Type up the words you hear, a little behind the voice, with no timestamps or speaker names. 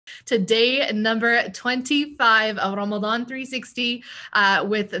to day number 25 of Ramadan 360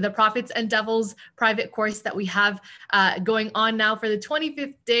 with the Prophets and Devils private course that we have going on now for the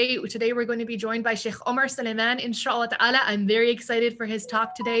 25th day. Today we're going to be joined by Sheikh Omar Suleiman, inshallah ta'ala. I'm very excited for his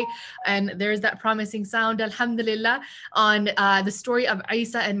talk today. And there's that promising sound, alhamdulillah, on the story of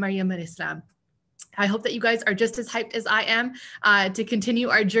Isa and Maryam and Islam. I hope that you guys are just as hyped as I am to continue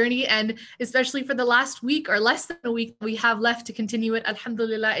our journey, and especially for the last week or less than a week we have left to continue it.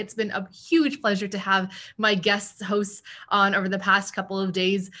 Alhamdulillah, it's been a huge pleasure to have my guest hosts on over the past couple of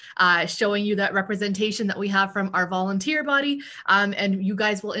days, showing you that representation that we have from our volunteer body. And you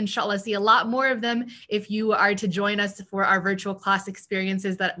guys will inshallah see a lot more of them if you are to join us for our virtual class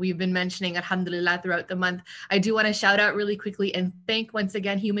experiences that we've been mentioning, alhamdulillah, throughout the month. I do want to shout out really quickly and thank once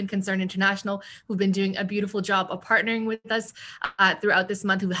again Human Concern International, who've been doing a beautiful job of partnering with us throughout this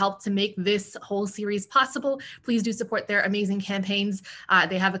month, who helped to make this whole series possible. Please do support their amazing campaigns.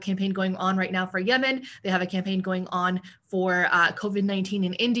 They have a campaign going on right now for Yemen. They have a campaign going on for COVID-19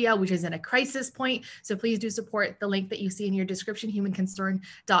 in India, which is in a crisis point. So please do support the link that you see in your description,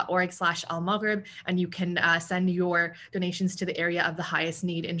 humanconcern.org/al-Maghrib, and you can send your donations to the area of the highest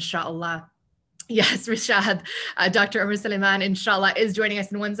need, inshallah. Yes, Rashad, Dr. Omar Suleiman, inshallah, is joining us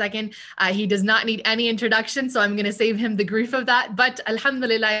in 1 second. He does not need any introduction, so I'm going to save him the grief of that. But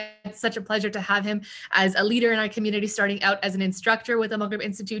alhamdulillah, it's such a pleasure to have him as a leader in our community, starting out as an instructor with the Maghrib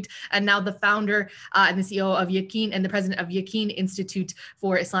Institute, and now the founder and the CEO of Yaqeen and the president of Yaqeen Institute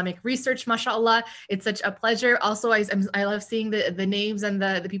for Islamic Research, mashallah. It's such a pleasure. Also, I love seeing the names and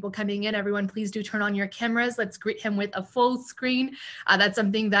the people coming in. Everyone, please do turn on your cameras. Let's greet him with a full screen. That's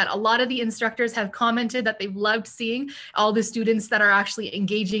something that a lot of the instructors have commented that they've loved seeing, all the students that are actually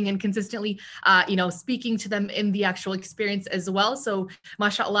engaging and consistently speaking to them in the actual experience as well. So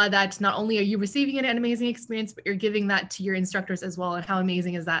mashallah, that not only are you receiving an amazing experience, but you're giving that to your instructors as well. And how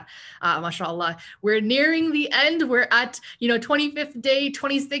amazing is that? Mashallah. We're nearing the end. We're at 25th day,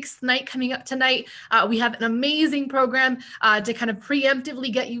 26th night coming up tonight. We have an amazing program to kind of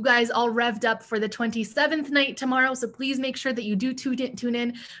preemptively get you guys all revved up for the 27th night tomorrow. So please make sure that you do tune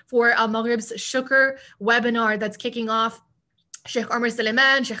in for Maghrib's Shukr webinar that's kicking off. Sheikh Omar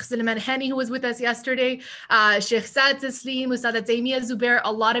Suleiman, Sheikh Suleiman Hani, who was with us yesterday, Sheikh Saad Taslim, Ustad Zaymia Zubair,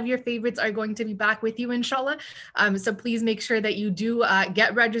 a lot of your favorites are going to be back with you, inshallah. So please make sure that you do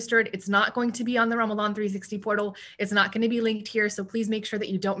get registered. It's not going to be on the Ramadan 360 portal. It's not going to be linked here. So please make sure that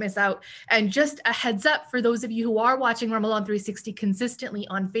you don't miss out. And just a heads up for those of you who are watching Ramadan 360 consistently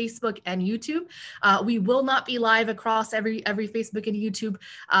on Facebook and YouTube, we will not be live across every Facebook and YouTube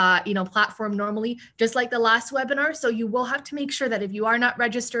platform normally, just like the last webinar. So you will have to make sure that if you are not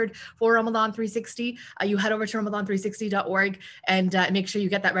registered for Ramadan 360, you head over to ramadan360.org and make sure you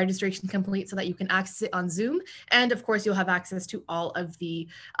get that registration complete so that you can access it on Zoom. And of course, you'll have access to all of the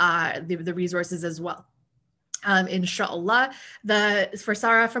resources as well. Inshallah. For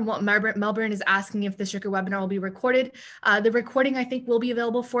Sarah from Melbourne is asking if the Shukr webinar will be recorded. The recording, I think, will be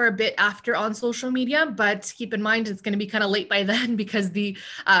available for a bit after on social media, but keep in mind it's going to be kind of late by then because the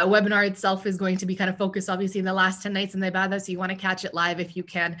webinar itself is going to be kind of focused, obviously, in the last 10 nights in the Ibadah, so you want to catch it live if you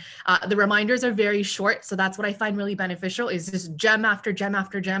can. The reminders are very short, so that's what I find really beneficial, is just gem after gem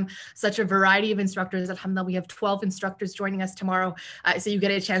after gem, such a variety of instructors. Alhamdulillah, we have 12 instructors joining us tomorrow, so you get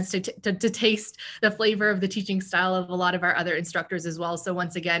a chance to taste the flavor of the teaching style of a lot of our other instructors as well. So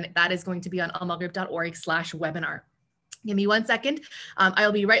once again, that is going to be on almaghrib.org/webinar. Give me 1 second.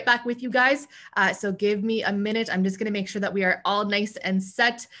 I'll be right back with you guys. So give me a minute. I'm just going to make sure that we are all nice and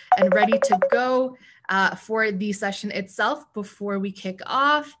set and ready to go for the session itself before we kick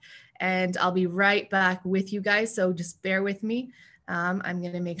off. And I'll be right back with you guys. So just bear with me. I'm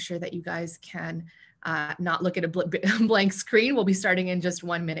going to make sure that you guys can not look at a blank screen. We'll be starting in just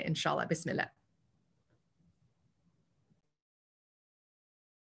 1 minute, inshallah. Bismillah.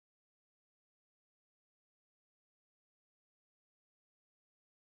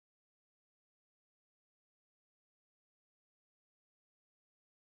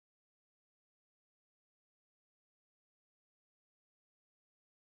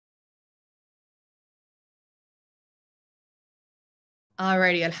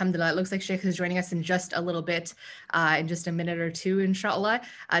 Alrighty, alhamdulillah. It looks like Sheikh is joining us in just a little bit, in just a minute or two, inshallah.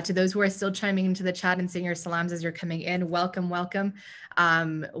 To those who are still chiming into the chat and saying your salams as you're coming in, welcome, welcome.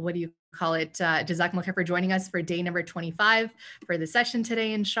 What do you call it, Jazakumullah khair for joining us for day number 25 for the session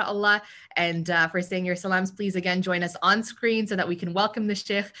today, inshallah. And for saying your salams, please again join us on screen so that we can welcome the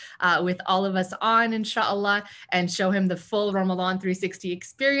Sheikh with all of us on, inshallah, and show him the full Ramadan 360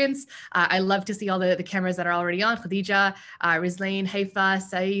 experience. I love to see all the cameras that are already on. Khadija, Rizlain, Haifa,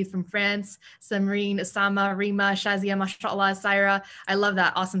 Saeed from France, Samreen, Osama, Rima, Shazia, mashallah, Saira. I love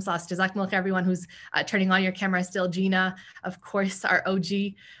that. Awesome sauce. Jazakumullah khair, everyone who's turning on your camera still. Gina, of course, our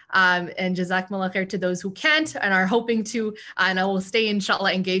OG. And Jazakumullah khair to those who can't and are hoping to, and I will stay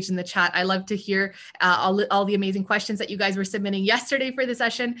inshallah engaged in the chat. I love to hear all the amazing questions that you guys were submitting yesterday for the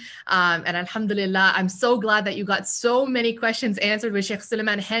session. And alhamdulillah, I'm so glad that you got so many questions answered with Sheikh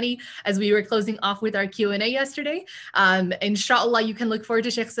Suleiman Hani as we were closing off with our Q&A yesterday. Inshallah, you can look forward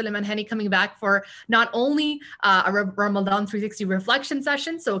to Sheikh Suleiman Hani coming back for not only a Ramadan 360 reflection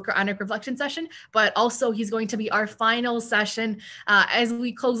session, so a Quranic reflection session, but also he's going to be our final session as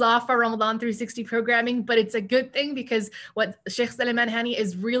we close off our Ramadan 360 programming. But it's a good thing because what Sheikh Suleiman Hani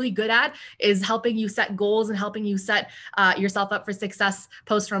is really good at is helping you set goals and helping you set yourself up for success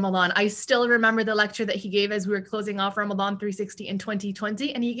post Ramadan. I still remember the lecture that he gave as we were closing off Ramadan 360 in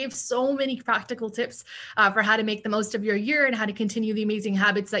 2020, and he gave so many practical tips for how to make the most of your year and how to continue the amazing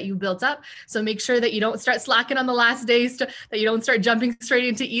habits that you built up. So make sure that you don't start slacking on the last days, that you don't start jumping straight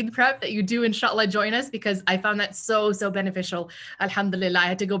into Eid prep, that you do inshallah join us, because I found that so beneficial. Alhamdulillah, I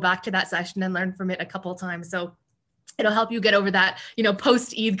had to go back to that session and learn from it a couple of times. So it'll help you get over that,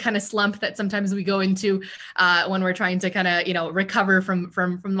 post-Eid kind of slump that sometimes we go into when we're trying to kind of, recover from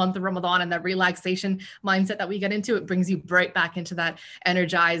the month of Ramadan, and that relaxation mindset that we get into. It brings you right back into that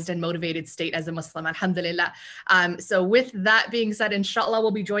energized and motivated state as a Muslim, alhamdulillah. So with that being said, inshallah,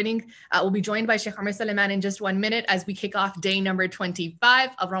 we'll be joined by Sheikh Omar Suleiman in just 1 minute as we kick off day number 25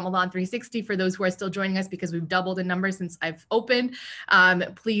 of Ramadan 360. For those who are still joining us, because we've doubled in numbers since I've opened,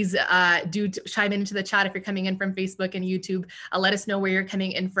 please do chime into the chat if you're coming in from Facebook and YouTube. Let us know where you're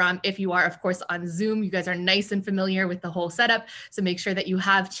coming in from. If you are, of course, on Zoom, you guys are nice and familiar with the whole setup. So make sure that you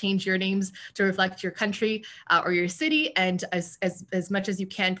have changed your names to reflect your country or your city. And as much as you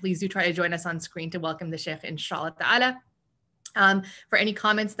can, please do try to join us on screen to welcome the Sheikh, inshallah ta'ala. For any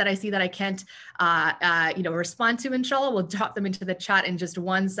comments that I see that I can't, respond to, inshallah, we'll drop them into the chat in just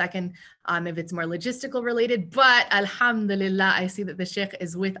 1 second if it's more logistical related. But alhamdulillah, I see that the Sheikh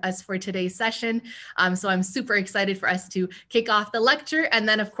is with us for today's session. So I'm super excited for us to kick off the lecture. And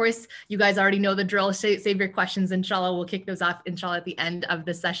then, of course, you guys already know the drill. Save your questions, inshallah. We'll kick those off, inshallah, at the end of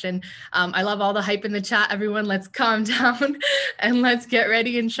the session. I love all the hype in the chat. Everyone, let's calm down and let's get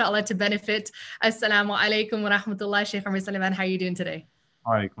ready, inshallah, to benefit. Assalamu alaikum wa rahmatullah. Sheikh Omar Suleiman, how are you doing today?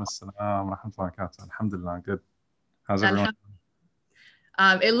 Alaikum assalam wa rahmatullahi wa barakatuh. Alhamdulillah, good. How's everyone?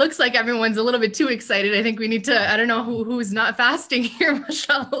 It looks like everyone's a little bit too excited. I think we need to, I don't know who's not fasting here,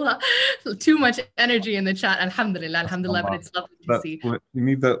 mashallah. Too much energy in the chat. Alhamdulillah, alhamdulillah, but it's lovely to see. You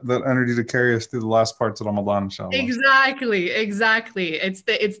need that energy to carry us through the last parts of Ramadan, inshallah. Exactly. It's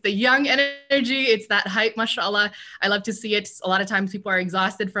the young energy. It's that hype, mashallah. I love to see it. A lot of times people are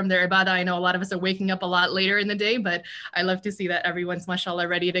exhausted from their ibadah. I know a lot of us are waking up a lot later in the day, but I love to see that everyone's, mashallah,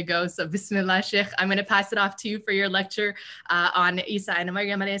 ready to go. So bismillah, Sheikh. I'm going to pass it off to you for your lecture on Isa and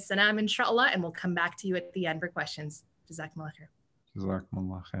Maryam alayhi salam, inshallah, and we'll come back to you at the end for questions. Jazakumullah khair.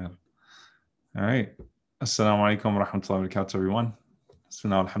 Jazakumullah khair. All right. Assalamu alaikum wa rahmatullahi wa barakatuh, everyone.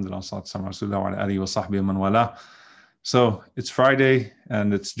 Bismillah, alhamdulillah, salatu salam rasulullah wa alihi wa sahbihi man wala. So it's Friday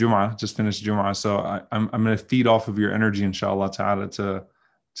and it's Jum'ah, just finished Jum'ah. So I'm going to feed off of your energy, inshallah ta'ala, to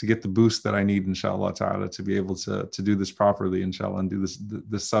get the boost that I need, inshallah ta'ala, to be able to do this properly, inshallah, and do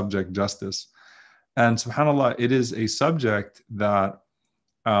this subject justice. And subhanAllah, it is a subject that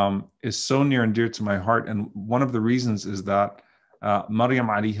is so near and dear to my heart. And one of the reasons is that Maryam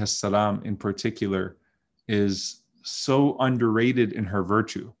alayhi salam in particular is so underrated in her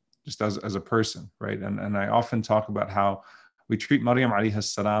virtue, just as a person, right? And I often talk about how we treat Maryam alayhi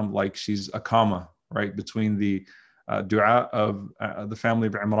salam like she's a comma, right? Between the dua of the family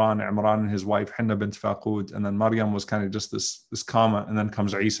of Imran and his wife, Hinna bint Faqud, and then Maryam was kind of just this comma, and then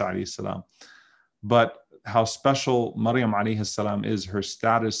comes Isa alayhi salam. But how special Maryam alayhi salam is, her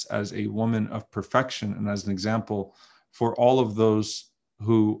status as a woman of perfection and as an example for all of those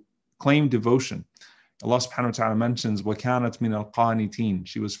who claim devotion. Allah subhanahu wa ta'ala mentions, وَكَانَتْ مِنَ الْقَانِتِينَ.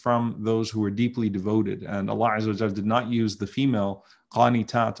 She was from those who were deeply devoted. And Allah Azza wa Jalla did not use the female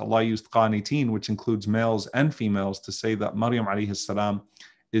qanitat. Allah used qaniteen, which includes males and females, to say that Maryam alayhi salam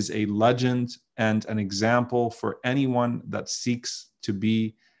is a legend and an example for anyone that seeks to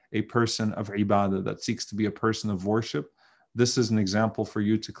be a person of ibadah, that seeks to be a person of worship. This is an example for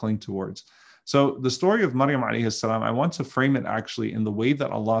you to cling towards. So the story of Maryam alayhi salam, I want to frame it actually in the way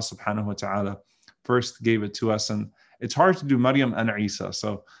that Allah subhanahu wa ta'ala first gave it to us. And it's hard to do Maryam and Isa.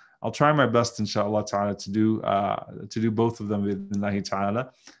 So I'll try my best, inshallah ta'ala, to do both of them bi'idhnillahi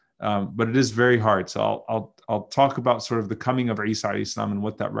ta'ala. But it is very hard. So I'll talk about sort of the coming of Isa alayhi salam and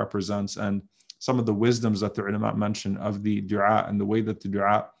what that represents, and some of the wisdoms that the ulama mention of the dua and the way that the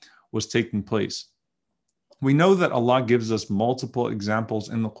dua was taking place. We know that Allah gives us multiple examples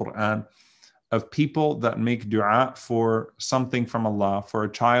in the Quran of people that make dua for something from Allah, for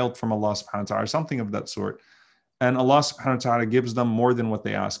a child from Allah subhanahu wa ta'ala, or something of that sort. And Allah subhanahu wa ta'ala gives them more than what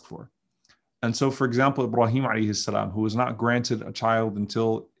they ask for. And so, for example, Ibrahim alayhi salam, who was not granted a child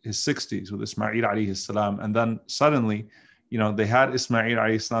until his 60s with Ismail alayhi salam, and then suddenly, they had Ismail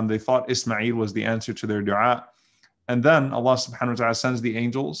alayhi salam, they thought Ismail was the answer to their dua. And then Allah subhanahu wa ta'ala sends the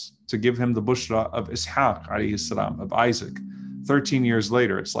angels to give him the bushra of Ishaq alayhi salam, of Isaac. 13 years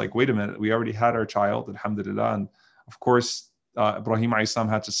later, it's like, wait a minute, we already had our child, alhamdulillah. And of course, Ibrahim alayhi salam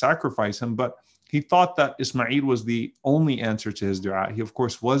had to sacrifice him, but he thought that Ismail was the only answer to his dua. He, of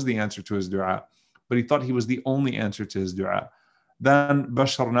course, was the answer to his dua, but he thought he was the only answer to his dua. Then,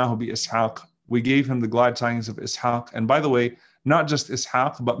 basharnahu bi Ishaq, we gave him the glad tidings of Ishaq. And by the way, not just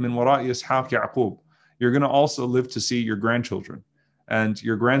Ishaq, but min wara'i Ishaq Yaqub. You're going to also live to see your grandchildren. And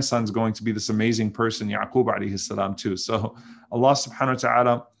your grandson's going to be this amazing person, Yaqub alayhi salam, too. So Allah subhanahu wa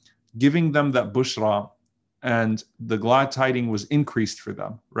ta'ala giving them that bushra, and the glad tiding was increased for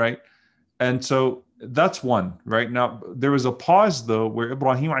them, right? And so that's one, right? Now, there was a pause, though, where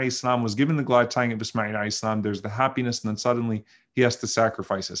Ibrahim alayhi salam was given the glad tiding of Ismail alayhi salam. There's the happiness, and then suddenly he has to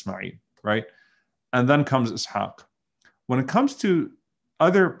sacrifice Ismail, right? And then comes Ishaq. When it comes to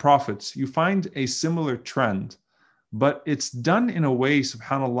other prophets, you find a similar trend, but it's done in a way,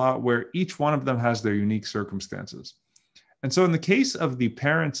 subhanAllah, where each one of them has their unique circumstances. And so in the case of the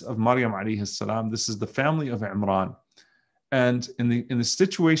parents of Maryam alayhi salam, this is the family of Imran. And in the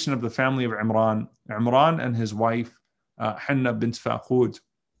situation of the family of Imran and his wife, Hanna bint Faqud,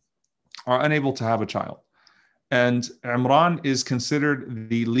 are unable to have a child. And Imran is considered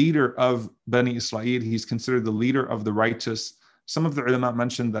the leader of Bani Israel. He's considered the leader of the righteous. Some of the ulama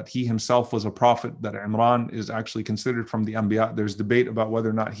mentioned that he himself was a prophet, that Imran is actually considered from the Anbiya. There's debate about whether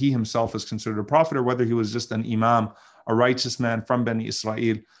or not he himself is considered a prophet, or whether he was just an imam, a righteous man from Bani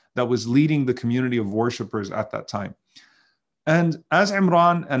Israel that was leading the community of worshippers at that time. And as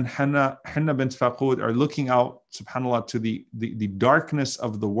Imran and Hanna bint Faqud are looking out, subhanAllah, to the darkness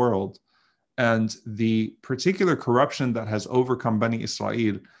of the world and the particular corruption that has overcome Bani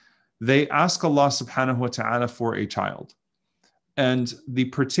Israel, they ask Allah subhanahu wa ta'ala for a child. And the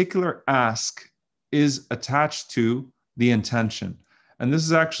particular ask is attached to the intention. And this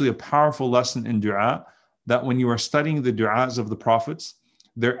is actually a powerful lesson in dua, that when you are studying the du'as of the prophets,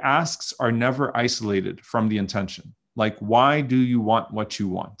 their asks are never isolated from the intention. Like, why do you want what you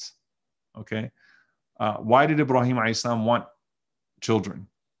want? Okay. Why did Ibrahim alayhi salam want children?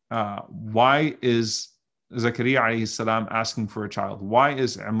 Why is Zakaria alayhi salam asking for a child? Why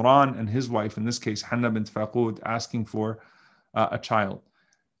is Imran and his wife, in this case, Hanna bint Faqud, asking for a child?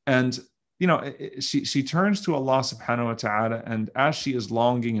 And, she turns to Allah subhanahu wa ta'ala, and as she is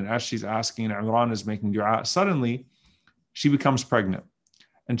longing and as she's asking, and Imran is making dua, suddenly she becomes pregnant.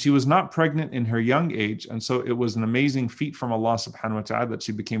 And she was not pregnant in her young age. And so it was an amazing feat from Allah subhanahu wa ta'ala that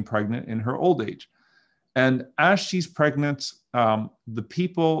she became pregnant in her old age. And as she's pregnant, the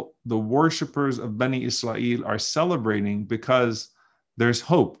people, the worshippers of Bani Israel are celebrating because there's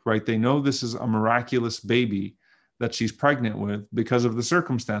hope, right? They know this is a miraculous baby that she's pregnant with because of the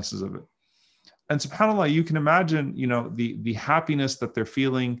circumstances of it. And subhanAllah, you can imagine, the happiness that they're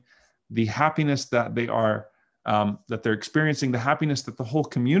feeling, the happiness that they are that they're experiencing, the happiness that the whole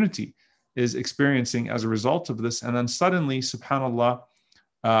community is experiencing as a result of this. And then suddenly, subhanAllah,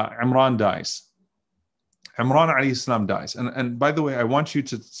 Imran dies. Imran alayhi salam dies. And by the way, I want you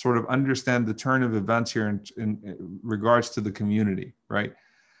to sort of understand the turn of events here in regards to the community, right?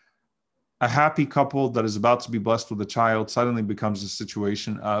 A happy couple that is about to be blessed with a child suddenly becomes a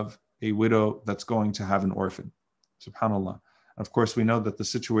situation of a widow that's going to have an orphan. SubhanAllah. Of course, we know that the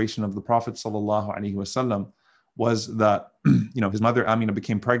situation of the Prophet sallallahu alaihi wasallam was that, his mother Amina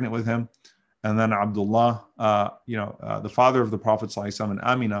became pregnant with him. And then Abdullah, the father of the Prophet sallallahu alaihi wasallam, and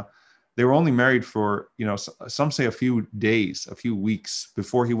Amina, they were only married for, some say a few days, a few weeks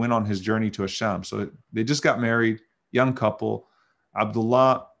before he went on his journey to Asham. So they just got married, young couple.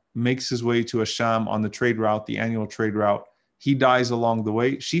 Abdullah makes his way to Asham on the trade route, the annual trade route. He dies along the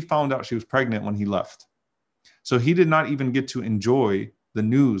way. She found out she was pregnant when he left. So he did not even get to enjoy the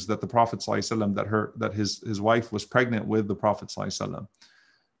news that the Prophet ﷺ, that his wife was pregnant with the Prophet ﷺ.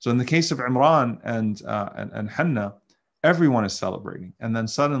 So in the case of Imran and Hannah, everyone is celebrating. And then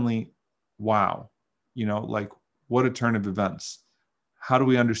suddenly, wow, like what a turn of events. How do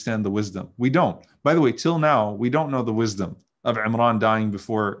we understand the wisdom? We don't. By the way, till now, we don't know the wisdom of Imran dying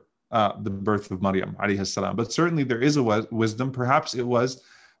before the birth of Maryam, alayhi salam. But certainly there is a wisdom. Perhaps it was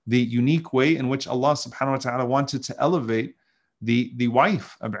the unique way in which Allah subhanahu wa ta'ala wanted to elevate the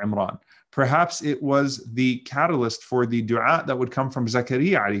wife of Imran. Perhaps it was the catalyst for the dua that would come from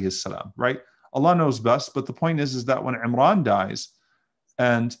Zakaria alayhi salam, right? Allah knows best, but the point is that when Imran dies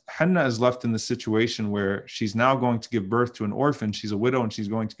and Hannah is left in the situation where she's now going to give birth to an orphan, she's a widow and she's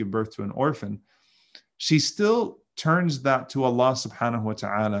going to give birth to an orphan, she still turns that to Allah subhanahu wa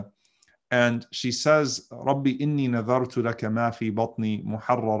ta'ala. And she says, Rabbi inni nadhartu laka ma fi batni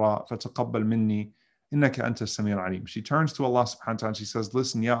muharrara fataqabbal minni innaka anta as-sami' al-alim. She turns to Allah subhanahu wa ta'ala and she says,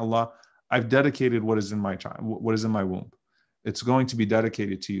 listen, Ya Allah, I've dedicated what is in my child, what is in my womb. It's going to be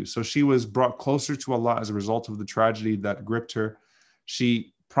dedicated to you. So she was brought closer to Allah as a result of the tragedy that gripped her.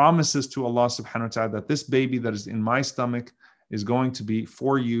 She promises to Allah subhanahu wa ta'ala that this baby that is in my stomach is going to be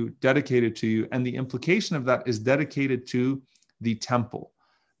for you, dedicated to you. And the implication of that is dedicated to the temple.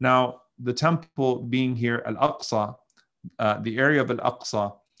 Now, the temple being here Al-Aqsa, the area of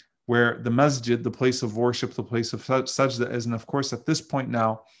Al-Aqsa, where the masjid, the place of worship, the place of sajda is. And of course, at this point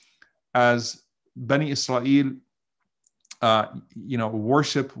now, as Bani Israel,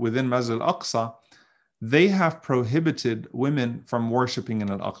 worship within Masjid Al-Aqsa, they have prohibited women from worshiping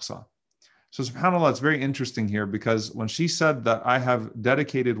in Al-Aqsa. So subhanAllah, it's very interesting here because when she said that I have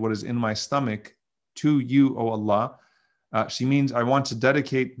dedicated what is in my stomach to you, O Allah, she means I want to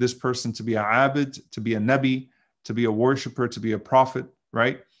dedicate this person to be a abid, to be a nabi, to be a worshiper, to be a prophet,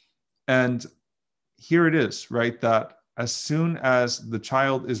 right? And here it is, right? That as soon as the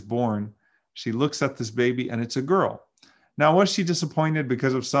child is born, she looks at this baby and it's a girl. Now, was she disappointed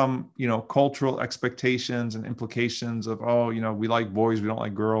because of some, cultural expectations and implications of, we like boys, we don't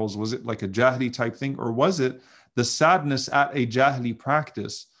like girls? Was it like a jahili type thing? Or was it the sadness at a jahili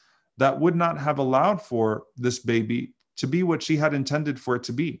practice that would not have allowed for this baby to be what she had intended for it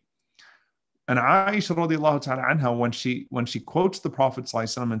to be? And Aisha radiallahu ta'ala anha, when she quotes the Prophet sallallahu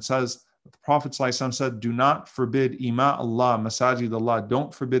alaihi wasallam and says, the Prophet sallallahu alaihi wasallam said, do not forbid ima Allah, masajid Allah,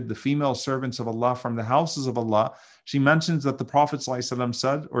 don't forbid the female servants of Allah from the houses of Allah. She mentions that the Prophet ﷺ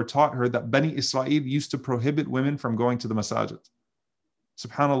said or taught her that Bani Israel used to prohibit women from going to the masajid.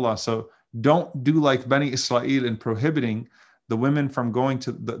 SubhanAllah. So don't do like Bani Israel in prohibiting the women from going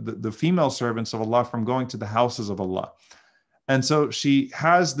to the female servants of Allah from going to the houses of Allah. And so she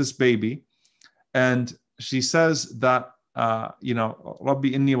has this baby and she says that, Rabbi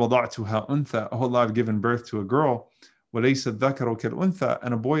inni wada'tuha untha, oh Allah, I've given birth to a girl. وَلَيْسَ الذَّكَرُ كَالْأُنثَى,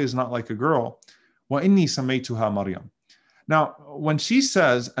 and a boy is not like a girl. وَإِنِّي سَمَيْتُهَا Maryam. Now, when she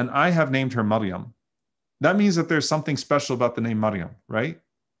says, and I have named her Maryam, that means that there's something special about the name Maryam, right?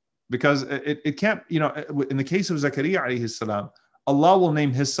 Because it can't, in the case of Zakaria alayhi salam, Allah will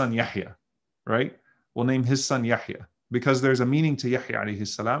name his son Yahya, right? Will name his son Yahya, because there's a meaning to Yahya alayhi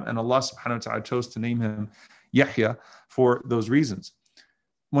salam, and Allah subhanahu wa ta'ala chose to name him Yahya for those reasons.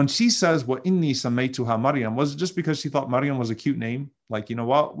 When she says, وَإِنِّي سَمَيْتُهَا Maryam, was it just because she thought Maryam was a cute name? Like,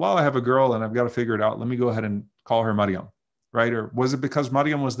 while I have a girl and I've got to figure it out, let me go ahead and call her Maryam, right? Or was it because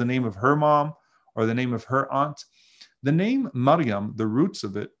Maryam was the name of her mom or the name of her aunt? The name Maryam, the roots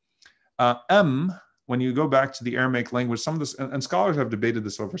of it, when you go back to the Aramaic language, some of this, and scholars have debated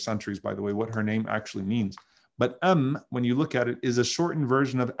this over centuries, by the way, what her name actually means. But when you look at it, is a shortened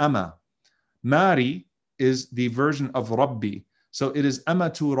version of Amma. Mari is the version of Rabbi. So it is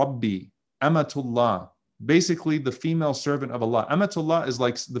Amatu Rabbi, Amatullah, basically the female servant of Allah. Amatullah is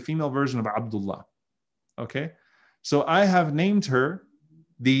like the female version of Abdullah. Okay? So I have named her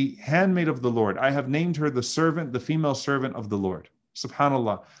the handmaid of the Lord. I have named her the servant, the female servant of the Lord.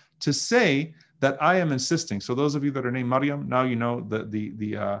 SubhanAllah. To say that I am insisting. So those of you that are named Maryam, now you know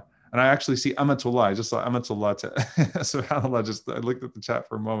and I actually see Amatullah. I just saw Amatullah. SubhanAllah, I looked at the chat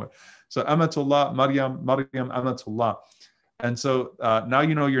for a moment. So Amatullah, Maryam, Amatullah. And so now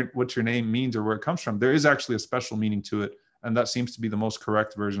you know what your name means or where it comes from. There is actually a special meaning to it. And that seems to be the most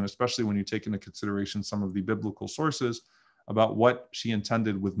correct version, especially when you take into consideration some of the biblical sources about what she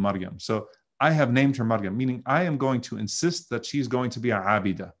intended with Maryam. So I have named her Maryam, meaning I am going to insist that she's going to be a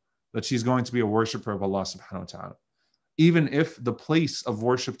abida, that she's going to be a worshiper of Allah subhanahu wa ta'ala, even if the place of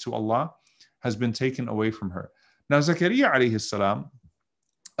worship to Allah has been taken away from her. Now, Zakaria alayhi salam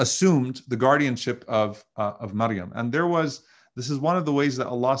assumed the guardianship of Maryam. And this is one of the ways that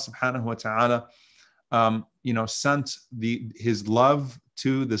Allah subhanahu wa ta'ala, sent his love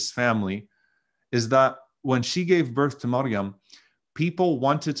to this family, is that when she gave birth to Maryam, people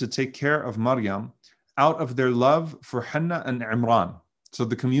wanted to take care of Maryam out of their love for Hannah and Imran. So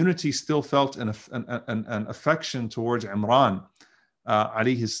the community still felt an affection towards Imran,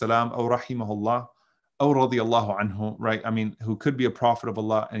 alayhi salam, or rahimahullah, or radiyallahu anhu, right? I mean, who could be a prophet of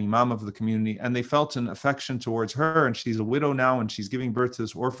Allah, an imam of the community. And they felt an affection towards her, and she's a widow now, and she's giving birth to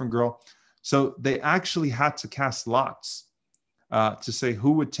this orphan girl. So they actually had to cast lots to say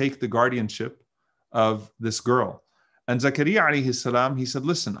who would take the guardianship of this girl. And Zakaria alayhi salam, he said,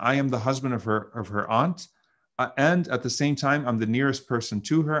 listen, I am the husband of her aunt. And at the same time, I'm the nearest person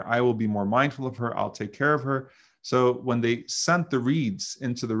to her. I will be more mindful of her. I'll take care of her. So when they sent the reeds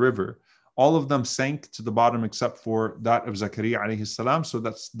into the river, all of them sank to the bottom except for that of Zakaria alayhi salam. So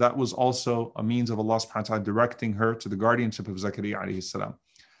that was also a means of Allah subhanahu wa ta'ala directing her to the guardianship of Zakaria alayhi salam.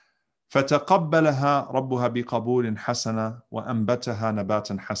 فَتَقَبَّلَهَا رَبُّهَا بِقَبُولٍ حَسَنًا وَأَنْبَتَهَا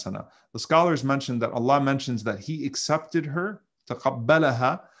نَبَاتًا حَسَنًا. The scholars mentioned that Allah mentions that He accepted her,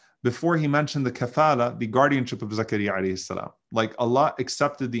 تَقَبَّلَهَا, before He mentioned the kafala, the guardianship of Zakaria alayhi salam. Like Allah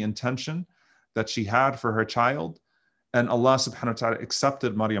accepted the intention that she had for her child, and Allah subhanahu wa ta'ala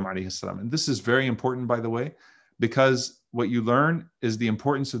accepted Maryam alayhi salam. And this is very important, by the way, because what you learn is the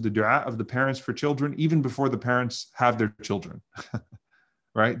importance of the dua of the parents for children, even before the parents have their children.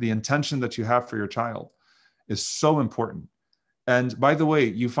 Right? The intention that you have for your child is so important. And by the way,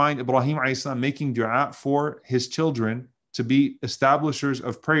 you find Ibrahim alayhi salam making dua for his children to be establishers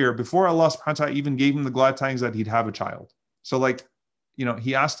of prayer before Allah subhanahu wa ta'ala even gave him the glad tidings that he'd have a child. So like,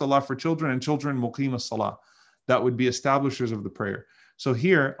 he asked Allah for children, and children muqim as-salah, that would be establishers of the prayer. So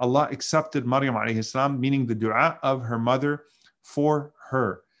here, Allah accepted Maryam alayhi salam, meaning the dua of her mother for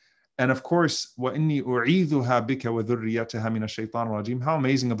her. And of course, وَإِنِّي أُعِيذُهَا بِكَ وَذُرِّيَّتَهَا مِنَ الشَّيْطَانِ الرَّجِيمِ. How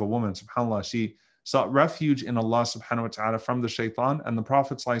amazing of a woman, subhanAllah. She sought refuge in Allah subhanahu wa ta'ala from the shaitan. And the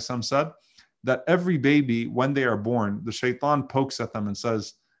Prophet ﷺ said that every baby, when they are born, the shaitan pokes at them and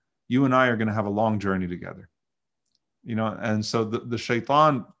says, you and I are going to have a long journey together. And so the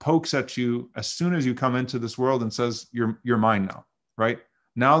shaitan pokes at you as soon as you come into this world and says, you're mine now, right?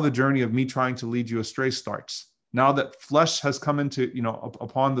 Now the journey of me trying to lead you astray starts. Now that flesh has come into,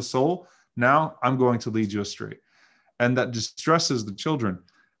 upon the soul, now I'm going to lead you astray. And that distresses the children,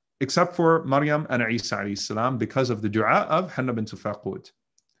 except for Maryam and Isa alayhi salam, because of the dua of Hannah bint Faqud,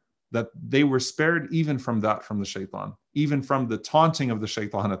 that they were spared even from that, from the shaitan, even from the taunting of the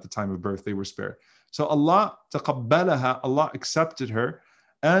shaitan at the time of birth, they were spared. So Allah taqabbalaha, Allah accepted her,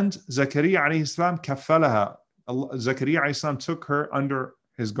 and Zakaria alayhi salam kaffalaha. Zakaria alayhi salam took her under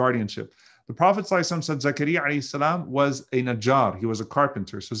his guardianship. The Prophet ﷺ said Zakaria alayhi salam was a najjar, he was a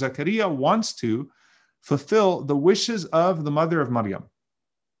carpenter. So Zakaria wants to fulfill the wishes of the mother of Maryam.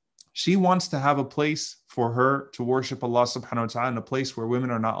 She wants to have a place for her to worship Allah subhanahu wa ta'ala, in a place where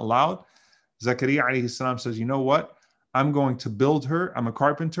women are not allowed. Zakaria alayhi salam says, you know what? I'm going to build her. I'm a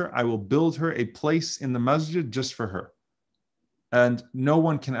carpenter. I will build her a place in the masjid just for her. And no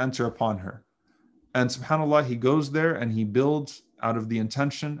one can enter upon her. And subhanAllah, he goes there and he builds out of the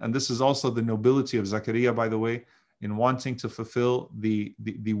intention. And this is also the nobility of Zakaria, by the way, in wanting to fulfill the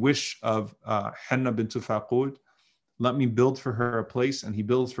wish of Hannah bint Faqud. Let me build for her a place. And he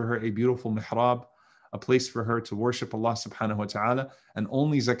builds for her a beautiful mihrab, a place for her to worship Allah subhanahu wa ta'ala. And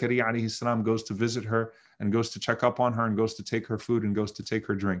only Zakaria alayhi salam goes to visit her and goes to check up on her and goes to take her food and goes to take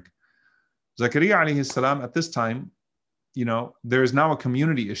her drink. Zakaria alayhi salam, at this time, there is now a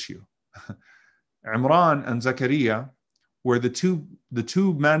community issue. Imran and Zakaria were the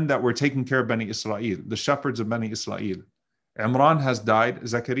two men that were taking care of Bani Israel, the shepherds of Bani Israel. Imran has died.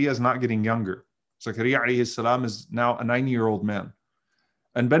 Zakaria is not getting younger. Zakaria alayhi salam is now a 90-year-old man.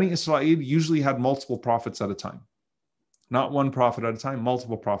 And Bani Israel usually had multiple prophets at a time. Not one prophet at a time,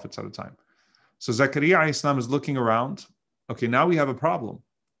 multiple prophets at a time. So Zakaria alayhi salam is looking around. Okay, now we have a problem.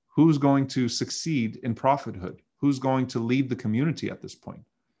 Who's going to succeed in prophethood? Who's going to lead the community at this point?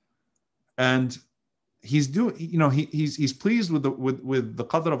 And he's doing, he's pleased with the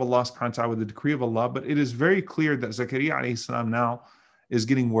qadr of Allah subhanahu wa ta'ala, with the decree of Allah, but it is very clear that Zakaria alayhi salam now is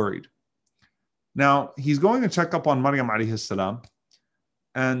getting worried. Now, he's going to check up on Maryam alayhi salam,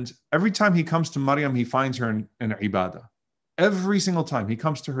 and every time he comes to Maryam, he finds her in ibadah. Every single time he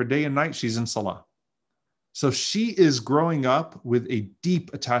comes to her day and night, she's in salah. So she is growing up with a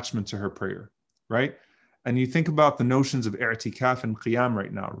deep attachment to her prayer, right? And you think about the notions of i'tikaf and qiyam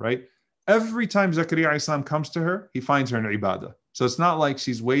right now, right? Every time Zakaria alayhi salam comes to her, he finds her in ibadah. So it's not like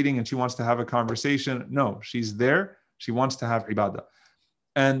she's waiting and she wants to have a conversation. No, she's there. She wants to have ibadah.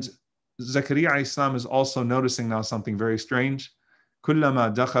 And Zakaria alayhi salam is also noticing now something very strange.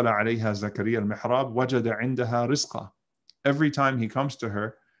 كُلَّمَا دَخَلَ عَلَيْهَا زَكَرِيَّا الْمِحْرَابِ وَجَدَ عِنْدَهَا رِزْقًا. Every time he comes to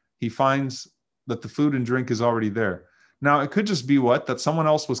her, he finds that the food and drink is already there. Now, it could just be that someone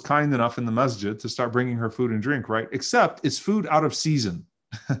else was kind enough in the masjid to start bringing her food and drink, right? Except it's food out of season.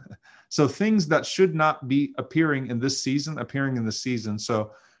 So things that should not be appearing in this season, appearing in the season.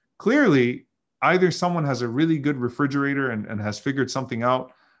 So clearly, either someone has a really good refrigerator and has figured something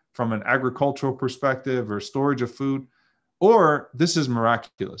out from an agricultural perspective or storage of food, or this is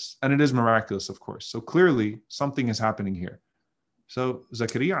miraculous. And it is miraculous, of course. So clearly, something is happening here. So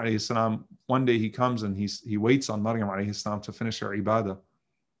Zakaria alayhi salam, one day he comes and he waits on Maryam alayhi salam to finish her ibadah.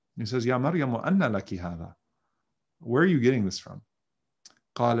 He says, Ya Maryam, wa anna laki hadha? Where are you getting this from?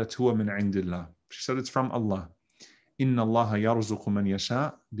 قالت هو من عند الله. She said, it's from Allah. إن الله يرزق من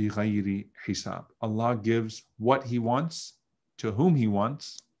يشاء بغير حساب. Allah gives what He wants to whom He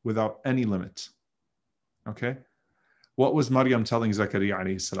wants without any limit. Okay? What was Maryam telling Zakaria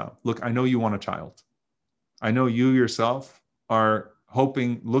alayhi salam? Look, I know you want a child. I know you yourself are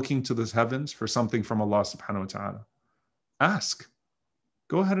looking to the heavens for something from Allah subhanahu wa ta'ala. Ask.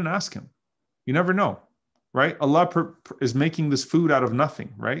 Go ahead and ask Him. You never know, right? Allah is making this food out of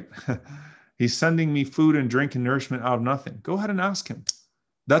nothing, right? He's sending me food and drink and nourishment out of nothing. Go ahead and ask Him.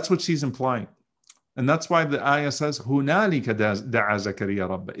 That's what she's implying. And that's why the ayah says, هُنَالِكَ دَعَى زَكَرِيَّا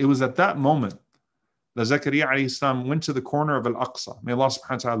رَبَّهُ. It was at that moment that Zakaria alayhi salam went to the corner of Al-Aqsa. May Allah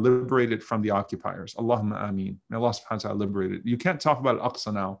subhanahu wa ta'ala liberate it from the occupiers. Allahumma ameen. May Allah subhanahu wa ta'ala liberate it. You can't talk about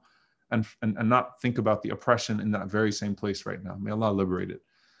Al-Aqsa now and not think about the oppression in that very same place right now. May Allah liberate it.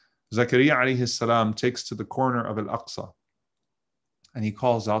 Zakaria alayhi salam takes to the corner of Al-Aqsa and he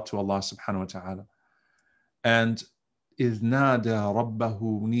calls out to Allah subhanahu wa ta'ala. And إِذْ نَادَى رَبَّهُ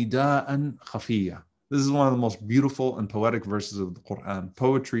نِدَاءً خَفِيًّا. This is one of the most beautiful and poetic verses of the Quran.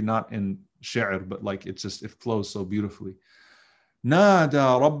 Poetry not in shi'r, but like it flows so beautifully. نَادَى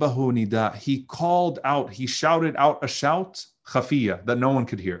رَبَّهُ نِدَاءً. He called out, he shouted out a shout, خَفِيًّا, that no one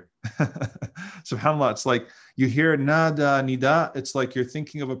could hear. SubhanAllah, it's like you hear nada, nida, it's like you're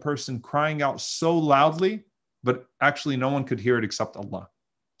thinking of a person crying out so loudly, but actually no one could hear it except Allah.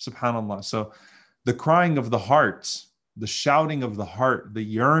 SubhanAllah. So the crying of the heart, the shouting of the heart, the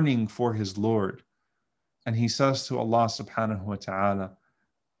yearning for his Lord. And he says to Allah subhanahu wa ta'ala,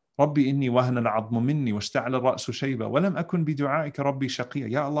 رَبِّ إِنِّي وَهَنَ الْعَظْمُ مِنِّي وَاشْتَعْلَ الرَّأْسُ شَيْبًا وَلَمْ أَكُنْ بِدُعَائِكَ رَبِّي شَقِيًّا.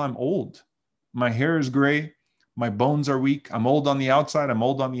 Ya Allah, I'm old. My hair is gray. My bones are weak. I'm old on the outside. I'm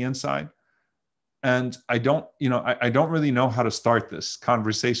old on the inside. And I don't really know how to start this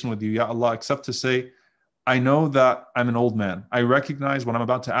conversation with you, Ya Allah, except to say, I know that I'm an old man. I recognize what I'm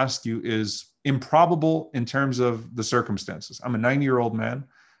about to ask you is improbable in terms of the circumstances. I'm a 90-year-old man,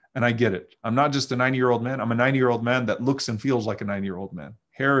 and I get it. I'm not just a 90-year-old man. I'm a 90-year-old man that looks and feels like a 90-year-old man.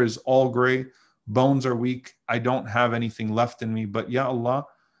 Hair is all gray. Bones are weak. I don't have anything left in me. But Ya Allah,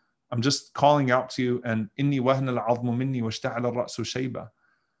 I'm just calling out to you, and inni wahna al-'azmu minni washta'ala ar-ra'su shayba.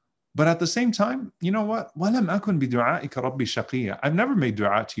 But at the same time, you know what? وَلَمْ أَكُنْ بِدُعَائِكَ رَبِّي شَقِيًّا. I've never made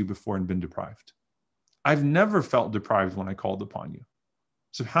dua to you before and been deprived. I've never felt deprived when I called upon you.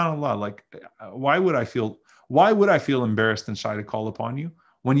 SubhanAllah, like, why would I feel embarrassed and shy to call upon you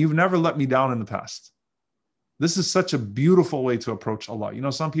when you've never let me down in the past? This is such a beautiful way to approach Allah. You know,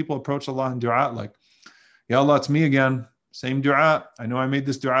 some people approach Allah in dua like, Ya Allah, it's me again. Same dua. I know I made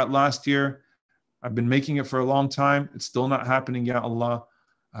this dua last year. I've been making it for a long time. It's still not happening, Ya Allah.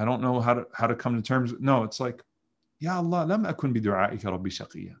 I don't know how to come to terms. No, it's like, Ya Allah, lam akun bidu'a'ika rabbi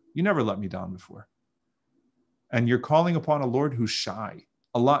shaqiyya. You never let me down before. And you're calling upon a Lord who's shy.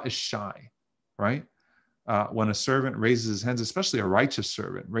 Allah is shy, right? When a servant raises his hands, especially a righteous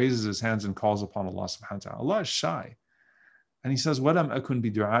servant, raises his hands and calls upon Allah subhanahu wa ta'ala, Allah is shy. And he says, وَلَمْ أَكُنْ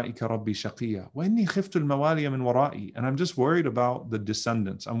بِدُعَائِكَ رَبِّي شَقِيًّا وَإِنِّي خِفْتُ الْمَوَالِيَ مِنْ وَرَائِي. And I'm just worried about the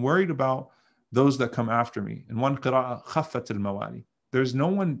descendants. I'm worried about those that come after me. In one qira'ah, خَفَّتِ الْمَوَالِي. There's no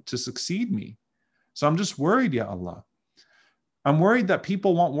one to succeed me. So I'm just worried, Ya Allah. I'm worried that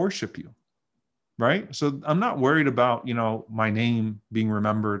people won't worship you, right? So I'm not worried about, my name being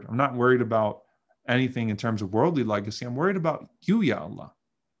remembered. I'm not worried about anything in terms of worldly legacy. I'm worried about you, Ya Allah,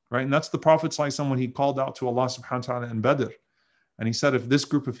 right? And that's the Prophet ﷺ when he called out to Allah subhanahu wa ta'ala in Badr. And he said, if this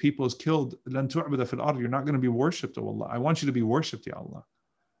group of people is killed, لَن تُعْبَدَ فِي الْأَرْضِ, you're not going to be worshipped, O Allah. I want you to be worshipped, Ya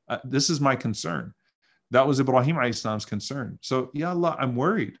Allah. This is my concern. That was Ibrahim alayhi salam's concern. So, Ya Allah, I'm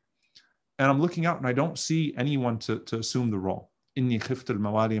worried. And I'm looking out and I don't see anyone to assume the role. إِنِّي خِفْتُ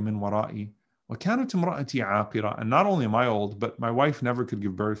الْمَوَالِيَ مِنْ وَرَائِي وَكَانَتْ امْرَأَتِي عَاقِرًا. And not only am I old, but my wife never could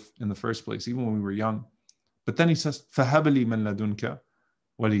give birth in the first place, even when we were young. But then he says, فَهَبَ لِي مِنْ لَدُنْكَ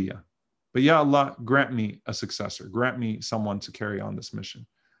وَلِيًّا. But Ya Allah, grant me a successor. Grant me someone to carry on this mission.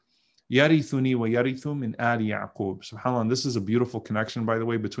 يَرِثُنِي وَيَرِثُ مِنْ آلِ يَعْقُوبَ. SubhanAllah, and this is a beautiful connection, by the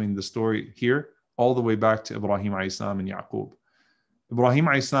way, between the story here all the way back to Ibrahim alayhi salam and Yaqub. Ibrahim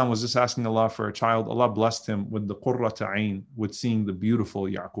alayhi salam was just asking Allah for a child. Allah blessed him with the qurrata ayn, with seeing the beautiful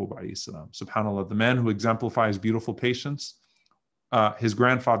Yaqub alayhi salam. SubhanAllah, the man who exemplifies beautiful patience, his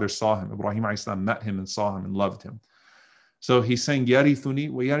grandfather saw him. Ibrahim alayhi salam met him and saw him and loved him. So he's saying, Yarithuni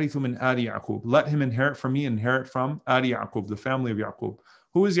wa yarithu min ali Yaqub. Let him inherit from me, inherit from Ali Yaqub, the family of Yaqub.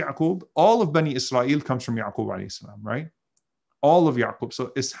 Who is Yaqub? All of Bani Israel comes from Yaqub alayhi salam, right? All of Yaqub. So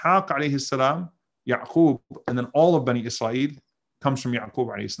Ishaq alayhi salam, Yaqub, and then all of Bani Israel comes from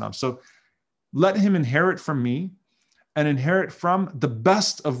Yaqub alayhi salam. So let him inherit from me and inherit from the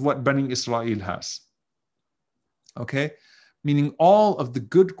best of what Bani Israel has. Okay? Meaning all of the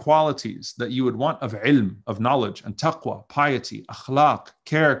good qualities that you would want of ilm, of knowledge and taqwa, piety, akhlaq,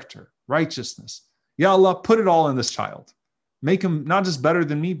 character, righteousness. Ya Allah, put it all in this child. Make him not just better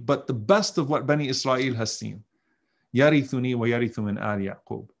than me, but the best of what Bani Israel has seen. Yarithuni wa yarithu min ali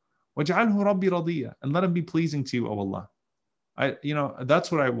Yaqub. Waj'alhu Rabbi radiya. And let him be pleasing to you, O Allah.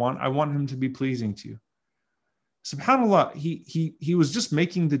 That's what I want. I want him to be pleasing to you. SubhanAllah, he was just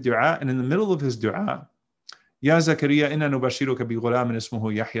making the dua, and in the middle of his dua, Ya Zakaria, inna nubashiruka bi ghulamin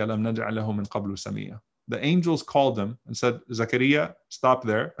ismuhu Yahya lam naj'al lahu min qablu samiyya. The angels called him and said, Zakaria, stop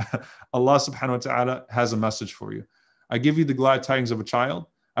there. Allah subhanahu wa ta'ala has a message for you. I give you the glad tidings of a child.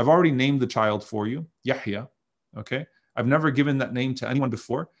 I've already named the child for you, Yahya. Okay? I've never given that name to anyone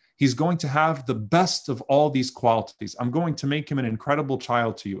before. He's going to have the best of all these qualities. I'm going to make him an incredible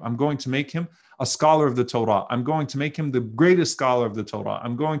child to you. I'm going to make him a scholar of the Torah. I'm going to make him the greatest scholar of the Torah.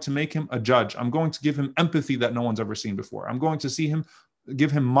 I'm going to make him a judge. I'm going to give him empathy that no one's ever seen before. I'm going to give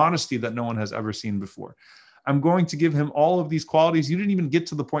him modesty that no one has ever seen before. I'm going to give him all of these qualities. You didn't even get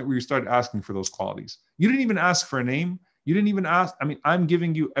to the point where you started asking for those qualities. You didn't even ask for a name. You didn't even ask. I'm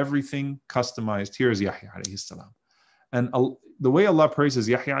giving you everything customized. Here is Yahya alayhi salam. And the way Allah praises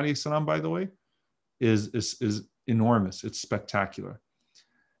Yahya alayhi salam, by the way, is enormous. It's spectacular.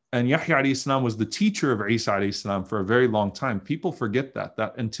 And Yahya alayhi salam was the teacher of Isa alayhi salam for a very long time. People forget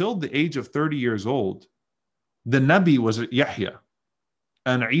that until the age of 30 years old, the Nabi was Yahya.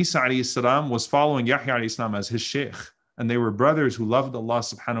 And Isa alayhi salam was following Yahya alayhi salam as his sheikh. And they were brothers who loved Allah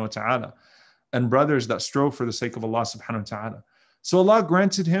subhanahu wa ta'ala, and brothers that strove for the sake of Allah subhanahu wa ta'ala. So Allah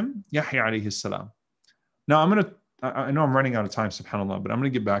granted him Yahya alayhi salam. Now I know I'm running out of time, subhanAllah, but I'm going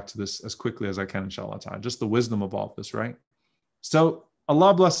to get back to this as quickly as I can, inshallah ta'ala. Just the wisdom of all of this, right? So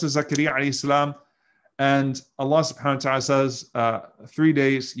Allah blesses Zakaria alayhi salam, and Allah subhanahu wa ta'ala says, 3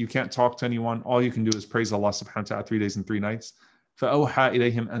 days, you can't talk to anyone. All you can do is praise Allah subhanahu wa ta'ala 3 days and 3 nights. فَأَوْحَى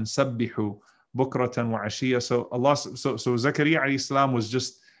إِلَيْهِمْ أَن سَبِّحُوا بُكْرَةً وَعَشِيًّا. So Zakaria alayhi salam was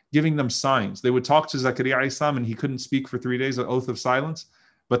just giving them signs. They would talk to Zakaria alayhi salam, and he couldn't speak for 3 days, an oath of silence.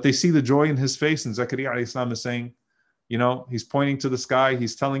 But they see the joy in his face, and Zakaria alayhi salam is saying, he's pointing to the sky.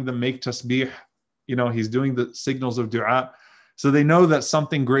 He's telling them, make tasbih. He's doing the signals of dua. So they know that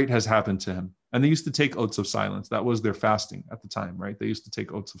something great has happened to him. And they used to take oaths of silence. That was their fasting at the time, right? They used to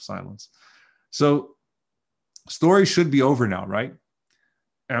take oaths of silence. So story should be over now, right?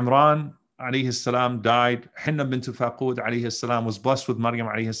 Imran alayhi salam died. Hinna bint Faqud alayhi salam was blessed with Maryam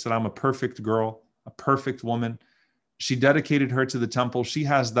alayhi salam, a perfect girl, a perfect woman. She dedicated her to the temple. She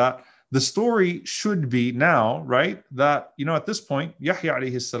has that. The story should be now, right? That, at this point, Yahya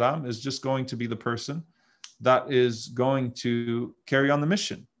alayhi salam is just going to be the person that is going to carry on the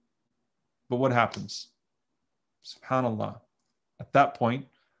mission. But what happens? SubhanAllah. At that point,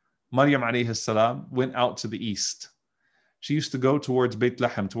 Maryam alayhi salam went out to the east. She used to go towards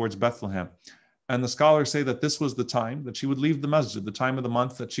Bethlehem, towards Bethlehem. And the scholars say that this was the time that she would leave the masjid, the time of the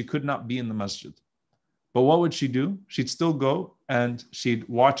month that she could not be in the masjid. But what would she do? She'd still go and she'd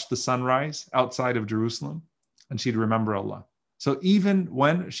watch the sunrise outside of Jerusalem, and she'd remember Allah. So even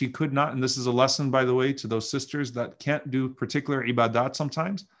when she could not, and this is a lesson, by the way, to those sisters that can't do particular ibadat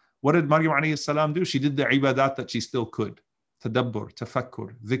sometimes, what did Maryam alayhi salam do? She did the ibadat that she still could. Tadabbur,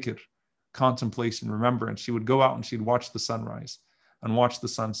 tafakkur, dhikr, contemplation, remembrance. She would go out and she'd watch the sunrise and watch the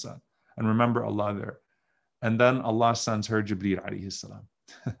sunset and remember Allah there. And then Allah sends her Jibreel alayhi salam.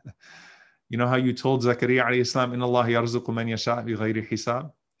 You know how you told Zakaria alayhi salam, Inna Allah yarzuqu man yasha' bi ghayri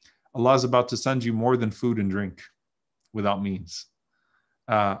hisab? Allah is about to send you more than food and drink without means.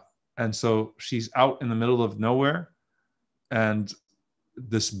 And so she's out in the middle of nowhere, and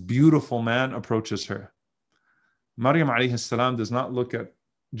this beautiful man approaches her. Maryam alayhi salam does not look at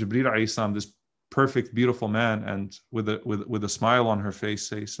Jibreel alayhi salam, this perfect, beautiful man, and with a smile on her face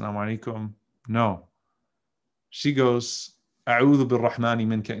say, Assalamu alaikum. No. She goes, A'udhu bil-Rahmani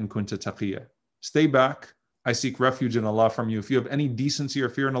minka in kunta taqiyya. Stay back. I seek refuge in Allah from you. If you have any decency or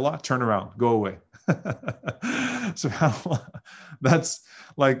fear in Allah, turn around, go away. SubhanAllah. That's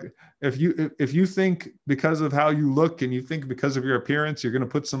like, if you think because of how you look and you think because of your appearance, you're going to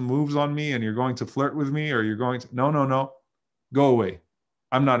put some moves on me and you're going to flirt with me, or you're going to, no, go away.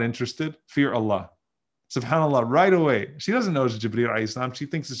 I'm not interested. Fear Allah. SubhanAllah, right away. She doesn't know it's Jibreel alayhi salam. She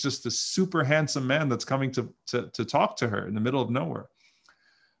thinks it's just a super handsome man that's coming to talk to her in the middle of nowhere.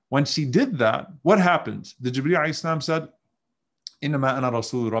 When she did that, what happened? The Jibreel alayhi salam said, إِنَّمَا أَنَا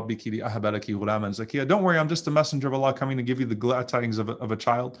رَسُولُ رَبِّكِ لِأَهَبَ لَكِ غُلَامًا زَكِيًّا. Don't worry, I'm just a messenger of Allah coming to give you the glad tidings of a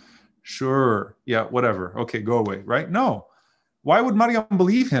child. Sure, yeah, whatever. Okay, go away, right? No. Why would Maryam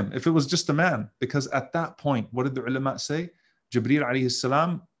believe him if it was just a man? Because at that point, what did the ulama say? Jibreel alayhi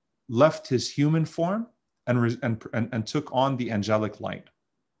salam left his human form and took on the angelic light.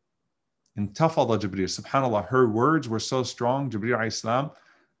 And tafadha Jibreel, subhanAllah, her words were so strong. Jibreel alayhi salam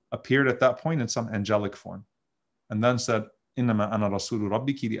appeared at that point in some angelic form and then said, إِنَّمَا أَنَا رَسُولُ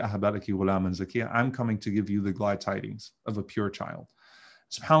رَبِّكِ لِأَهَبَ لَكِ غُلَامًا زَكِيًّا. I'm coming to give you the glad tidings of a pure child.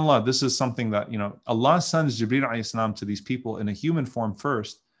 SubhanAllah, this is something that, Allah sends Jibreel alayhi salam to these people in a human form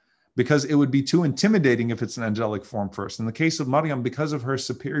first, because it would be too intimidating if it's an angelic form first. In the case of Maryam, because of her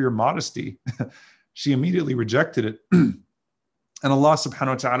superior modesty, she immediately rejected it. And Allah subhanahu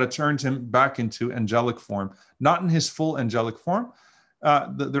wa ta'ala turned him back into angelic form, not in his full angelic form.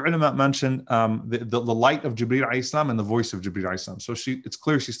 The ulama mentioned the light of Jibreel alayhi salam and the voice of Jibreel alayhi salam. So it's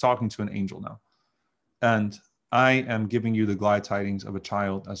clear she's talking to an angel now. And I am giving you the glad tidings of a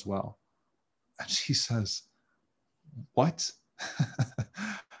child as well. And she says, what?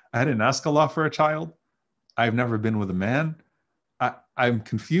 I didn't ask Allah for a child. I've never been with a man. I'm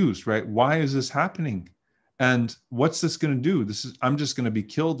confused, right? Why is this happening? And what's this going to do? I'm just going to be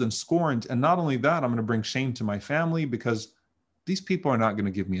killed and scorned. And not only that, I'm going to bring shame to my family, because these people are not going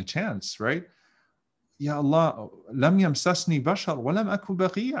to give me a chance, right? Ya Allah, lam yamsasni bashar wa lam aku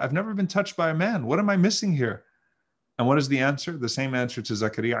baghiya. I've never been touched by a man. What am I missing here? And what is the answer? The same answer to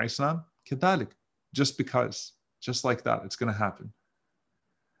Zakaria alayhi salam. Kedalik. Just because. Just like that. It's going to happen.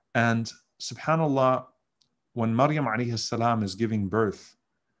 And subhanAllah, when Maryam alayhi salam is giving birth,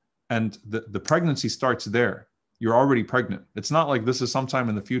 and the pregnancy starts there, you're already pregnant. It's not like this is sometime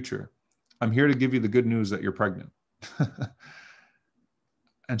in the future. I'm here to give you the good news that you're pregnant.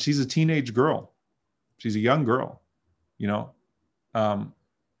 And she's a teenage girl. She's a young girl,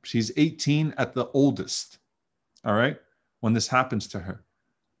 she's 18 at the oldest, all right, when this happens to her.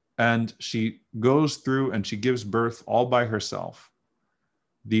 And she goes through and she gives birth all by herself.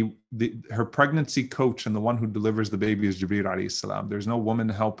 Her pregnancy coach and the one who delivers the baby is Jibreel alayhi salam. There's no woman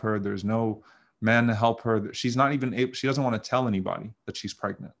to help her. There's no man to help her. She's not even able, she doesn't want to tell anybody that she's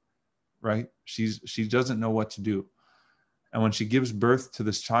pregnant, right? She doesn't know what to do. And when she gives birth to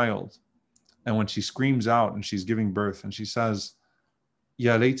this child, and when she screams out and she's giving birth and she says,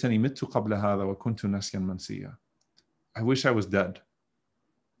 Ya laytani mittu qabla hadha wa kuntu nasyan mansiya. I wish I was dead.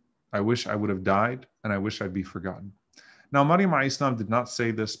 I wish I would have died, and I wish I'd be forgotten. Now, Maryam alayhi salam did not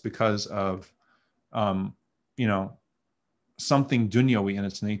say this because of, something dunyawi in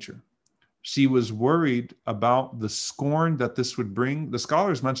its nature. She was worried about the scorn that this would bring. The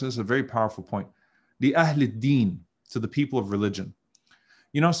scholars mention this, a very powerful point. Li ahli deen, to the people of religion.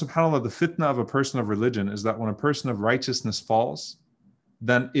 SubhanAllah, the fitna of a person of religion is that when a person of righteousness falls,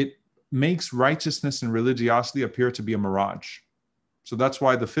 then it makes righteousness and religiosity appear to be a mirage. So that's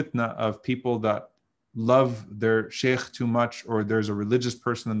why the fitna of people that love their sheikh too much, or there's a religious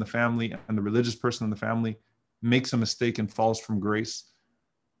person in the family and the religious person in the family makes a mistake and falls from grace.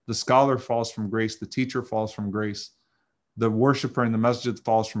 The scholar falls from grace, the teacher falls from grace, the worshiper in the masjid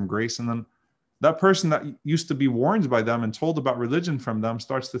falls from grace, and then that person that used to be warned by them and told about religion from them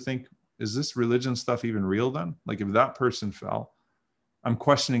starts to think, is this religion stuff even real then? Like, if that person fell, I'm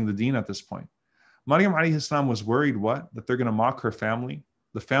questioning the deen at this point. Maryam alayhi salam was worried what? That they're going to mock her family,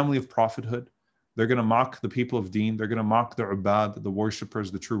 the family of prophethood. They're going to mock the people of deen. They're going to mock the ubad, the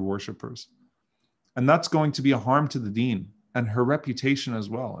worshippers, the true worshippers. And that's going to be a harm to the deen and her reputation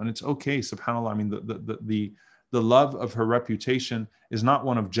as well. And it's okay, subhanAllah. I mean, the love of her reputation is not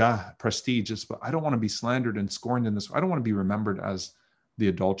one of jah, prestige, but I don't want to be slandered and scorned in this. I don't want to be remembered as the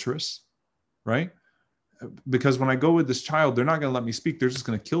adulteress, right? Because when I go with this child, they're not going to let me speak. They're just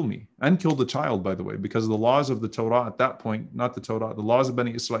going to kill me and kill the child, by the way, because the laws of the Torah at that point, not the Torah, the laws of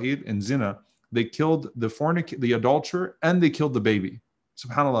Bani Israel in zina, they killed the adulterer and they killed the baby.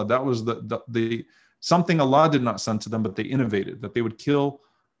 SubhanAllah, that was the something Allah did not send to them, but they innovated, that they would kill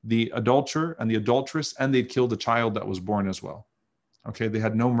the adulterer and the adulteress, and they'd kill the child that was born as well. Okay, they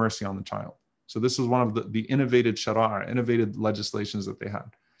had no mercy on the child. So this was one of the innovated shari'ah, innovated legislations that they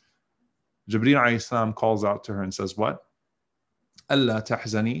had. Jibreel alayhi salam calls out to her and says, what? ألا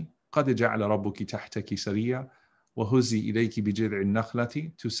تحزني قد جعل ربك تحتك سريا وهزي إليك بجذع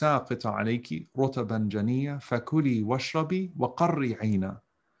النخلة تساقط عليك رطبا جنيا فكلي واشربي وقري عينا.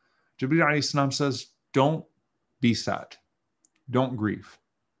 Jibreel alayhi salam says, don't be sad. Don't grieve.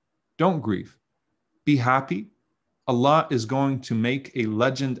 Don't grieve. Be happy. Allah is going to make a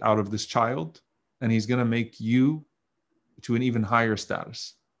legend out of this child, and He's going to make you to an even higher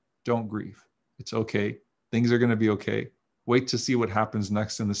status. Don't grieve. It's okay. Things are going to be okay. Wait to see what happens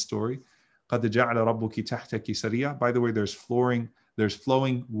next in the story. قَدْ جَعَلَ رَبُّكِ تَحْتَكِ سَرِيًّا. By the way, there's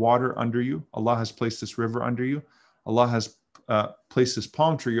flowing water under you. Allah has placed this river under you. Allah has placed this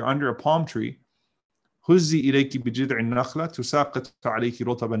palm tree. You're under a palm tree. هُزِّي إِلَيْكِ بِجِذْعِ النَّخْلَةِ تُسَاقِطُ عَلَيْكِ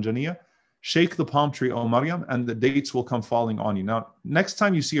رُطَبًا جَنِيًّا. Shake the palm tree, O Maryam, and the dates will come falling on you. Now, next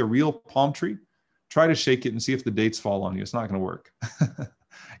time you see a real palm tree, try to shake it and see if the dates fall on you. It's not going to work.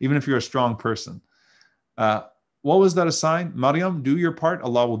 Even if you're a strong person. What was that a sign? Maryam, do your part,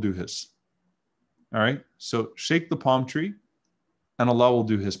 Allah will do His. All right? So shake the palm tree, and Allah will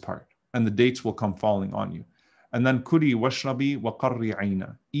do His part. And the dates will come falling on you. And then kuli washrabi wa qarri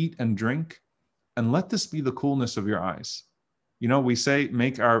aina. Eat and drink, and let this be the coolness of your eyes. You know, we say,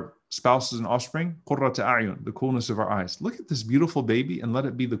 make our spouses and offspring, qurrata a'yun, the coolness of our eyes. Look at this beautiful baby and let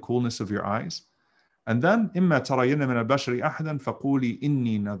it be the coolness of your eyes. And then, إِمَّا تَرَيَنَّ مِنَ الْبَشَرِ أَحَدًا فَقُولِي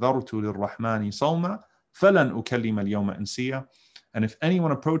إِنِّي نَذَرْتُ لِلرَّحْمَنِ صَوْمًا فَلَنْ أُكَلِّمَ الْيَوْمَ إِنْسِيًّا. And if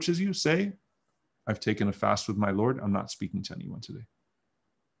anyone approaches you, say, I've taken a fast with my Lord, I'm not speaking to anyone today.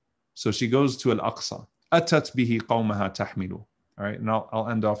 So she goes to Al-Aqsa. أَتَتْ بِهِ قَوْمَهَا تَحْمِلُ. All right, and I'll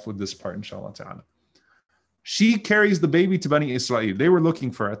end off with this part, inshallah ta'ala. She carries the baby to Bani Israel. They were looking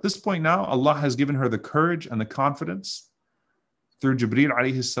for her. At this point now, Allah has given her the courage and the confidence through Jibreel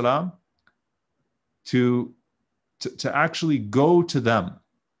alayhi salam to actually go to them.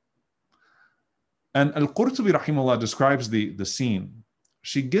 And Al-Qurtubi rahimahullah describes the scene.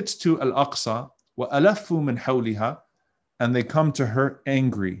 She gets to Al-Aqsa, وَأَلَفُّوا مِنْ حَوْلِهَا, and they come to her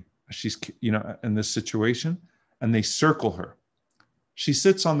angry. She's, in this situation, and they circle her. She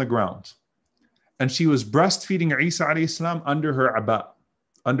sits on the ground. And she was breastfeeding Isa alayhi salam under her aba,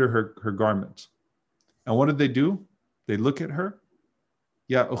 under her garment. And what did they do? They look at her.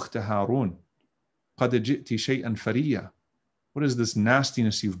 Ya ukhta Harun, qad ji'ti shay'an fariya. What is this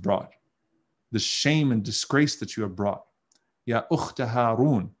nastiness you've brought? This shame and disgrace that you have brought. Ya ukhta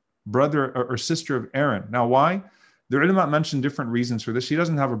Harun, brother or sister of Aaron. Now why? The ulama mentioned different reasons for this. She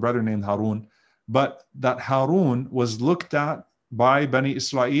doesn't have a brother named Harun, but that Harun was looked at by Bani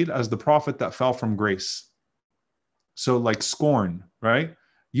Israel as the prophet that fell from grace. So like scorn, right?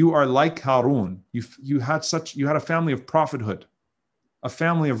 You are like Harun. You had a family of prophethood, a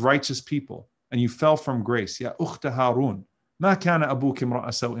family of righteous people, and you fell from grace. Ya ukhta Harun, ma kana abuki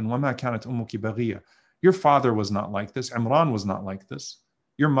imra'a saw'in wa ma kanat ummuki baghiya. Your father was not like this. Imran was not like this.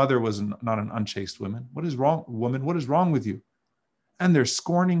 Your mother was not an unchaste woman. What is wrong, woman? What is wrong with you? And they're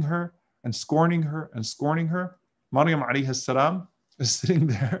scorning her and scorning her and scorning her. Maryam alayhi salam is sitting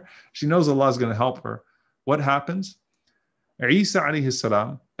there. She knows Allah is going to help her. What happens? Isa alayhi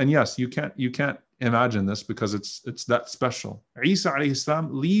salam, and yes, you can't imagine this because it's that special. Isa alayhi salam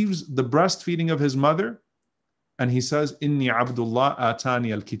leaves the breastfeeding of his mother, and he says, "Inni Abdullah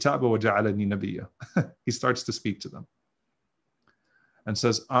atani al-kitaba wa ja'alani nabiyya." He starts to speak to them and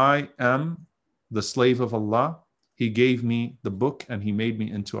says, "I am the slave of Allah. He gave me the book and He made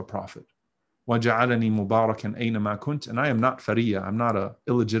me into a prophet. وَجَعَلَنِي مُبَارَكًا أَيْنَمَا كُنْتَ." And I am not fariya. I'm not an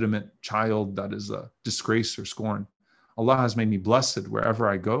illegitimate child that is a disgrace or scorn. Allah has made me blessed wherever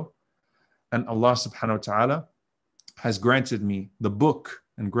I go. And Allah subhanahu wa ta'ala has granted me the book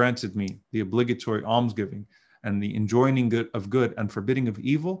and granted me the obligatory almsgiving and the enjoining of good and forbidding of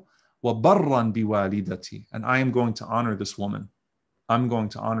evil. وَبَرًّا بِوَالِدَتِي. And I am going to honor this woman. I'm going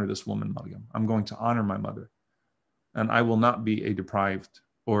to honor this woman, Maryam. I'm going to honor my mother. And I will not be a deprived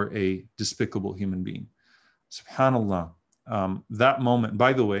or a despicable human being. SubhanAllah. That moment,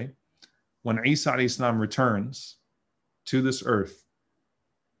 by the way, when Isa alayhi salam returns to this earth,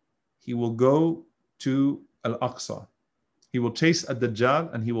 he will go to Al-Aqsa. He will chase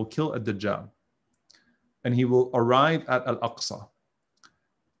Ad-Dajjal and he will kill Ad-Dajjal. And he will arrive at Al-Aqsa.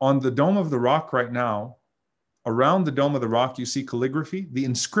 On the Dome of the Rock right now, around the Dome of the Rock, you see calligraphy. The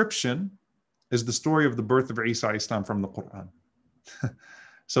inscription is the story of the birth of Isa alayhi salam from the Quran.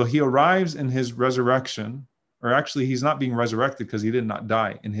 So he arrives in his resurrection, or actually he's not being resurrected because he did not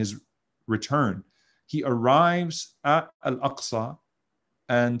die. In his return, he arrives at Al-Aqsa,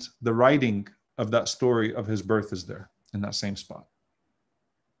 and the writing of that story of his birth is there in that same spot.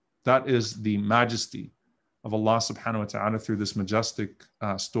 That is the majesty of Allah subhanahu wa ta'ala through this majestic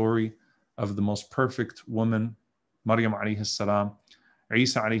story of the most perfect woman, Maryam alayhi salam,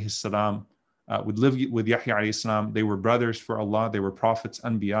 Isa alayhi salam, would live with Yahya alayhi salam. They were brothers for Allah. They were prophets,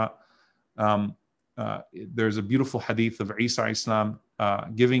 anbiya. There's a beautiful hadith of Isa alayhi salam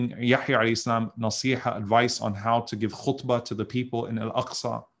giving Yahya alayhi salam nasiha, advice on how to give khutbah to the people in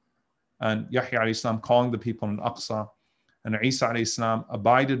Al-Aqsa. And Yahya alayhi salam calling the people in Al-Aqsa. And Isa alayhi salam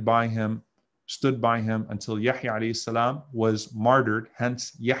abided by him, stood by him until Yahya alayhi salam was martyred. Hence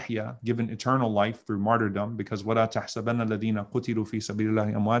Yahya given eternal life through martyrdom, because وَلَا تَحْسَبَنَّ الَّذِينَ قُتِلُوا فِي سَبِيلِ اللَّهِ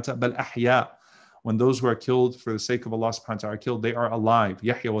أَمْوَاتًا بَلْ أَحْيَاء. When those who are killed for the sake of Allah subhanahu wa ta'ala are killed, they are alive.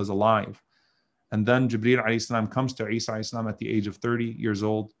 Yahya was alive. And then Jibreel alayhi salam comes to Isa alayhi salam at the age of 30 years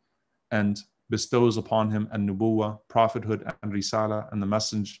old and bestows upon him an-nubuwah, prophethood, and risala, and the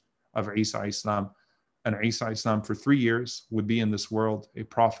message of Isa alayhi salam. And Isa alayhi salam for 3 years would be in this world a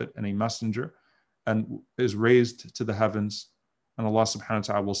prophet and a messenger, and is raised to the heavens, and Allah subhanahu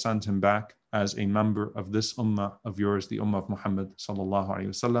wa ta'ala will send him back as a member of this ummah of yours, the ummah of Muhammad sallallahu alayhi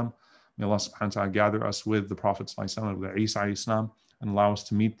wasallam. May Allah subhanahu wa ta'ala gather us with the Prophet sallallahu alayhi wasallam, with Isa alayhi salam, and allow us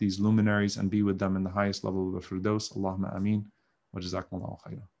to meet these luminaries and be with them in the highest level of the Firdaus. Allahumma ameen. Wa jazakumullahu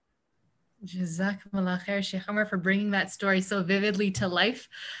khairan. Jazakumullah khair, Sheikh Omar, for bringing that story so vividly to life.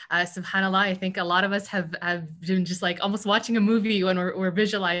 Subhanallah, I think a lot of us have been just like almost watching a movie when we're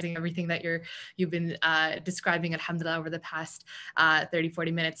visualizing everything that you've been describing, alhamdulillah, over the past 30,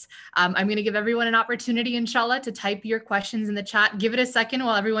 40 minutes. I'm going to give everyone an opportunity, inshallah, to type your questions in the chat. Give it a second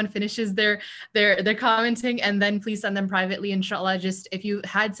while everyone finishes their commenting, and then please send them privately, inshallah. Just if you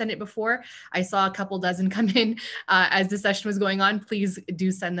had sent it before, I saw a couple dozen come in as the session was going on. Please do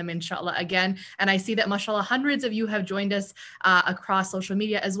send them, inshallah, again. And I see that, mashallah, hundreds of you have joined us across social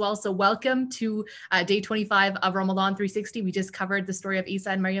media as well. So welcome to day 25 of Ramadan 360. We just covered the story of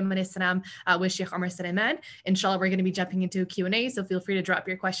Isa and Maryam alayhi salam with Sheikh Omar Suleiman. Inshallah, we're going to be jumping into Q&A. So feel free to drop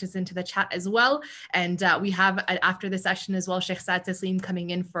your questions into the chat as well. And we have, after the session as well, Sheikh Saad Taslim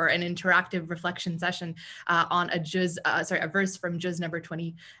coming in for an interactive reflection session on a verse from juz number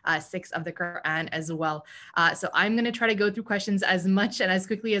 26 of the Quran as well. So I'm going to try to go through questions as much and as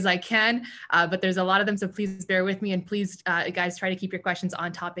quickly as I can. But there's a lot of them, so please bear with me, and please, guys, try to keep your questions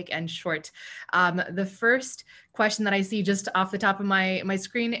on topic and short. The first question that I see just off the top of my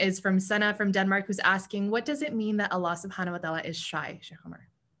screen is from Senna from Denmark, who's asking, what does it mean that Allah subhanahu wa ta'ala is shy, Sheikh Omar?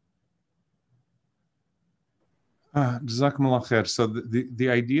 Jazakumullah khair. So the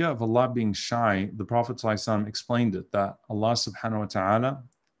idea of Allah being shy, the Prophet ﷺ explained it, that Allah subhanahu wa ta'ala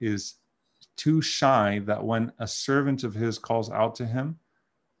is too shy that when a servant of his calls out to him,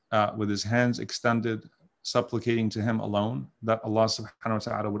 with his hands extended, supplicating to him alone, that Allah subhanahu wa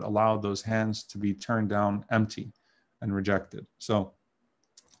ta'ala would allow those hands to be turned down empty and rejected. So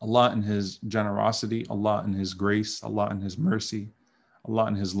Allah in his generosity, Allah in his grace, Allah in his mercy, Allah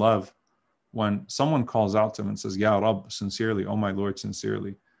in his love, when someone calls out to him and says, Ya Rabb, sincerely, oh my Lord,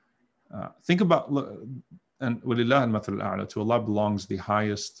 sincerely, think about, and وَلِلَّهِ الْمَثَلُ الْأَعْلَى, to Allah belongs the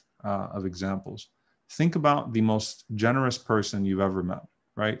highest of examples. Think about the most generous person you've ever met.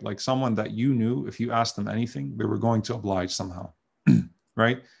 Right? Like someone that you knew, if you asked them anything, they were going to oblige somehow,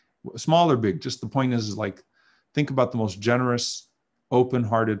 right? Small or big, just the point is like, think about the most generous,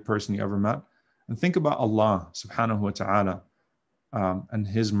 open-hearted person you ever met, and think about Allah subhanahu wa ta'ala and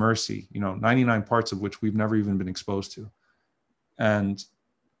his mercy, 99 parts of which we've never even been exposed to, and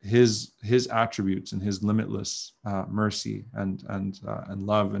his attributes and his limitless mercy and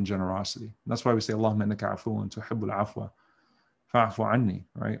love and generosity. And that's why we say, Allahumma innaka afuwun tuhibbul afwa fa'fu anni,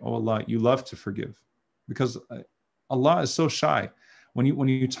 right? Oh Allah, you love to forgive, because Allah is so shy. When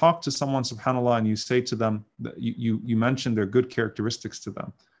you talk to someone, subhanAllah, and you say to them that you mention their good characteristics to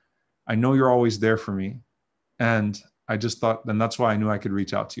them, I know you're always there for me, and I just thought, then that's why I knew I could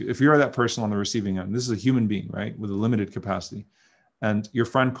reach out to you. If you're that person on the receiving end, this is a human being, right, with a limited capacity, and your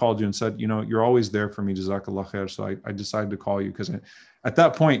friend called you and said, you're always there for me, jazakallah khair, so I decided to call you, because at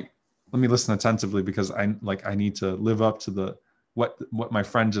that point, let me listen attentively, because I need to live up to what my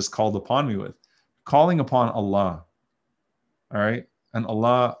friend just called upon me with. Calling upon Allah, all right? And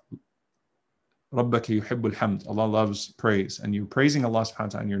Allah, Rabbaka yuhibbul hamd, Allah loves praise. And you're praising Allah subhanahu wa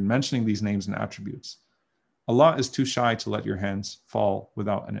ta'ala, and you're mentioning these names and attributes. Allah is too shy to let your hands fall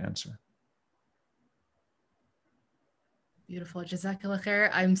without an answer. Beautiful. Jazakallah khair.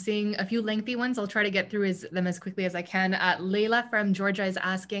 I'm seeing a few lengthy ones. I'll try to get through them as quickly as I can. Layla from Georgia is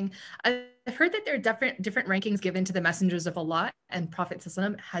asking, I've heard that there are different rankings given to the messengers of Allah, and Prophet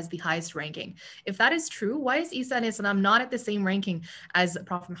ﷺ has the highest ranking. If that is true, why is Isa ﷺ not at the same ranking as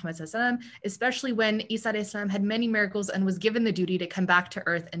Prophet Muhammad ﷺ, especially when Isa ﷺ had many miracles and was given the duty to come back to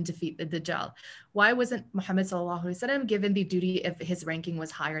earth and defeat the Dajjal? Why wasn't Muhammad ﷺ given the duty if his ranking was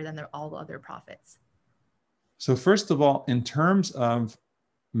higher than all the other prophets? So first of all, in terms of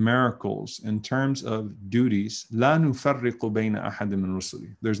miracles, in terms of duties, لا نفرق بين أحد من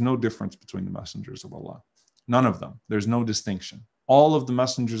رسله. There's no difference between the messengers of Allah. None of them. There's no distinction. All of the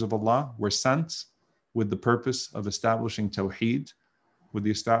messengers of Allah were sent with the purpose of establishing Tawheed, with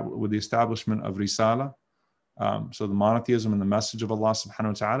the establishment of Risala, so the monotheism and the message of Allah subhanahu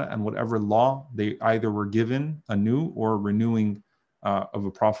wa ta'ala, and whatever law they either were given anew or renewing of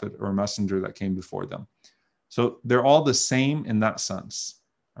a prophet or a messenger that came before them. So they're all the same in that sense.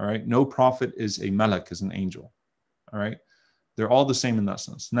 All right. No prophet is a malak, is an angel. All right. They're all the same in that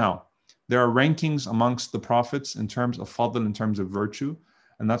sense. Now, there are rankings amongst the prophets in terms of fadl, in terms of virtue.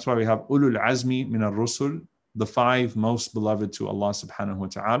 And that's why we have ulul azmi min ar-rusul, the 5 most beloved to Allah subhanahu wa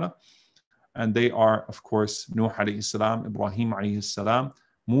ta'ala. And they are, of course, Nuh alayhi salam, Ibrahim alayhi salam,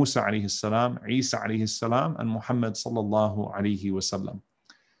 Musa alayhi salam, Isa alayhi salam, and Muhammad sallallahu alayhi wa sallam.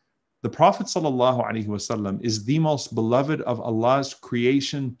 The Prophet ﷺ is the most beloved of Allah's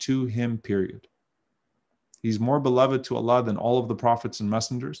creation to him, period. He's more beloved to Allah than all of the prophets and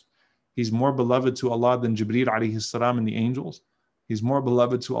messengers. He's more beloved to Allah than Jibreel alayhi salam and the angels. He's more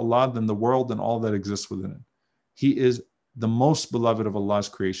beloved to Allah than the world and all that exists within it. He is the most beloved of Allah's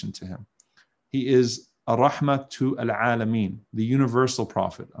creation to him. He is a rahmah to al-alameen, the universal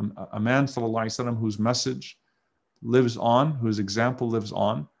prophet, a man ﷺ whose message lives on, whose example lives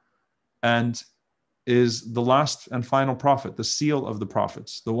on, and is the last and final prophet, the seal of the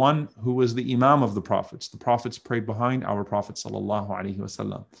prophets, the one who was the imam of the prophets. The prophets prayed behind our Prophet sallallahu alaihi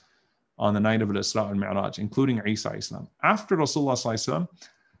wasallam on the night of al-Isra al-Mi'raj, including Isa Islam. After Rasulullah sallallahu alaihi wasallam,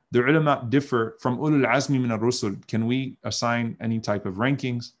 the ulama differ from ulul azmi min ar-rusul. Can we assign any type of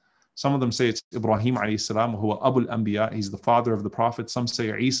rankings? Some of them say it's Ibrahim alayhi salam, who Abul Anbiya, he's the father of the prophets. Some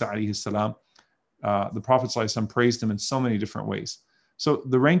say Isa alayhi salam. The Prophet sallallahu alaihi wasallam praised him in so many different ways. So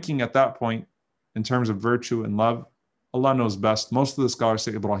the ranking at that point, in terms of virtue and love, Allah knows best. Most of the scholars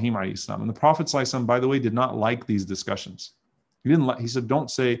say Ibrahim alayhi salam. And the Prophet ﷺ, by the way, did not like these discussions. He said,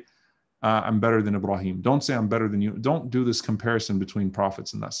 don't say, I'm better than Ibrahim. Don't say I'm better than you. Don't do this comparison between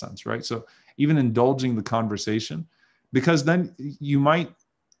prophets in that sense, right? So even indulging the conversation, because then you might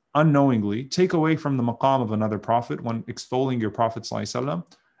unknowingly take away from the maqam of another prophet when extolling your Prophet ﷺ.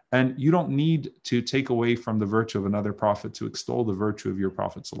 And you don't need to take away from the virtue of another prophet to extol the virtue of your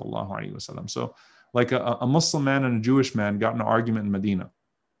Prophet sallallahu alaihi wasallam. So like a Muslim man and a Jewish man got in an argument in Medina.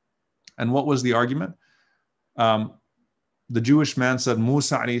 And what was the argument? The Jewish man said,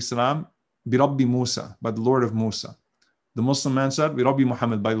 Musa alayhi salam, bi Rabbi Musa, by the Lord of Musa. The Muslim man said, bi Rabbi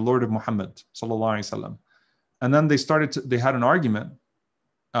Muhammad, by the Lord of Muhammad sallallahu alaihi wasallam. And then they had an argument,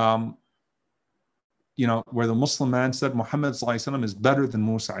 where the Muslim man said Muhammad is better than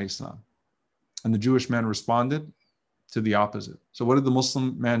Musa. And the Jewish man responded to the opposite. So what did the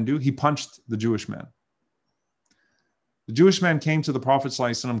Muslim man do? He punched the Jewish man. The Jewish man came to the Prophet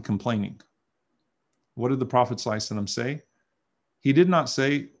complaining. What did the Prophet say? He did not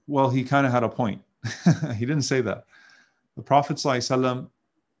say, well, he kind of had a point. He didn't say that. The Prophet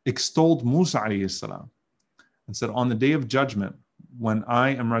extolled Musa and said, on the day of judgment, when I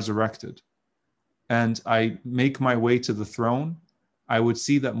am resurrected, and I make my way to the throne, I would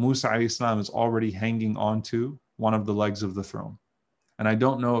see that Musa alayhi salam is already hanging onto one of the legs of the throne. And I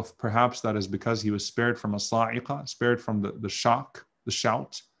don't know if perhaps that is because he was spared from a sa'iqah, spared from the shock, the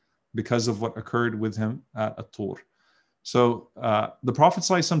shout, because of what occurred with him at At-Tur. So the Prophet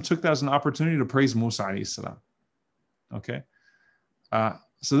ﷺ took that as an opportunity to praise Musa alayhi salam. Okay?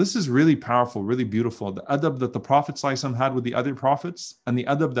 So this is really powerful, really beautiful. The adab that the Prophet ﷺ had with the other prophets, and the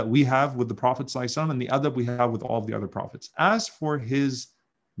adab that we have with the Prophet ﷺ, and the adab we have with all of the other prophets. As for his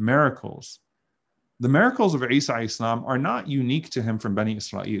miracles, the miracles of Isa ﷺ are not unique to him from Bani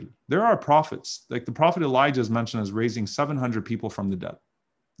Israel. There are prophets, like the Prophet Elijah is mentioned as raising 700 people from the dead.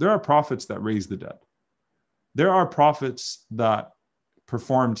 There are prophets that raise the dead. There are prophets that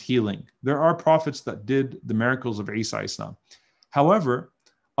performed healing. There are prophets that did the miracles of Isa ﷺ. However,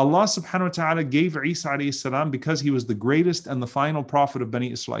 Allah subhanahu wa ta'ala gave Isa alayhi salam, because he was the greatest and the final prophet of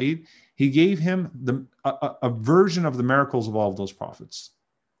Bani Israel, he gave him a version of the miracles of all of those prophets.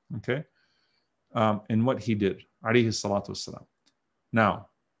 Okay? In what he did, alayhi salatu wasalam. Now,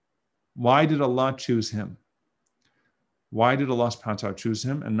 why did Allah choose him? Why did Allah subhanahu wa ta'ala choose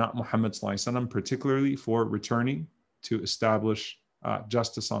him and not Muhammad sallallahu alaihi wasallam, particularly for returning to establish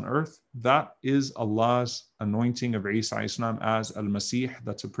justice on earth. That is Allah's anointing of Isa alayhi salam as al-Masih.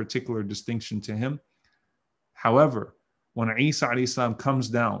 That's a particular distinction to him. However, when Isa alayhi salam comes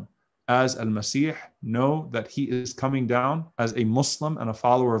down as al-Masih, know that he is coming down as a Muslim and a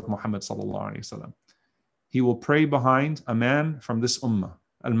follower of Muhammad sallallahu alayhi wasallam. He will pray behind a man from this ummah,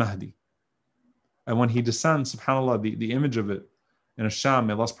 al-Mahdi. And when he descends, subhanAllah, the image of it in Asham,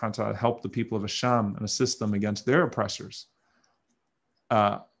 may Allah subhanahu wa ta'ala help the people of Asham and assist them against their oppressors.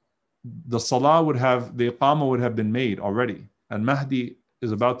 The salah would have, the iqamah would have been made already. And Mahdi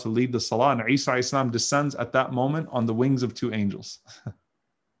is about to lead the salah, and Isa alayhi salam descends at that moment on the wings of two angels.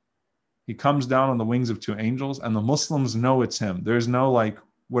 He comes down on the wings of two angels, and the Muslims know it's him. There's no like,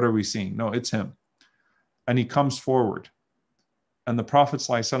 what are we seeing? No, it's him. And he comes forward. And the Prophet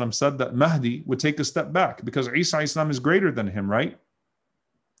ﷺ said that Mahdi would take a step back because Isa alayhi salam is greater than him, right?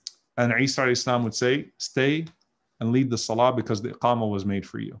 And Isa alayhi salam would say, stay and lead the salah because the iqamah was made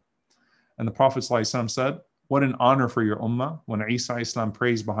for you. And the Prophet ﷺ said, what an honor for your ummah when Isa alayhi salam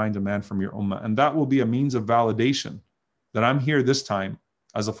prays behind a man from your ummah. And that will be a means of validation that I'm here this time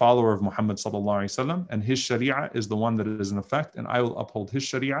as a follower of Muhammad sallallahu alayhi wasallam, and his sharia is the one that is in effect, and I will uphold his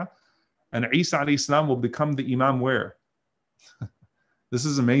sharia. And Isa alayhi salam will become the imam where? This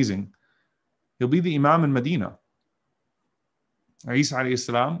is amazing. He'll be the imam in Medina. Isa alayhi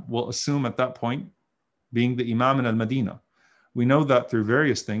salam will assume at that point being the imam in al-Medina. We know that through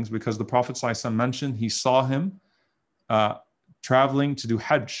various things because the Prophet ﷺ mentioned he saw him traveling to do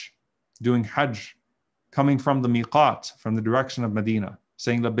Hajj, doing Hajj, coming from the miqat, from the direction of Medina,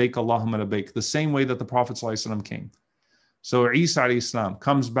 saying labbaik Allahumma labbaik, the same way that the Prophet ﷺ came. So Isa alayhi salam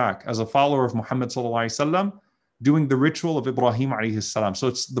comes back as a follower of Muhammad sallallahu alayhi wasallam, doing the ritual of Ibrahim alayhi salam. So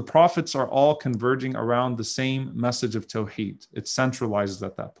it's the prophets are all converging around the same message of Tawheed. It centralizes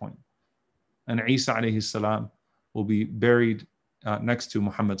at that point. And Isa alayhi salam will be buried next to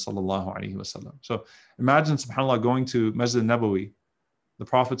Muhammad sallallahu alayhi wasallam. So imagine, subhanAllah, going to Masjid Nabawi. The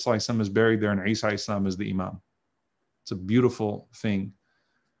Prophet sallallahu alayhi wasallam is buried there and Isa alayhi salam is the imam. It's a beautiful thing.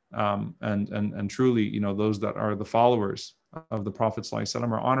 And truly, you know, those that are the followers of the Prophet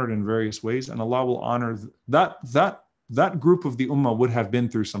ﷺ are honored in various ways, and Allah will honor that group of the ummah would have been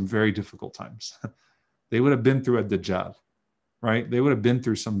through some very difficult times. They would have been through a Dajjal, right? They would have been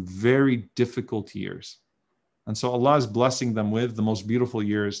through some very difficult years. And so Allah is blessing them with the most beautiful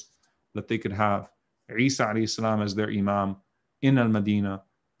years that they could have. Isa alayhi salam as their imam in al-Madinah.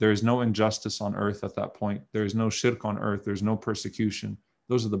 There is no injustice on earth at that point. There is no shirk on earth. There's no persecution.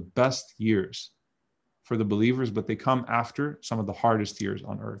 Those are the best years for the believers, but they come after some of the hardest years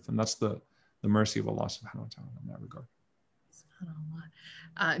on earth. And that's the mercy of Allah subhanahu wa ta'ala in that regard.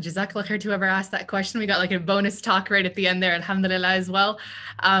 Jazakallah khair to whoever asked that question. We got like a bonus talk right at the end there, alhamdulillah as well.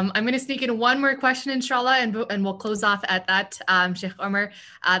 I'm going to sneak in one more question, inshallah, and we'll close off at that, Sheikh Omar.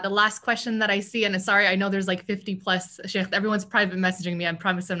 The last question that I see, and sorry, I know there's like 50 plus, Sheikh, everyone's private messaging me. I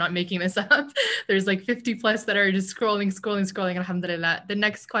promise I'm not making this up. There's like 50 plus that are just scrolling, alhamdulillah. The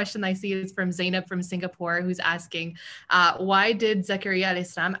next question I see is from Zainab from Singapore, who's asking, why did Zakaria alayhi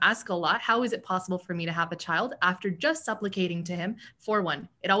salam ask Allah, how is it possible for me to have a child after just supplicating to him for one?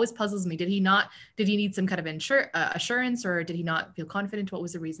 It always puzzles me. Did he need some kind of assurance, or did he not feel confident? What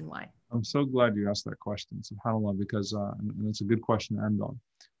was the reason why? I'm so glad you asked that question, subhanAllah, because and it's a good question to end on.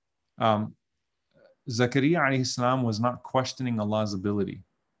 Zakaria alayhi salam was not questioning Allah's ability.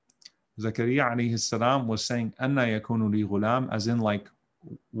 Zakaria alayhi salam was saying, Anna yakunu li ghulam, as in like,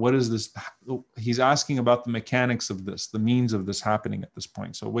 what is this? He's asking about the mechanics of this, the means of this happening at this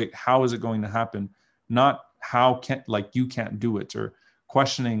point. So wait, how is it going to happen? Not how can, like you can't do it, or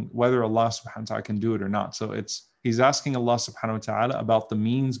questioning whether Allah subhanahu wa ta'ala can do it or not. So he's asking Allah subhanahu wa ta'ala about the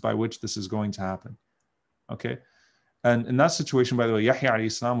means by which this is going to happen. Okay. And in that situation, by the way, Yahya alayhi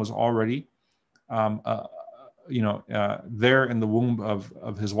salam was already, there in the womb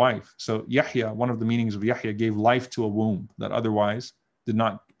of his wife. So Yahya, one of the meanings of Yahya, gave life to a womb that otherwise did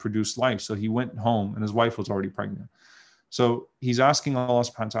not produce life. So he went home and his wife was already pregnant. So he's asking Allah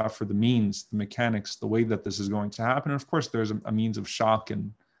subhanahu wa ta'ala for the means, the mechanics, the way that this is going to happen. And of course, there's a means of shock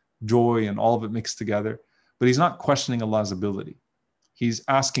and joy and all of it mixed together. But he's not questioning Allah's ability. He's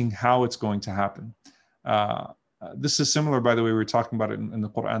asking how it's going to happen. This is similar, by the way, we were talking about it in the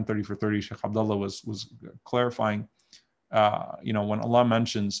Quran 30 for 30. Sheikh Abdullah was clarifying, when Allah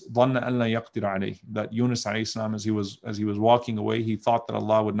mentions that Yunus alayhi salam, as he was walking away, he thought that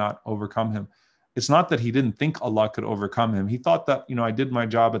Allah would not overcome him. It's not that he didn't think Allah could overcome him. He thought that, I did my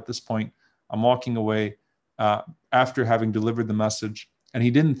job at this point. I'm walking away after having delivered the message. And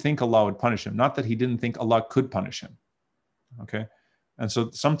he didn't think Allah would punish him. Not that he didn't think Allah could punish him. Okay. And so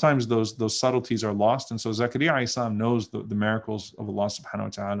sometimes those subtleties are lost. And so Zakaria alayhi salam knows the miracles of Allah subhanahu wa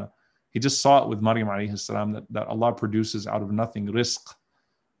ta'ala. He just saw it with Maryam alayhi salam, that Allah produces out of nothing rizq,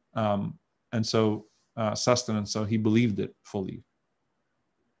 and so sustenance. So he believed it fully.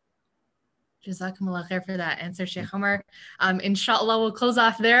 Jazakumullah khair for that answer, Sheikh Omar. Inshallah, we'll close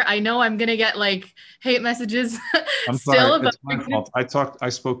off there. I know I'm gonna get like hate messages I'm still, sorry, it's my fault. I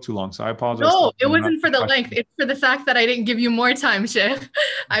spoke too long, so I apologize. No, it wasn't for the length. It's for the fact that I didn't give you more time, Sheikh.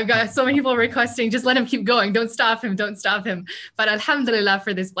 I've got so many people requesting, just let him keep going. Don't stop him. Don't stop him. But alhamdulillah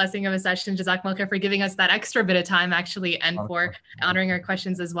for this blessing of a session. Jazakumullah khair for giving us that extra bit of time, actually, and for honoring our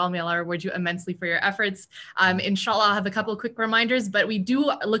questions as well. May Allah reward you immensely for your efforts. Inshallah, I'll have a couple of quick reminders, but we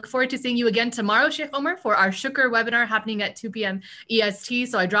do look forward to seeing you again tomorrow, Sheikh Omar, for our Shukr webinar happening at 2 p.m. EST.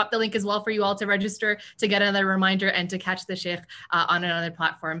 So I dropped the link as well for you all to register, to get another reminder and to catch the Sheikh on another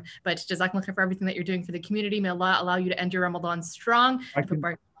platform. But Jazakumullah khair for everything that you're doing for the community. May Allah allow you to end your Ramadan strong and put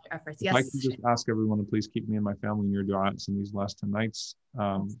barak in your efforts. Yes. I can just ask everyone to please keep me and my family in your du'as in these last 10 nights.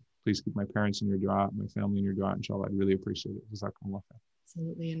 Please keep my parents in your du'a, my family in your du'a, inshallah. I'd really appreciate it. Jazakumullah khair.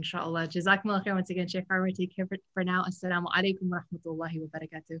 Absolutely, inshallah. Jazakumullah khair once again, Sheikh Farmer. Take care for now. Assalamu alaikum wa rahmatullahi wa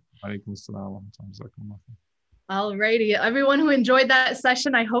barakatuh. Alaikum assalam wa rahmatullahi. Alrighty, everyone who enjoyed that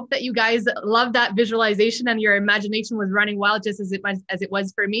session, I hope that you guys loved that visualization and your imagination was running wild just as it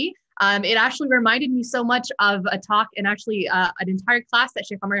was for me. It actually reminded me so much of a talk and actually an entire class that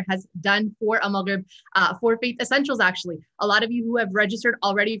Sheikh Omar has done for Al-Maghrib for Faith Essentials, actually. A lot of you who have registered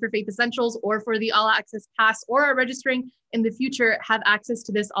already for Faith Essentials or for the All Access Pass or are registering in the future have access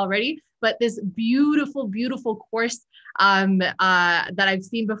to this already. But this beautiful, beautiful course that I've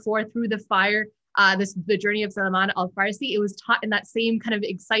seen before, Through the Fire, the journey of Suleiman al-Farsi, it was taught in that same kind of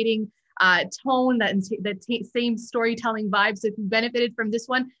exciting tone, that same storytelling vibe. So if you benefited from this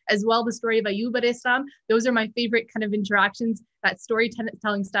one as well, the story of Ayyub alayhi salam, those are my favorite kind of interactions. That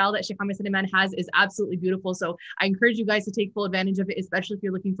storytelling style that Sheikh Suleiman has is absolutely beautiful. So I encourage you guys to take full advantage of it, especially if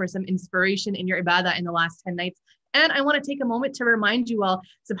you're looking for some inspiration in your ibadah in the last 10 nights. And I want to take a moment to remind you all,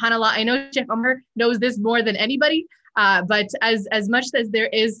 subhanAllah, I know Sheikh Omar knows this more than anybody, but as much as there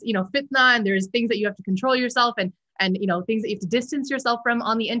is, fitna, and there's things that you have to control yourself and things that you have to distance yourself from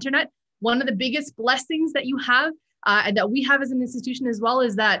on the internet, one of the biggest blessings that you have and that we have as an institution as well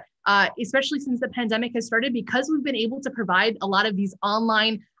is that, especially since the pandemic has started, because we've been able to provide a lot of these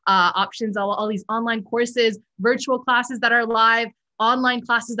online options, all these online courses, virtual classes that are live, online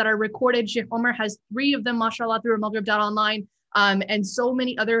classes that are recorded. Sheikh Omar has 3 of them, mashallah, through Maghrib.online. And so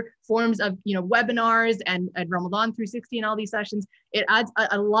many other forms of, webinars and Ramadan 360 and all these sessions. It adds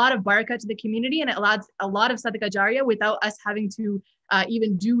a lot of barakah to the community, and it adds a lot of sadaqah jariyah without us having to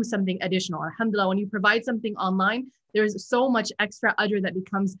even do something additional. Alhamdulillah, when you provide something online, there's so much extra ajr that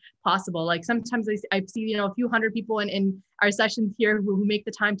becomes possible. Like sometimes I see, a few hundred people in our sessions here who make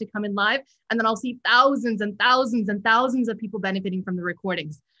the time to come in live, and then I'll see thousands and thousands and thousands of people benefiting from the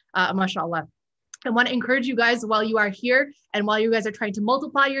recordings, mashallah. I want to encourage you guys while you are here and while you guys are trying to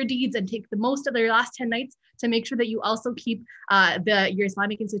multiply your deeds and take the most of your last 10 nights to make sure that you also keep your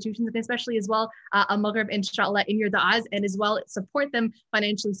Islamic institutions and especially as well Al-Maghrib, inshallah, in your da'as, and as well support them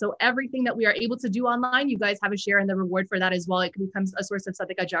financially. So everything that we are able to do online, you guys have a share in the reward for that as well. It becomes a source of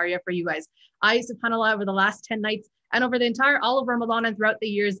sadaqah jariyah for you guys. I, subhanAllah, over the last 10 nights and over the all of Ramadan and throughout the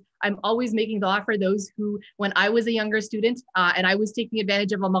years, I'm always making dua for those who, when I was a younger student and I was taking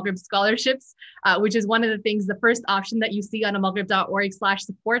advantage of Al-Maghrib scholarships, which is one of the things, the first option that you see on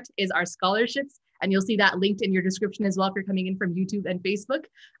almaghrib.org/support is our scholarships. And you'll see that linked in your description as well if you're coming in from YouTube and Facebook.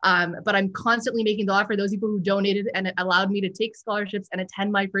 But I'm constantly making dua for those people who donated and it allowed me to take scholarships and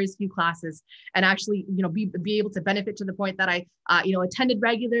attend my first few classes and actually, be able to benefit to the point that I, attended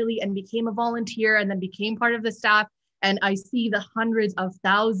regularly and became a volunteer and then became part of the staff. And I see the hundreds of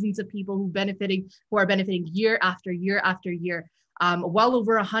thousands of people who are benefiting year after year after year. Well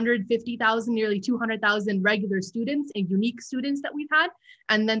over 150,000, nearly 200,000 regular students and unique students that we've had.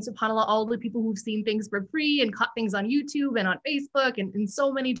 And then subhanAllah, all the people who've seen things for free and caught things on YouTube and on Facebook and in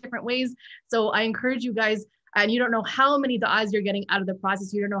so many different ways. So I encourage you guys, and you don't know how many du'as you're getting out of the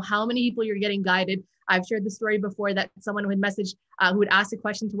process. You don't know how many people you're getting guided. I've shared the story before that someone who had messaged, who had asked a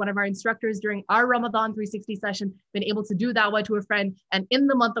question to one of our instructors during our Ramadan 360 session, been able to do da'wah to a friend. And in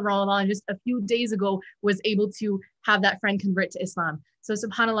the month of Ramadan, just a few days ago, was able to have that friend convert to Islam. So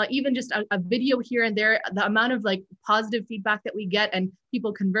subhanAllah, even just a video here and there, the amount of positive feedback that we get and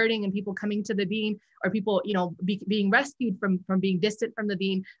people converting and people coming to the deen, or people, being rescued from being distant from the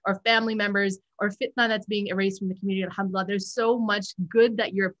deen, or family members, or fitna that's being erased from the community, alhamdulillah. There's so much good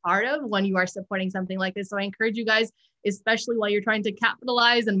that you're part of when you are supporting something like this. So I encourage you guys, especially while you're trying to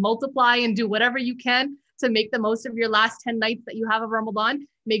capitalize and multiply and do whatever you can to make the most of your last 10 nights that you have of Ramadan.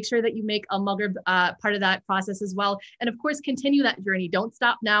 Make sure that you make Al-Maghrib part of that process as well. And of course, continue that journey. Don't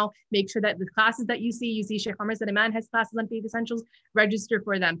stop now. Make sure that the classes that you see Sheikh Omar Suleiman has classes on Faith Essentials, register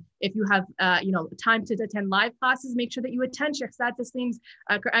for them. If you have time to attend live classes, make sure that you attend Sheikh Saad Taslim's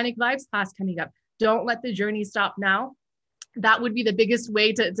Quranic Vibes class coming up. Don't let the journey stop now. That would be the biggest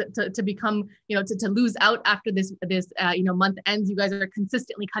way to become, to lose out after this month ends. You guys are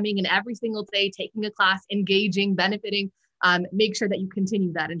consistently coming in every single day, taking a class, engaging, benefiting. Make sure that you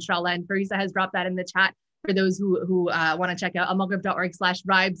continue that, inshallah. And Farisa has dropped that in the chat for those who want to check out.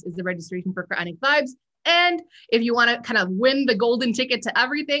 almaghrib.org/vibes is the registration for Quranic Vibes. And if you want to kind of win the golden ticket to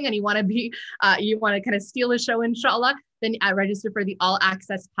everything, and you want to kind of steal a show, inshallah, then I register for the all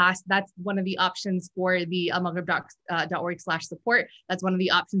access pass. That's one of the options for the almaghrib.org/support. That's one of the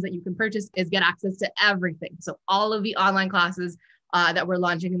options that you can purchase, is get access to everything. So all of the online classes that we're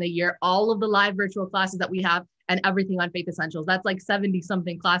launching in the year, all of the live virtual classes that we have, and everything on Faith Essentials. That's like 70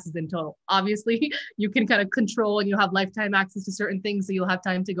 something classes in total. Obviously, you can kind of control and you have lifetime access to certain things, so you'll have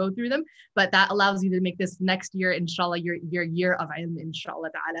time to go through them. But that allows you to make this next year, inshallah, your year of ilm, inshallah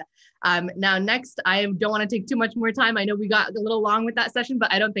ta'ala. Now, next, I don't want to take too much more time. I know we got a little long with that session,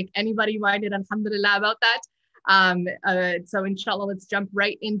 but I don't think anybody minded, alhamdulillah, about that. So inshallah, let's jump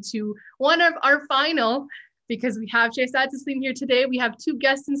right into one of our final, because we have Sheikh Saad Taslim here today. We have 2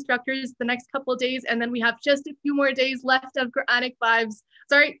 guest instructors the next couple of days, and then we have just a few more days left of Quranic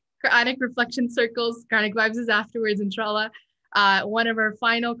reflection circles. Quranic Vibes is afterwards, inshallah. One of our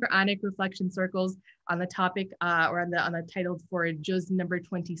final Quranic reflection circles on the topic, or on the title for Juz number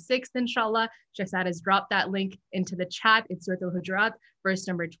 26, inshallah. Sheikh Saad has dropped that link into the chat. It's Surah Al-Hujurat, verse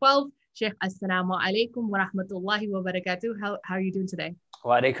number 12. Sheikh, assalamu alaikum wa rahmatullahi wa barakatuh. How are you doing today?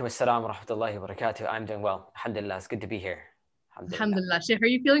 Wa alaikum assalam wa rahmatullahi wa barakatuh. I'm doing well. Alhamdulillah. It's good to be here. Alhamdulillah. Sheikh, are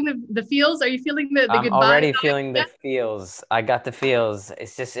you feeling the feels? Are you feeling the I'm goodbye? already feeling the feels. I got the feels.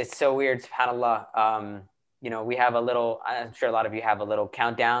 It's so weird, subhanAllah. We have a little, I'm sure a lot of you have a little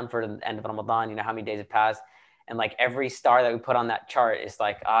countdown for the end of Ramadan. You know how many days have passed. And like every star that we put on that chart is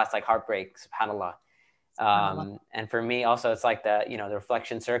like, it's like heartbreak, subhanAllah. And for me also, it's like the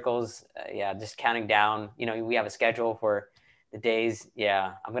reflection circles. Just counting down, we have a schedule for the days.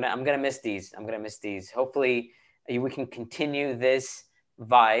 I'm gonna miss these. Hopefully we can continue this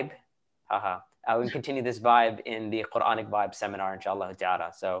vibe. We can continue this vibe in the Quranic Vibe seminar, inshallah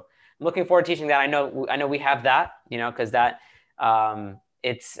ta'ala. So I'm looking forward to teaching that. I know we have that, because that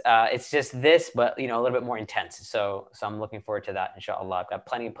it's just this, but a little bit more intense. So I'm looking forward to that, inshallah. I've got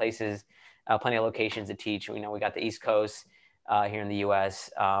plenty of places, plenty of locations to teach. We got the East Coast here in the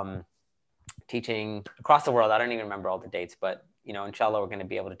US, teaching across the world. I don't even remember all the dates, but inshallah, we're going to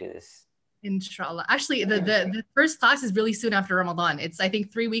be able to do this. Inshallah. Actually, the first class is really soon after Ramadan. It's, I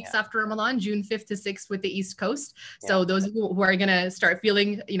think, 3 weeks after Ramadan, June 5th to 6th with the East Coast. So those who are going to start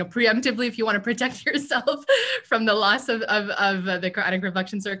feeling, preemptively, if you want to protect yourself from the loss of the Quranic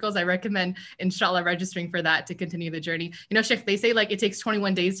reflection circles, I recommend, inshallah, registering for that to continue the journey. Sheikh, they say like it takes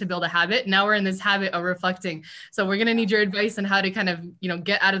 21 days to build a habit. Now we're in this habit of reflecting. So we're going to need your advice on how to kind of,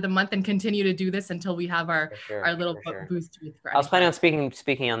 get out of the month and continue to do this until we have our little boost with Quranic. I was planning on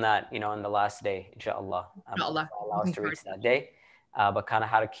speaking on that, on the last day, inshallah. Allow us to reach that day, but kind of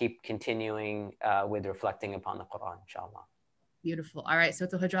how to keep continuing with reflecting upon the Quran, inshallah. Beautiful. All right, so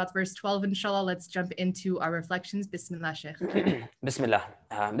to Hujurat verse 12, inshallah, let's jump into our reflections. Bismillah, Shaykh. Bismillah.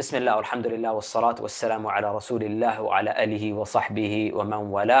 Bismillah, alhamdulillah, wa salatu wa salamu ala rasulillah wa ala alihi wa sahbihi wa man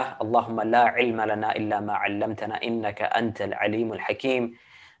walah. Allahumma la ilma lana illa ma 'allamtana innaka antal alimul hakim.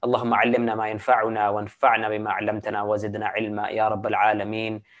 اللهم علمنا ما ينفعنا وانفعنا بما علمتنا وزدنا علما يا رب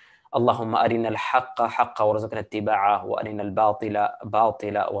العالمين. اللهم أرنا الحق حقا وارزقنا اتباعه وأرنا الباطل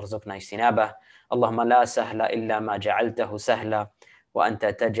باطلا وارزقنا اجتنابه. اللهم لا سهل إلا ما جعلته سهلا وأنت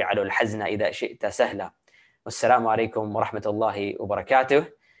تجعل الحزن إذا شئت سهلا. والسلام عليكم ورحمة الله وبركاته.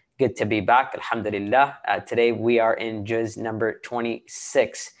 Good to be back, alhamdulillah. Today we are in Juz number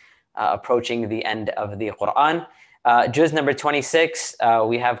 26, approaching the end of the Quran. Juz number 26,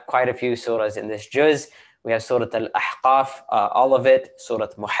 we have quite a few surahs in this Juz. We have Surah Al-Ahqaf, all of it, Surah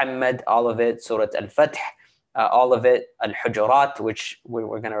Muhammad, all of it, Surah Al-Fath, all of it, Al-Hujurat, which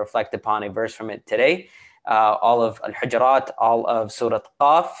we're going to reflect upon a verse from it today, all of Al-Hujurat, all of Surah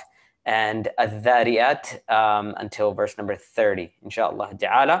Qaf, and Al-Dhariyat until verse number 30, inshallah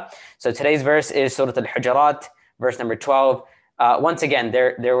ta'ala. So today's verse is Surah Al-Hujurat, verse number 12. Once again,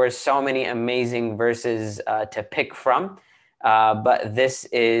 there were so many amazing verses to pick from. But this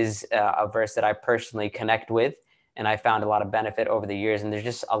is a verse that I personally connect with, and I found a lot of benefit over the years. And there's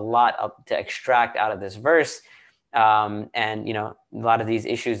just a lot to extract out of this verse. And, you know, a lot of these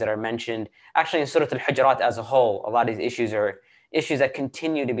issues that are mentioned, actually in Surah Al-Hujurat as a whole, a lot of these issues are issues that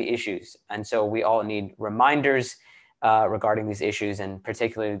continue to be issues. And so we all need reminders regarding these issues, and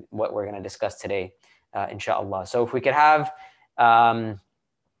particularly what we're going to discuss today, inshallah. So if we could have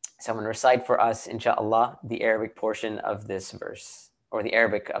someone recite for us, inshallah, the Arabic portion of this verse, or the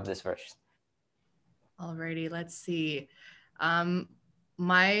Arabic of this verse. Alrighty, let's see.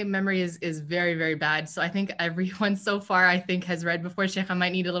 My memory is very, very bad. So I think everyone so far, I think, has read before. Sheikh, I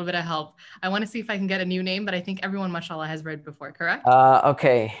might need a little bit of help. I want to see if I can get a new name, but I think everyone, mashallah, has read before, correct?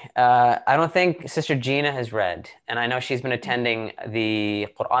 Okay. I don't think Sister Gina has read, and I know she's been attending the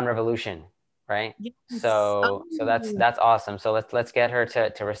Quran Revolution, right? Yes. So that's awesome. So let's get her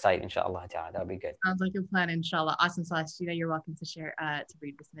to recite, inshallah ta'ala. That would be good. Sounds like a plan, inshallah. Awesome. So Ashida, you're welcome to share, to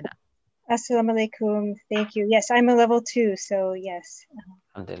read Bismillah. Assalamu alaikum. Thank you. Yes, I'm a level 2, so yes.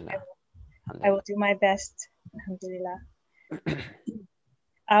 Alhamdulillah. I will do my best. Alhamdulillah.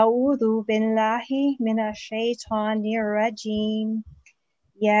 أعوذ بالله من الشيطان الرجيم.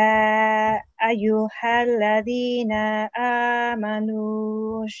 يا أيها الذين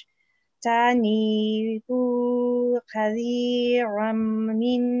آمنوا اجتنبوا كثيرا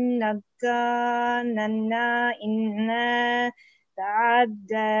من الظن إن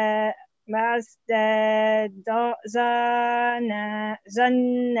تعدى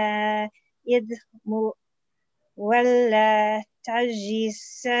ظن إثم ولا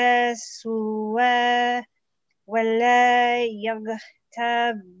تجسسوا ولا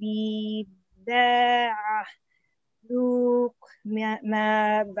يغتب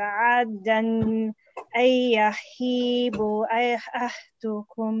ما بعدا أن يحب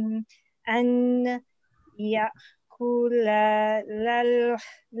أحدكم أن يأكل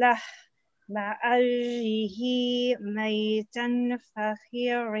مع أجله ميتا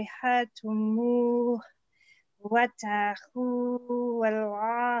فكرهتموه واتقوا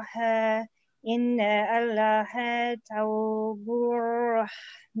الله إن الله تواب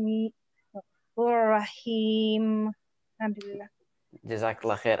رحيم. Alhamdulillah.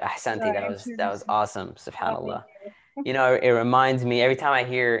 Jazakallah khair. Ahsanti. That was awesome. Subhanallah. You know, it reminds me every time I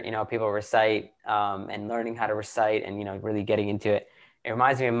hear, you know, people recite and learning how to recite and, you know, really getting into it. It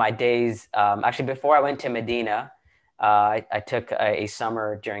reminds me of my days. Actually, before I went to Medina, I took a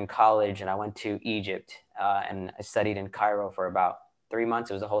summer during college and I went to Egypt and I studied in Cairo for about 3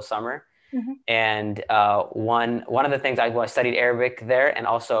 months. It was a whole summer. Mm-hmm. And one of the things I studied Arabic there and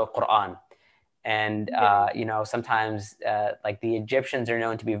also Quran. And, you know, sometimes like the Egyptians are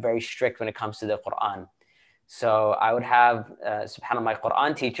known to be very strict when it comes to the Quran. So I would have, subhanAllah, my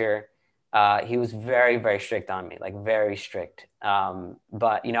Quran teacher, he was very, very strict on me, like very strict.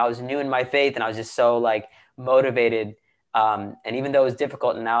 But, you know, I was new in my faith and I was just so like motivated. And even though it was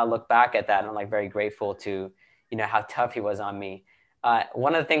difficult, and now I look back at that and I'm like very grateful to, you know, how tough he was on me.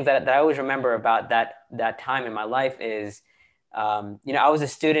 One of the things that I always remember about that time in my life is, you know, I was a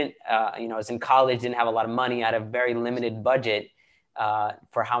student, you know, I was in college, didn't have a lot of money. I had a very limited budget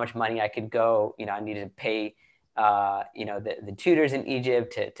for how much money I could go. You know, I needed to pay, you know, the tutors in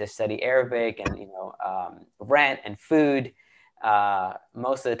Egypt to study Arabic and, you know, rent and food.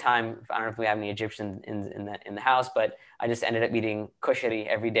 Most of the time, I don't know if we have any Egyptians in the house, but I just ended up eating kushari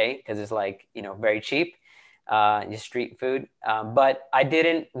every day because it's like, you know, very cheap, just street food. But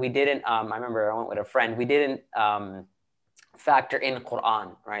we didn't, I remember I went with a friend, we didn't factor in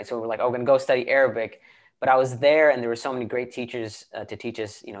Quran, right? So we were like, oh, we're going to go study Arabic. But I was there and there were so many great teachers to teach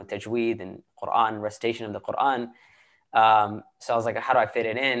us, you know, tajweed and Quran, recitation of the Quran. So I was like, how do I fit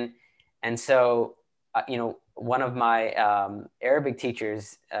it in? And so, you know, one of my Arabic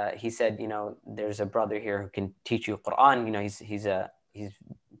teachers, he said, you know, there's a brother here who can teach you Quran. You know, he's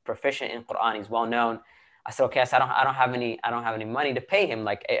proficient in Quran. He's well known. I said, okay. I said, I don't have any money to pay him.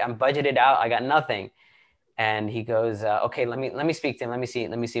 Like I'm budgeted out. I got nothing. And he goes, okay, let me speak to him. Let me see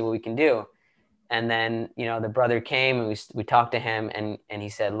what we can do. And then, you know, the brother came and we talked to him and he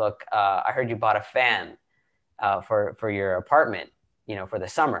said, look, I heard you bought a fan for your apartment, you know, for the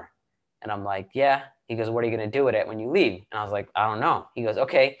summer. And I'm like, yeah. He goes, what are you going to do with it when you leave? And I was like, I don't know. He goes,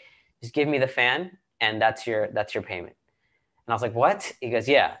 okay, just give me the fan and that's your payment. And I was like, what? He goes,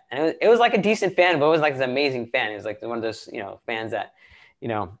 yeah. And it was like a decent fan, but it was like this amazing fan. It was like one of those, you know, fans that, you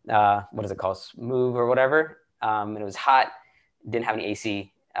know, what is it called? Move or whatever. And it was hot, didn't have any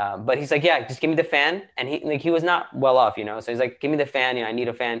AC. But he's like, yeah, just give me the fan. And he was not well off, you know? So he's like, give me the fan, you know, I need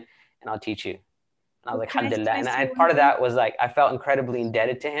a fan and I'll teach you. And I was like, alhamdulillah. And part of that was like, I felt incredibly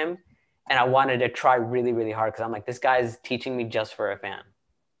indebted to him. And I wanted to try really, really hard because I'm like, this guy's teaching me just for a fan.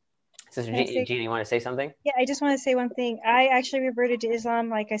 Sister Gina, you want to say something? Yeah, I just want to say one thing. I actually reverted to Islam,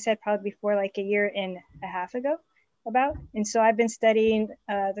 like I said, probably before like a year and a half ago. about. And so I've been studying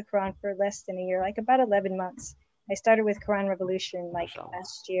the Quran for less than a year, like about 11 months. I started with Quran Revolution like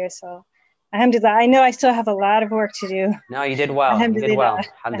last year. So alhamdulillah, I know I still have a lot of work to do. No, you did well. You did well.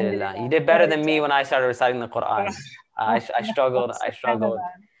 Alhamdulillah. You did better than me when I started reciting the Quran. I struggled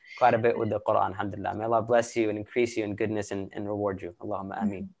quite a bit with the Quran. Alhamdulillah. May Allah bless you and increase you in goodness and reward you. Allahumma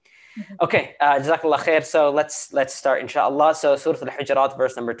ameen. Okay, Jazakallah khair. So let's start, inshallah. So Surah Al-Hujurat,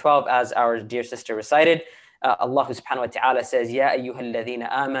 verse number 12, as our dear sister recited. Allah subhanahu wa ta'ala says, Ya ayyuhalladhina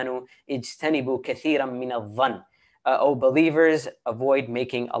amanu ijtanibu kathiran min adh-dhann. O believers, avoid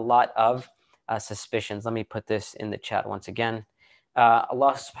making a lot of suspicions. Let me put this in the chat once again.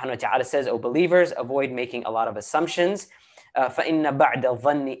 Allah subhanahu wa ta'ala says, O believers, avoid making a lot of assumptions. فَإِنَّ بَعْدَ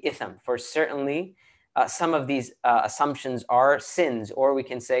الظَّنِّ إِثَمٌ. For certainly some of these assumptions are sins, or we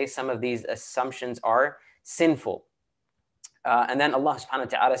can say some of these assumptions are sinful. And then Allah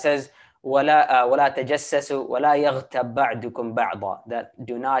subhanahu wa ta'ala says, وَلَا تَجَسَّسُوا وَلَا يَغْتَبْ بَعْدُكُمْ بَعْضًا. That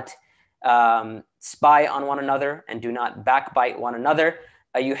do not spy on one another and do not backbite one another.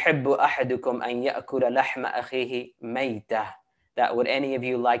 أَيُحِبُّ أَحَدُكُمْ أَنْ يَأْكُلَ لَحْمَ أَخِيهِ مَيْتَةً. That would any of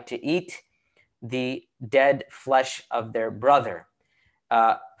you like to eat the dead flesh of their brother?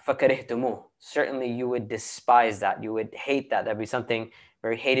 فَكَرِهْتُمُوهُ. Certainly you would despise that. You would hate that. That would be something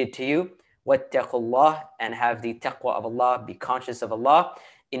very hated to you. وَاتَّقُوا اللَّهِ. And have the taqwa of Allah. Be conscious of Allah.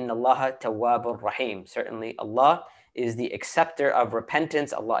 إِنَّ اللَّهَ تَوَّابٌ رَحِيمٌ. Certainly Allah is the acceptor of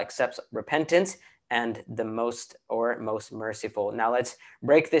repentance. Allah accepts repentance and the most merciful. Now let's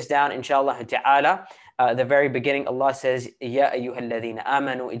break this down, inshallah ta'ala. The very beginning, Allah says, Ya ayyuhalladhina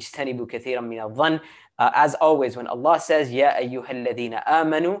amanu ijtanibu kathiran min adh-dhann. As always, when Allah says, Ya ayyuhalladhina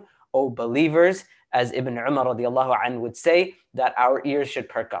amanu, O believers, as Ibn Umar radiallahu anhu would say, that our ears should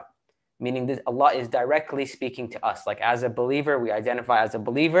perk up. Meaning that Allah is directly speaking to us. Like as a believer, we identify as a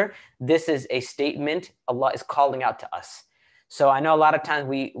believer. This is a statement Allah is calling out to us. So I know a lot of times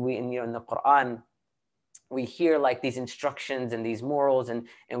we in the Quran, we hear like these instructions and these morals, and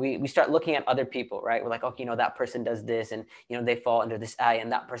we start looking at other people, right? We're like, okay, that person does this, and they fall under this ayah,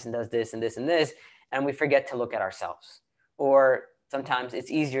 and that person does this and this and this, and we forget to look at ourselves. Or sometimes it's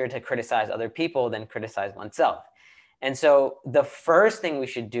easier to criticize other people than criticize oneself. And so the first thing we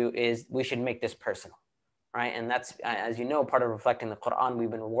should do is we should make this personal, right? And that's, as you know, part of reflecting the Quran,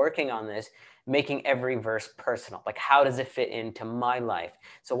 we've been working on this, making every verse personal. Like, how does it fit into my life?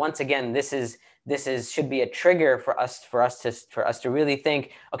 So once again, this should be a trigger for us to really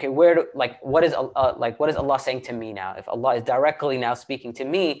think, okay, what is Allah saying to me now? If Allah is directly now speaking to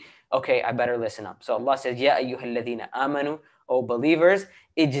me, okay, I better listen up. So Allah says, Ya ayyuhalladhina amanu, O believers,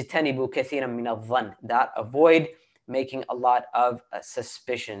 ijtanibu kathiran min adh-dhann. That avoid making a lot of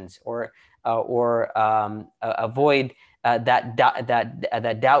suspicions, or avoid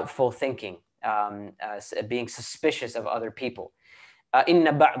that doubtful thinking, being suspicious of other people.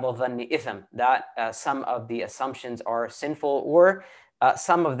 Inna ba'd adh-dhanni itham. That some of the assumptions are sinful, or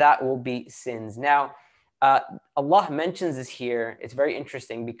some of that will be sins. Now, Allah mentions this here. It's very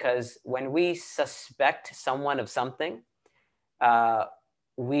interesting because when we suspect someone of something,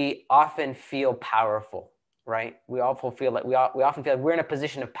 we often feel powerful, right? We often feel like we're in a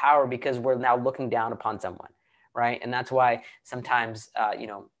position of power because we're now looking down upon someone, right? And that's why sometimes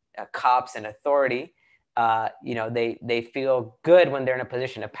cops and authority, they feel good when they're in a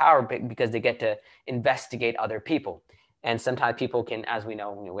position of power because they get to investigate other people. And sometimes people can, as we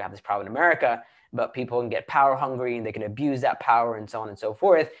know, we have this problem in America, but people can get power hungry and they can abuse that power and so on and so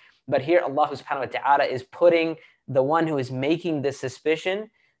forth. But here Allah subhanahu wa ta'ala is putting the one who is making this suspicion,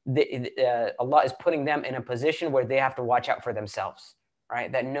 Allah is putting them in a position where they have to watch out for themselves, right?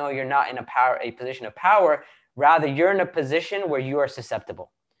 That no, you're not in a position of power. Rather, you're in a position where you are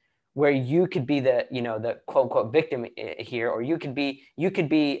susceptible, where you could be the quote unquote victim here, or you could be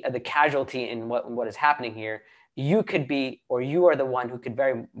the casualty in what is happening here. You could be, or you are the one who could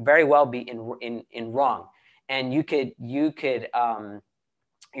very, very well be in wrong, and you're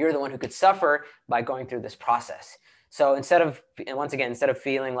the one who could suffer by going through this process. So instead of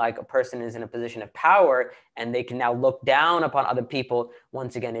feeling like a person is in a position of power and they can now look down upon other people,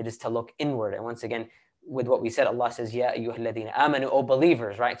 once again, it is to look inward. And once again, with what we said, Allah says, Ya ayyuhalladhina amanu, O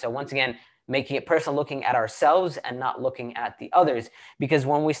believers, right? So once again, making it personal, looking at ourselves and not looking at the others. Because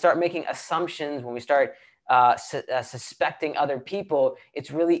when we start making assumptions, when we start suspecting other people, it's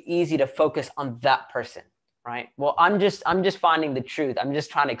really easy to focus on that person. Right. Well, I'm just finding the truth. I'm just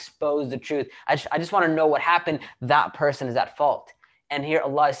trying to expose the truth. I just want to know what happened. That person is at fault. And here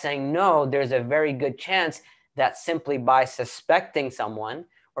Allah is saying, no, there's a very good chance that simply by suspecting someone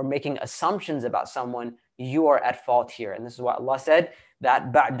or making assumptions about someone, you are at fault here. And this is what Allah said,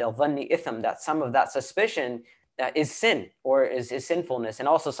 that ba'da dhanni itham, that some of that suspicion is sin, or is sinfulness. And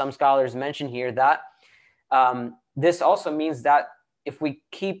also some scholars mention here that this also means that if we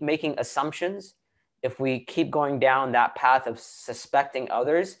keep making assumptions, if we keep going down that path of suspecting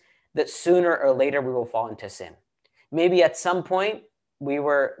others, that sooner or later we will fall into sin. Maybe at some point we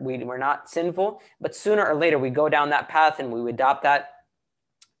were not sinful, but sooner or later we go down that path and we adopt that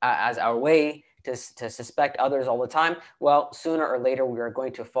as our way to suspect others all the time. Well, sooner or later we are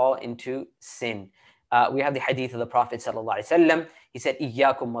going to fall into sin. We have the hadith of the Prophet ﷺ. He said,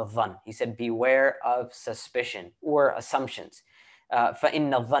 "Iyyakum wadh-dhann." He said, beware of suspicion or assumptions.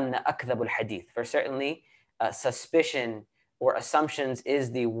 فَإِنَّ الظَّنَّ أَكْذَبُ الْحَدِيثِ. For certainly, suspicion or assumptions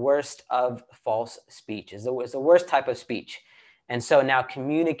is the worst of false speech, is the worst type of speech. And so now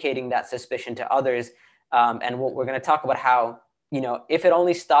communicating that suspicion to others, and what we're going to talk about how, if it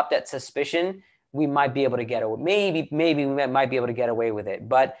only stopped at suspicion, we might be able to get away. Maybe we might be able to get away with it.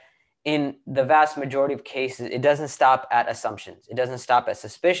 But in the vast majority of cases, it doesn't stop at assumptions. It doesn't stop at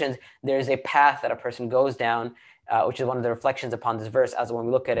suspicions. There's a path that a person goes down, which is one of the reflections upon this verse. As when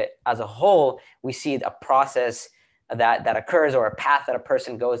we look at it as a whole, we see a process that occurs, or a path that a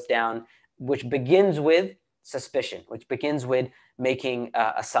person goes down, which begins with suspicion, which begins with making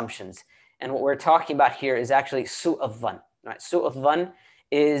assumptions. And what we're talking about here is actually su'u dhann. Right? Su'u dhann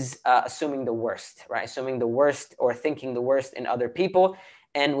is assuming the worst, right? Assuming the worst or thinking the worst in other people,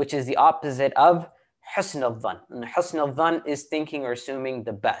 and which is the opposite of husn al-dhann. And husn al-dhann is thinking or assuming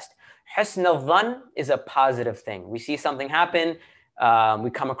the best. Husn al-dhann is a positive thing. We see something happen, we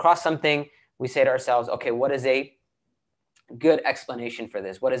come across something, we say to ourselves, okay, what is a good explanation for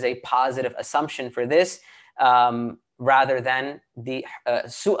this? What is a positive assumption for this? Rather than the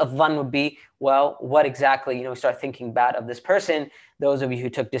su' al-dhann would be, well, what exactly, we start thinking bad of this person. Those of you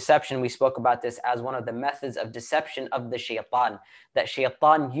who took deception, we spoke about this as one of the methods of deception of the shaitan, that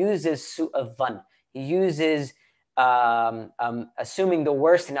shaitan uses su' al-dhann. He uses assuming the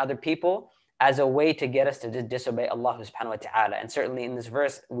worst in other people as a way to get us to disobey Allah subhanahu wa ta'ala. And certainly in this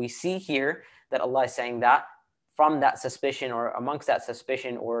verse, we see here that Allah is saying that from that suspicion, or amongst that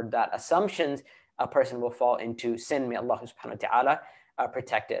suspicion or that assumptions, a person will fall into sin. May Allah subhanahu wa ta'ala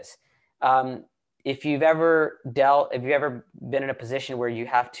protect us. If you've ever been in a position where you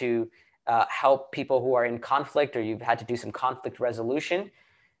have to help people who are in conflict, or you've had to do some conflict resolution,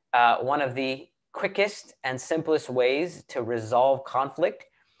 one of the quickest and simplest ways to resolve conflict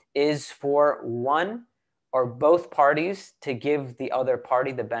is for one or both parties to give the other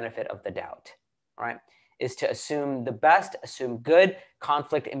party the benefit of the doubt, right? Is to assume the best, assume good,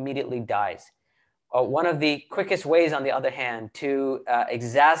 conflict immediately dies. One of the quickest ways, on the other hand, to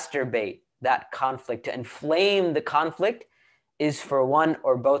exacerbate that conflict, to inflame the conflict, is for one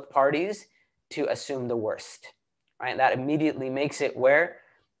or both parties to assume the worst, right? That immediately makes it where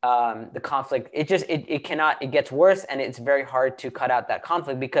the conflict, it gets worse, and it's very hard to cut out that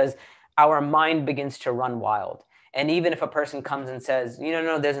conflict because our mind begins to run wild. And even if a person comes and says,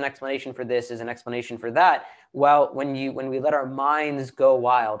 no, there's an explanation for this, there's an explanation for that. Well, when we let our minds go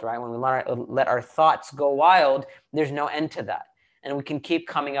wild, right? When we let our thoughts go wild, there's no end to that. And we can keep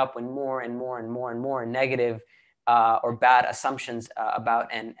coming up with more and more and more and more negative or bad assumptions about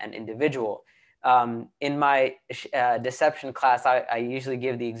an individual. In my deception class, I usually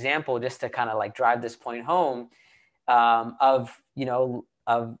give the example just to kind of like drive this point home of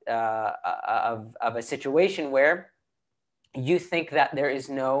a situation where you think that there is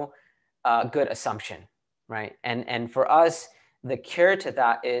no good assumption, right? And for us, the cure to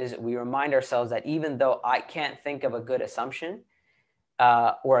that is we remind ourselves that even though I can't think of a good assumption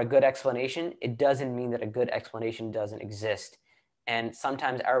or a good explanation, it doesn't mean that a good explanation doesn't exist. And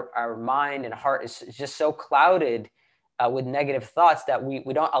sometimes our mind and heart is just so clouded with negative thoughts that we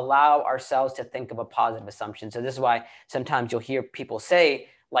don't allow ourselves to think of a positive assumption. So this is why sometimes you'll hear people say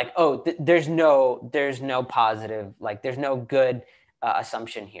like, oh, there's no positive, like there's no good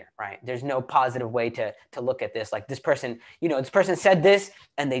assumption here, right? There's no positive way to look at this. Like this person, this person said this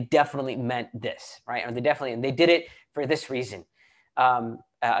and they definitely meant this, right? Or they did it for this reason.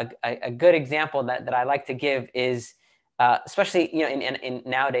 A good example that I like to give is, especially, in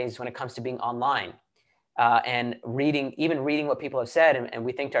nowadays when it comes to being online, and reading what people have said, and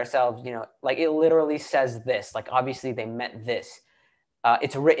we think to ourselves, like it literally says this, like obviously they meant this.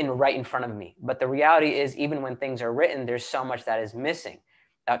 It's written right in front of me. But the reality is, even when things are written, there's so much that is missing.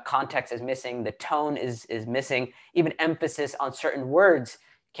 Context is missing. The tone is missing. Even emphasis on certain words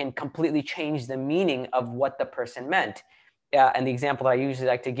can completely change the meaning of what the person meant. And the example that I usually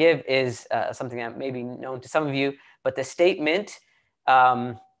like to give is something that may be known to some of you, but the statement,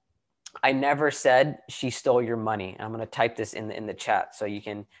 I never said she stole your money. I'm going to type this in the chat so you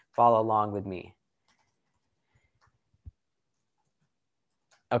can follow along with me.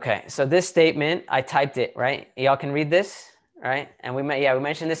 Okay, so this statement, I typed it, right? Y'all can read this, right? And we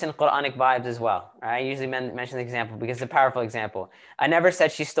mentioned this in Quranic vibes as well. Right? I usually mention the example because it's a powerful example. I never said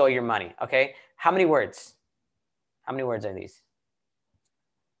she stole your money, okay? How many words? How many words are these?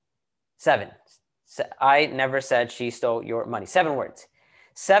 7. I never said she stole your money. 7 words.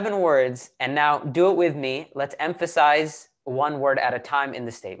 7 words, and now do it with me. Let's emphasize one word at a time in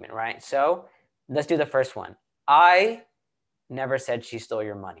the statement, right? So let's do the first one. I never said she stole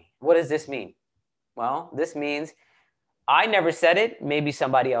your money. What does this mean? Well, this means I never said it, maybe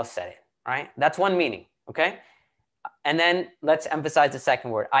somebody else said it, right? That's one meaning, okay? And then let's emphasize the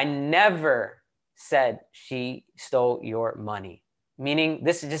second word. I never said she stole your money. Meaning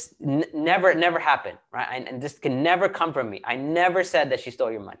this is just never happened, right? And this can never come from me. I never said that she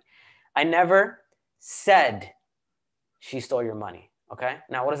stole your money. I never said she stole your money, okay?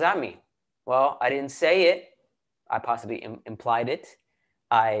 Now, what does that mean? Well, I didn't say it. I possibly implied it.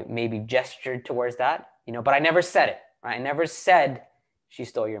 I maybe gestured towards that, but I never said it, right? I never said she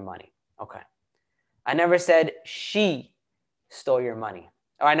stole your money. Okay. I never said she stole your money.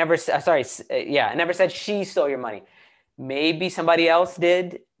 Or I never said she stole your money. Maybe somebody else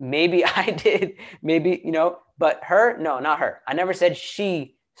did. Maybe I did. Maybe, but her, no, not her. I never said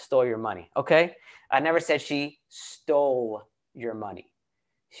she stole your money. Okay. I never said she stole your money.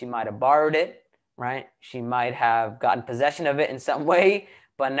 She might have borrowed it. Right? She might have gotten possession of it in some way,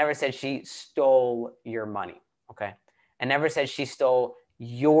 but I never said she stole your money. Okay. I never said she stole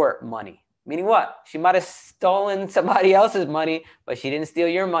your money. Meaning what? She might have stolen somebody else's money, but she didn't steal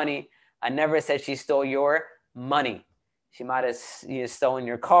your money. I never said she stole your money. She might have stolen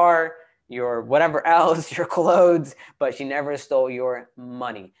your car, your whatever else, your clothes, but she never stole your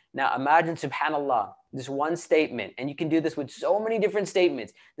money. Now imagine, subhanAllah, this one statement, and you can do this with so many different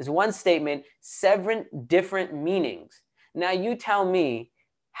statements. This one statement, 7 different meanings. Now you tell me,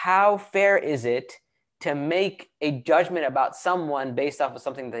 how fair is it to make a judgment about someone based off of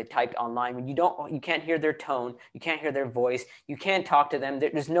something they typed online when you can't hear their tone, you can't hear their voice, you can't talk to them,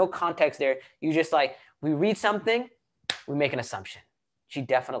 there's no context there. You just we read something, we make an assumption. She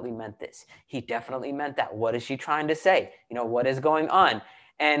definitely meant this. He definitely meant that. What is she trying to say? What is going on?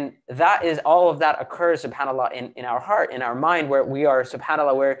 And that is, all of that occurs, subhanAllah, in our heart, in our mind, where we are,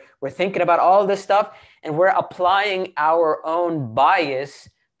 subhanAllah, where we're thinking about all this stuff and we're applying our own bias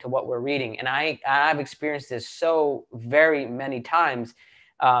to what we're reading. And I've experienced this so very many times.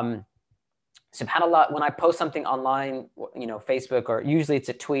 SubhanAllah, when I post something online, Facebook, or usually it's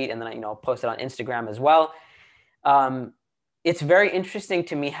a tweet, and then I'll post it on Instagram as well. It's very interesting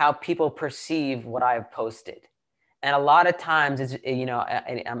to me how people perceive what I've posted. And a lot of times it's,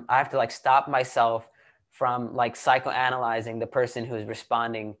 I have to stop myself from psychoanalyzing the person who's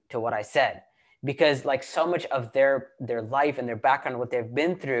responding to what I said, because so much of their life and their background, what they've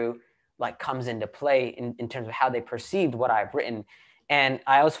been through, comes into play in terms of how they perceived what I've written. And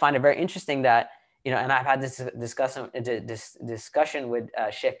I always find it very interesting that, and I've had this discussion with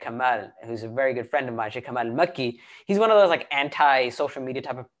Sheikh Kamal, who's a very good friend of mine, Sheikh Kamal al-Makki. He's one of those anti-social media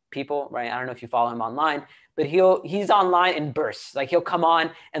type of people, right? I don't know if you follow him online, but he's online in bursts. He'll come on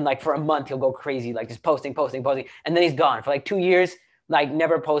and for a month he'll go crazy, just posting, and then he's gone for 2 years,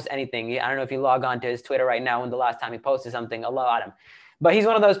 never post anything. I don't know if you log on to his Twitter right now when the last time he posted something, Allah Adam. But he's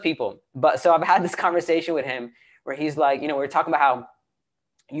one of those people. But so I've had this conversation with him where he's we're talking about how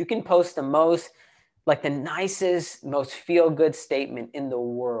you can post the most, the nicest, most feel-good statement in the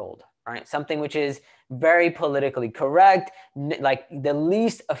world, right? Something which is very politically correct, the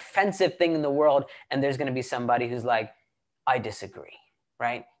least offensive thing in the world. And there's going to be somebody who's I disagree,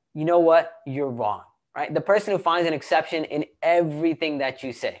 right? You know what? You're wrong, right? The person who finds an exception in everything that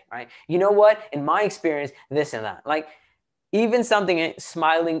you say, right? You know what? In my experience, this and that. Even something,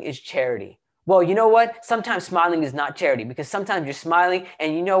 smiling is charity. Well, you know what? Sometimes smiling is not charity, because sometimes you're smiling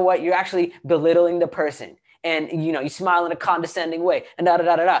and you know what? You're actually belittling the person. And, you smile in a condescending way and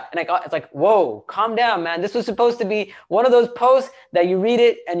da-da-da-da-da. And it's whoa, calm down, man. This was supposed to be one of those posts that you read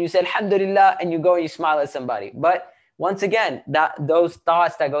it and you said, alhamdulillah, and you go and you smile at somebody. But once again, those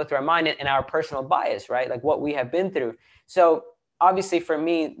thoughts that go through our mind and our personal bias, right? What we have been through. So obviously for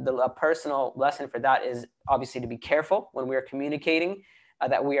me, a personal lesson for that is obviously to be careful when we are communicating,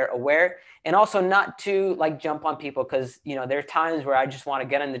 that we are aware, and also not to jump on people, because there are times where I just want to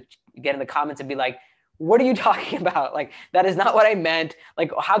get in the comments and be what are you talking about? That is not what I meant.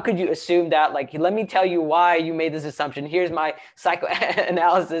 How could you assume that? Let me tell you why you made this assumption. Here's my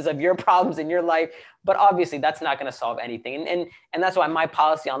psychoanalysis of your problems in your life. But obviously that's not going to solve anything. And that's why my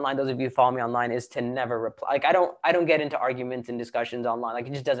policy online, those of you who follow me online, is to never reply. I don't get into arguments and discussions online.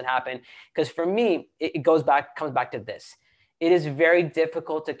 It just doesn't happen. Because for me, it comes back to this. it is very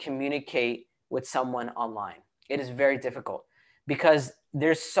difficult to communicate with someone online. It is very difficult because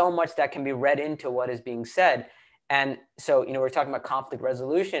there's so much that can be read into what is being said. And so, we're talking about conflict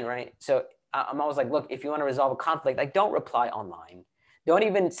resolution, right? So I'm always like, look, if you want to resolve a conflict, like, don't reply online. Don't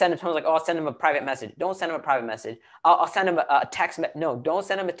even send them. Someone's like, oh, I'll send them a private message. Don't send them a private message. I'll send them a text. No, don't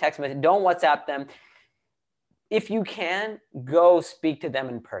send them a text message. Don't WhatsApp them. If you can, go speak to them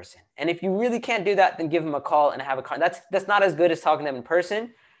in person. And if you really can't do that, then give them a call and have a call. That's not as good as talking to them in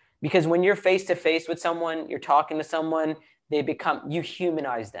person, because when you're face to face with someone, you're talking to someone, you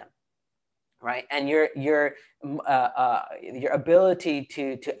humanize them, right? And your ability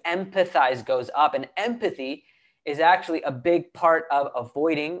to empathize goes up, and empathy is actually a big part of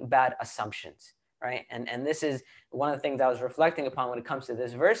avoiding bad assumptions, right? And this is one of the things I was reflecting upon when it comes to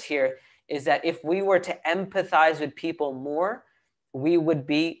this verse here, is that if we were to empathize with people more, we would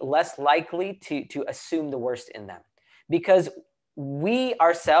be less likely to assume the worst in them. Because we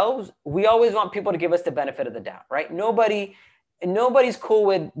ourselves, we always want people to give us the benefit of the doubt, right? Nobody's cool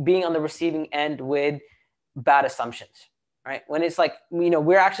with being on the receiving end with bad assumptions, right? When it's like, we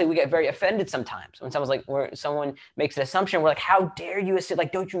get very offended sometimes when someone makes an assumption. We're like, how dare you assume?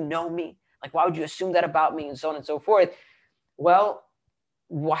 Like, don't you know me? Like, why would you assume that about me? And so on and so forth. Well,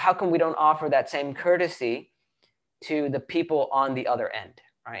 how come we don't offer that same courtesy to the people on the other end,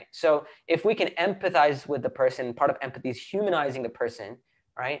 right? So if we can empathize with the person, part of empathy is humanizing the person,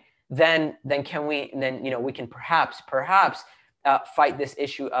 right? Then we can perhaps fight this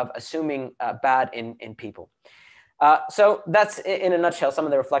issue of assuming bad in people. So that's in a nutshell some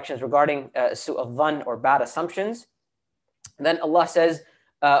of the reflections regarding su'u dhann, or bad assumptions. Then Allah says,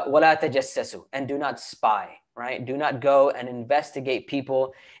 وَلَا تَجَسَّسُوا, and do not spy, right? Do not go and investigate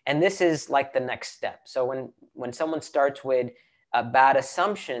people. And this is like the next step. So when someone starts with bad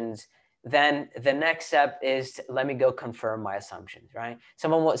assumptions, then the next step is, let me go confirm my assumptions, right?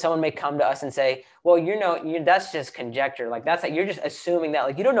 Someone may come to us and say, well, that's just conjecture. Like, you're just assuming that,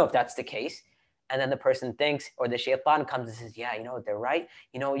 like, you don't know if that's the case. And then the person thinks, or the shaitan comes and says, yeah, they're right.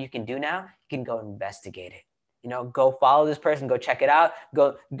 You know what you can do now? You can go investigate it. Go follow this person, go check it out,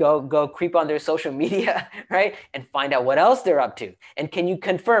 go creep on their social media, right? And find out what else they're up to. And can you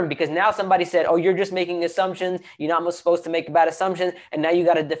confirm? Because now somebody said, oh, you're just making assumptions. You're not supposed to make bad assumptions. And now you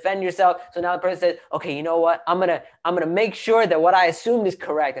got to defend yourself. So now the person says, okay, you know what? I'm going to make sure that what I assumed is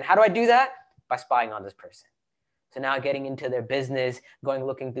correct. And how do I do that? By spying on this person. So now getting into their business,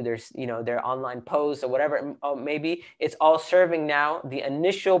 looking through their online posts or whatever, maybe it's all serving now the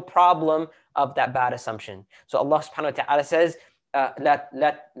initial problem of that bad assumption. So Allah subhanahu wa ta'ala says, "La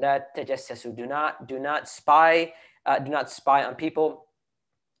tajassasu." Do not spy on people.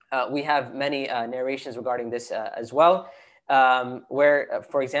 We have many narrations regarding this as well, where,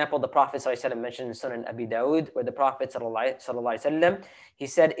 for example, the Prophet ﷺ mentioned in Sunan Abi Dawud, where the Prophet ﷺ, he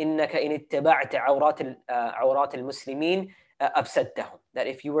said, إِنَّكَ إِنِ اتَّبَعْتَ عَوْرَاتِ الْمُسْلِمِينَ أَفْسَدْتَهُم. That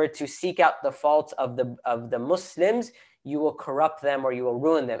if you were to seek out the faults of the Muslims, you will corrupt them or you will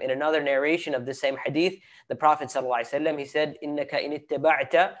ruin them. In another narration of the same hadith, the Prophet ﷺ, he said, إِنَّكَ إِنِ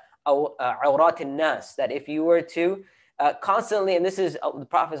اتَّبَعْتَ عَوْرَاتِ النَّاسِ. That if you were to constantly, and this is the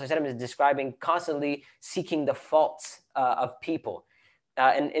Prophet ﷺ is describing constantly seeking the faults of people.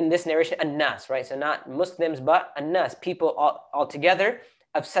 And in this narration, an-nas, right? So not Muslims, but an-nas, people altogether.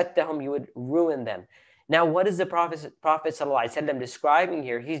 Afsattahum, you would ruin them. Now, what is the Prophet ﷺ describing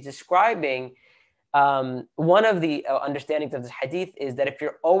here? He's describing one of the understandings of this hadith is that if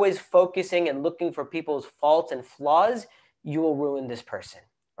you're always focusing and looking for people's faults and flaws, you will ruin this person.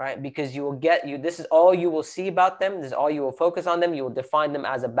 Right? Because this is all you will see about them. This is all you will focus on them. You will define them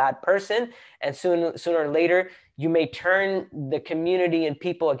as a bad person. And sooner or later, you may turn the community and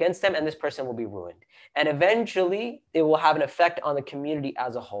people against them, and this person will be ruined. And eventually, it will have an effect on the community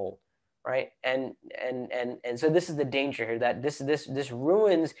as a whole. Right? And so this is the danger here, that this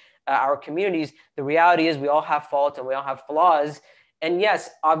ruins our communities. The reality is we all have faults and we all have flaws. And yes,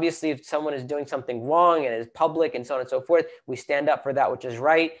 obviously, if someone is doing something wrong and is public and so on and so forth, we stand up for that which is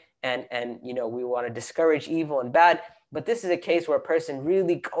right, and we want to discourage evil and bad. But this is a case where a person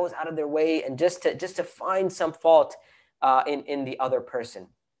really goes out of their way and just to find some fault in the other person.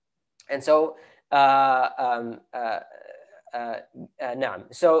 And so, so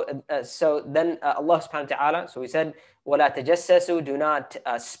then Allah subhanahu wa ta'ala. So we said, وَلَا تَجَسَّسُوا, do not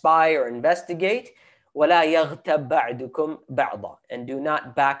spy or investigate. وَلَا يَغْتَبْ بَعْدُكُمْ بَعْضًا, and do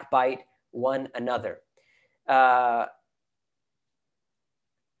not backbite one another. So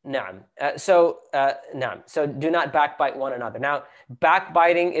do not backbite one another. Now,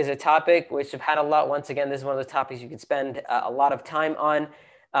 backbiting is a topic which, subhanAllah, once again, this is one of the topics you can spend a lot of time on.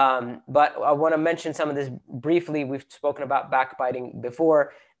 But I want to mention some of this briefly. We've spoken about backbiting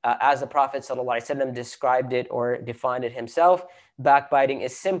before. As the Prophet ﷺ described it or defined it himself, backbiting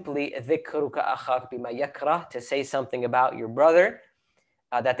is simply ذِكْرُكَ أَخَاكَ بِمَا يَكْرَهُ, to say something about your brother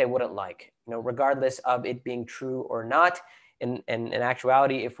that they wouldn't like, regardless of it being true or not. In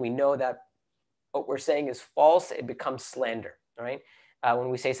actuality, if we know that what we're saying is false, it becomes slander, right? When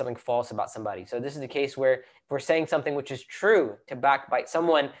we say something false about somebody. So this is the case where if we're saying something which is true, to backbite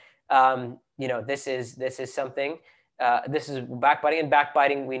someone, this is something. This is backbiting, and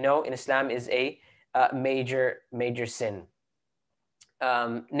backbiting, we know in Islam, is a major sin.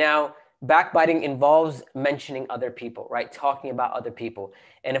 Now, backbiting involves mentioning other people, right? Talking about other people.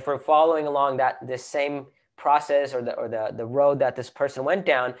 And if we're following along this same process or the road that this person went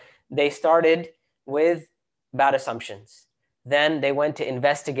down, they started with bad assumptions. Then they went to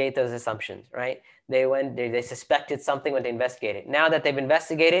investigate those assumptions, right? They suspected something when they investigated. Now that they've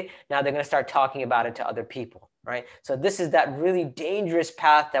investigated, now they're going to start talking about it to other people, right? So this is that really dangerous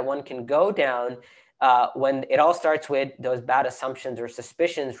path that one can go down when it all starts with those bad assumptions or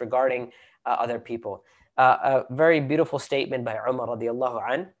suspicions regarding other people. A very beautiful statement by Omar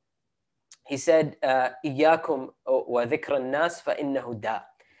radiallahu an. He said, إِيَّاكُمْ وَذِكْرَ النَّاسِ فَإِنَّهُ دَاءٌ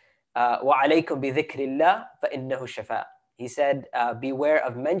وَعَلَيْكُمْ بِذِكْرِ اللَّهِ فَإِنَّهُ شَفَاءٌ. He said, beware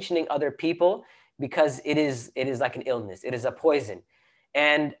of mentioning other people, because it is like an illness. It is a poison.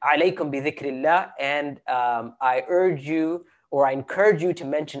 And alaykum bi dhikrillah, and I urge you, or I encourage you to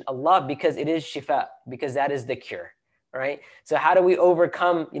mention Allah, because it is shifa, because that is the cure, right? So how do we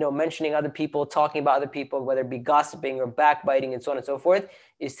overcome, mentioning other people, talking about other people, whether it be gossiping or backbiting and so on and so forth,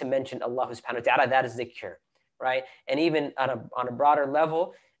 is to mention Allah subhanahu wa ta'ala. That is the cure, right? And even on a broader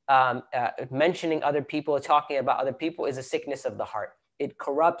level, mentioning other people, talking about other people is a sickness of the heart. It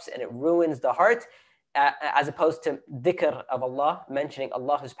corrupts and it ruins the heart, as opposed to dhikr of Allah, mentioning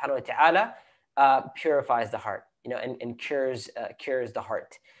Allah subhanahu wa ta'ala, purifies the heart, and cures the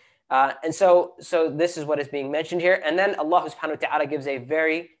heart. And so this is what is being mentioned here. And then Allah subhanahu wa ta'ala gives a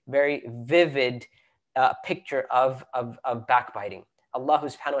very, very vivid picture of backbiting. Allah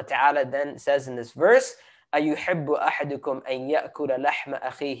subhanahu wa ta'ala then says in this verse, أَيُحِبُّ أَحَدُكُمْ أَن يَأْكُلَ لَحْمَ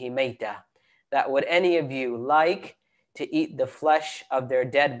أَخِيهِ مَيْتًا. That would any of you like to eat the flesh of their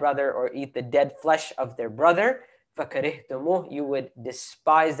dead brother, or eat the dead flesh of their brother? فَكَرِهْتُمُوهُ. You would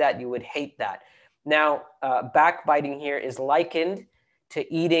despise that, you would hate that. Now, backbiting here is likened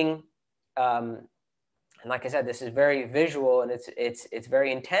to eating, and like I said, this is very visual and it's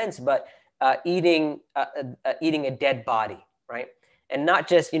very intense, but eating a dead body, right? And not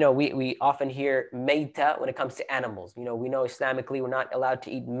just, we often hear mayta when it comes to animals. We know Islamically we're not allowed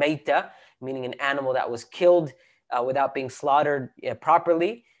to eat mayta, meaning an animal that was killed without being slaughtered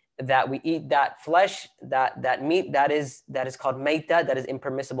properly, that we eat that flesh, that meat, that is called mayta, that is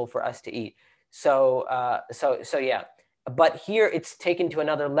impermissible for us to eat. So yeah. But here it's taken to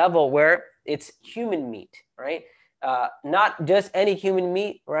another level where it's human meat, right? Not just any human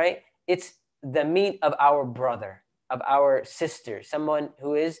meat, right? It's the meat of our brother, of our sister, someone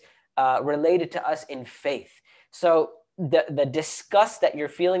who is related to us in faith. So the disgust that you're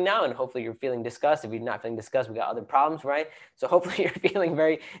feeling now, and hopefully you're feeling disgust. If you're not feeling disgust, we got other problems, right? So hopefully you're feeling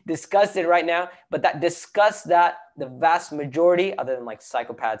very disgusted right now. But that disgust, that the vast majority, other than like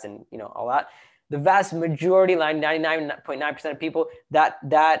psychopaths and all that, the vast majority, like 99.9% of people, that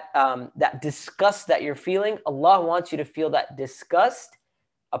disgust that you're feeling, Allah wants you to feel that disgust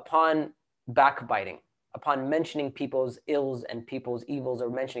upon backbiting, upon mentioning people's ills and people's evils, or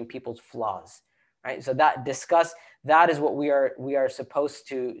mentioning people's flaws, right? So that disgust, that is what we are supposed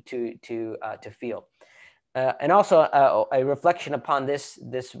to feel. And also a reflection upon this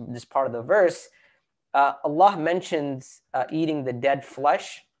part of the verse, Allah mentions eating the dead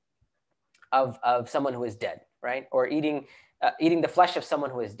flesh of someone who is dead, right? Or eating the flesh of someone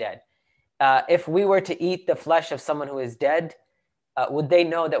who is dead. If we were to eat the flesh of someone who is dead, would they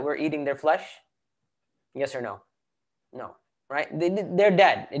know that we're eating their flesh? Yes or no? No, right? They're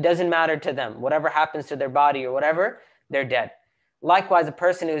dead. It doesn't matter to them. Whatever happens to their body or whatever, they're dead. Likewise, a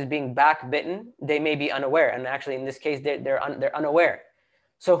person who is being backbitten, they may be unaware. And actually, in this case, they're unaware.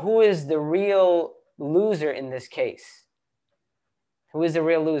 So who is the real loser in this case? Who is the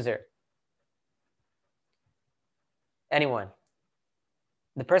real loser? Anyone?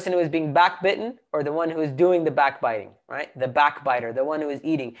 The person who is being backbitten, or the one who is doing the backbiting, right? The backbiter, the one who is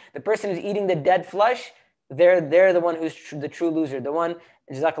eating. The person who's eating the dead flesh, they're the one who's the true loser. The one,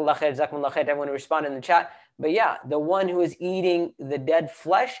 jazakallah khair, jazakumullah khair, everyone who responded in the chat. But yeah, the one who is eating the dead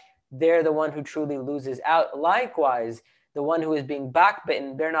flesh, they're the one who truly loses out. Likewise, the one who is being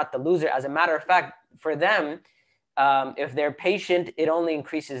backbitten, they're not the loser. As a matter of fact, for them, if they're patient, it only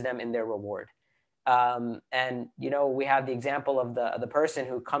increases them in their reward. And we have the example of the person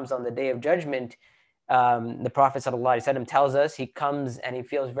who comes on the Day of Judgment. The Prophet ﷺ tells us he comes and he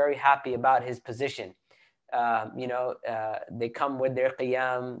feels very happy about his position. They come with their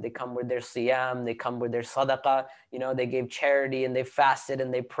qiyam, they come with their siyam, they come with their sadaqah. They gave charity and they fasted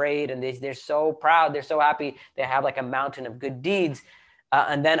and they prayed, and they're so proud, they're so happy. They have like a mountain of good deeds.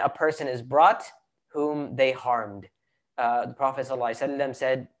 And then a person is brought whom they harmed. The Prophet ﷺ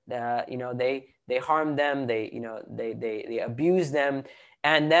said, they harm them, they abuse them,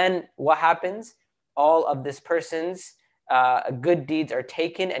 and then what happens? All of this person's good deeds are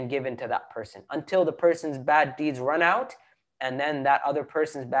taken and given to that person until the person's bad deeds run out, and then that other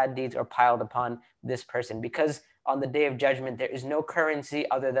person's bad deeds are piled upon this person, because on the Day of Judgment there is no currency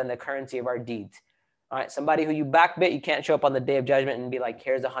other than the currency of our deeds. All right, somebody who you backbit, you can't show up on the Day of Judgment and be like,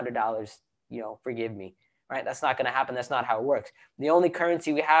 here's $100, forgive me. Right? That's not going to happen. That's not how it works. The only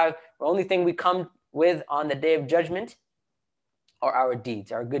currency we have, the only thing we come with on the Day of Judgment are our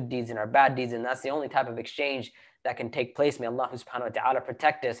deeds, our good deeds and our bad deeds. And that's the only type of exchange that can take place. May Allah subhanahu wa ta'ala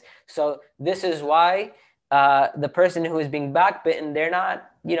protect us. So this is why the person who is being backbitten, they're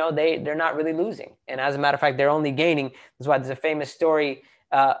not, they're not really losing. And as a matter of fact, they're only gaining. That's why there's a famous story.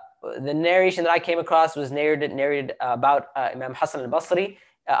 The narration that I came across was narrated about Imam Hassan al-Basri.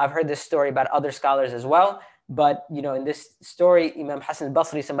 I've heard this story about other scholars as well. But, in this story, Imam Hassan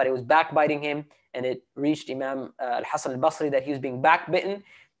al-Basri, somebody was backbiting him, and it reached Imam al-Hassan al-Basri that he was being backbitten.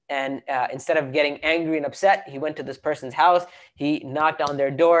 And instead of getting angry and upset, he went to this person's house. He knocked on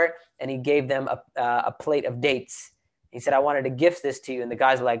their door, and he gave them a plate of dates. He said, I wanted to gift this to you. And the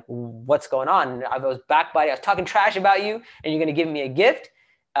guys were like, what's going on? I was backbiting. I was talking trash about you, and you're going to give me a gift?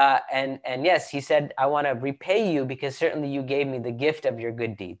 And yes, he said, I want to repay you because certainly you gave me the gift of your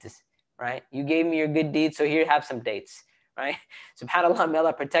good deeds, right? You gave me your good deeds, so here, have some dates, right? SubhanAllah, may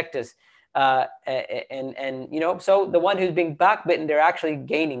Allah protect us. So the one who's being backbitten, they're actually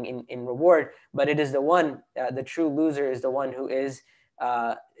gaining in reward, but it is the one, the true loser is the one who is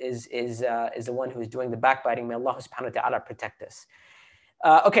the one who is doing the backbiting. May Allah subhanahu wa ta'ala protect us.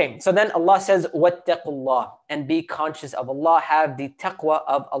 Okay, so then Allah says, wattaqullah, and be conscious of Allah, have the taqwa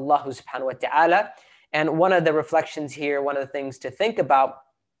of Allah subhanahu wa ta'ala. And one of the reflections here, one of the things to think about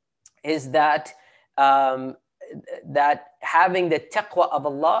is that that having the taqwa of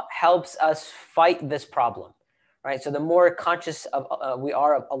Allah helps us fight this problem, right? So the more conscious of we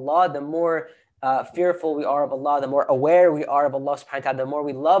are of Allah, the more fearful we are of Allah, the more aware we are of Allah subhanahu wa ta'ala, the more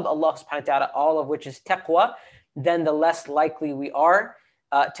we love Allah subhanahu wa ta'ala, all of which is taqwa, then the less likely we are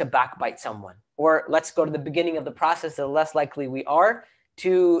to backbite someone. Or let's go to the beginning of the process, the less likely we are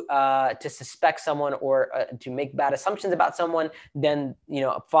to suspect someone or to make bad assumptions about someone. Then,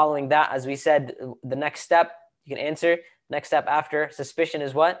 following that, as we said, the next step, you can answer, next step after suspicion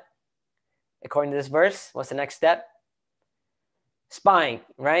is what? According to this verse, what's the next step? Spying,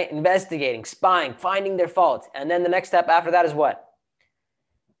 right? Investigating, spying, finding their fault. And then the next step after that is what?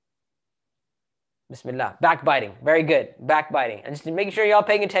 Bismillah. Backbiting. Very good. Backbiting. And just making sure you're all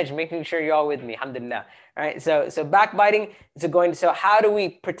paying attention, making sure you're all with me. Alhamdulillah. All right. So backbiting is so how do we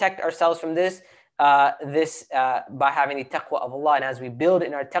protect ourselves from this? By having the taqwa of Allah. And as we build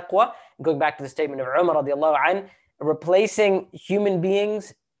in our taqwa, going back to the statement of Omar radiallahu anh, replacing human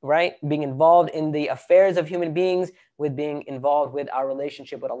beings, right? Being involved in the affairs of human beings with being involved with our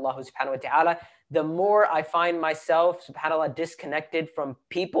relationship with Allah subhanahu wa ta'ala. The more I find myself, subhanAllah, disconnected from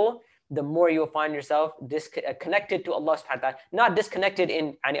people, the more you'll find yourself connected to Allah subhanahu wa ta'ala. Not disconnected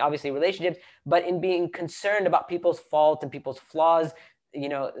in obviously relationships, but in being concerned about people's faults and people's flaws.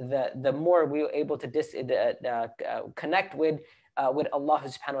 The more we're able to connect with Allah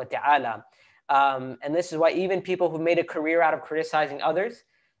subhanahu wa ta'ala. And this is why even people who made a career out of criticizing others,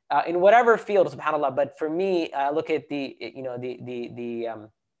 in whatever field, subhanAllah, but for me, look at the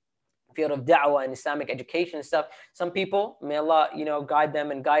field of da'wah and Islamic education and stuff. Some people, may Allah, guide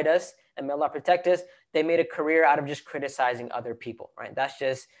them and guide us, and may Allah protect us. They made a career out of just criticizing other people, right? That's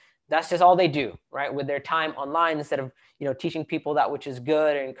just all they do, right? With their time online, instead of, teaching people that which is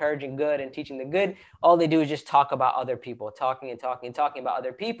good and encouraging good and teaching the good, all they do is just talk about other people, talking about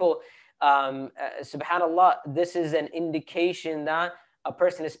other people. Subhanallah, this is an indication that a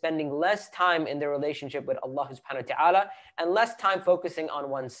person is spending less time in their relationship with Allah subhanahu wa ta'ala and less time focusing on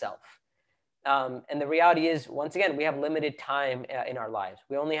oneself. And the reality is, once again, we have limited time in our lives.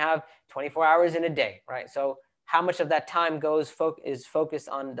 We only have 24 hours in a day, right? So how much of that time is focused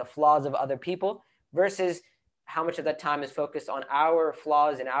on the flaws of other people versus how much of that time is focused on our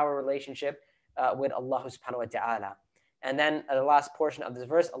flaws in our relationship with Allah subhanahu wa ta'ala. And then the last portion of this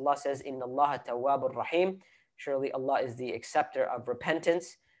verse, Allah says, Inna Allah tawwabur rahim. Surely Allah is the acceptor of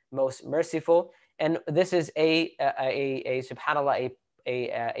repentance, most merciful. And this is subhanAllah,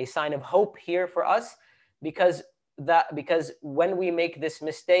 a sign of hope here for us, because when we make this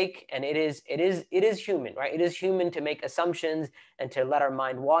mistake, and it is human, right? It is human to make assumptions and to let our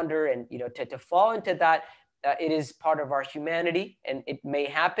mind wander, and to fall into that. It is part of our humanity, and it may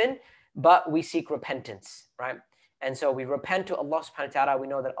happen, but we seek repentance, right? And so we repent to Allah subhanahu wa ta'ala. We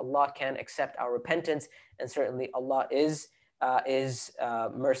know that Allah can accept our repentance, and certainly Allah is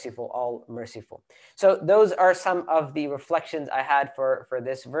merciful, all merciful. So those are some of the reflections I had for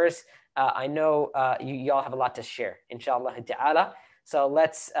this verse. I know y'all have a lot to share, inshallah ta'ala. So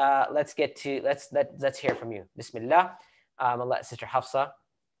let's hear from you. Bismillah. I'll let Sister Hafsa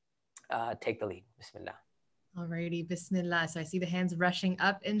take the lead. Bismillah. Alrighty, Bismillah. So I see the hands rushing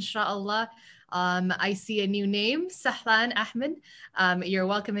up, inshallah. I see a new name, Sahlan Ahmed. You're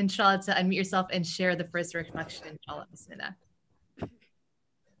welcome, inshallah, to unmute yourself and share the first reflection, inshallah. Bismillah.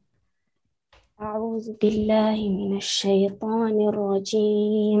 أعوذ بالله من الشيطان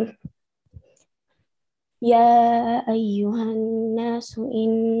الرجيم. يا أيها الناس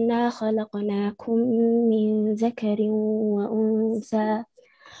إنا خلقناكم من ذكر وأنثى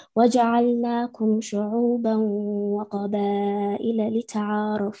وجعلناكم شعوبا وقبائل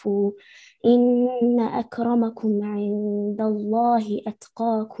لتعارفوا إن أكرمكم عند الله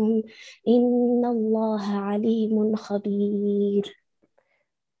أتقاكم إن الله عليم خبير.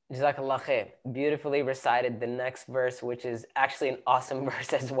 Jazakallah khair. Beautifully recited the next verse, which is actually an awesome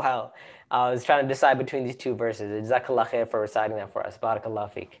verse as well. I was trying to decide between these two verses. Jazakallah khair for reciting that for us.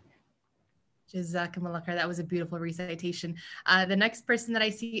 Barakallah feek. Jazakumullah khair. That was a beautiful recitation. The next person that I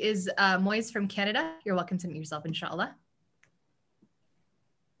see is Moise from Canada. You're welcome to meet yourself, inshallah.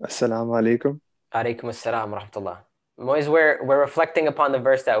 Assalamu alaikum. Alaikum assalam wa rahmatullah. Moise, we're reflecting upon the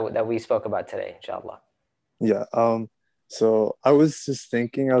verse that we spoke about today, inshallah. Yeah. So I was just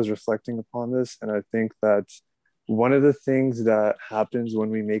thinking, I was reflecting upon this, and I think that one of the things that happens when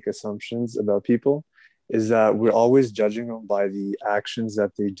we make assumptions about people is that we're always judging them by the actions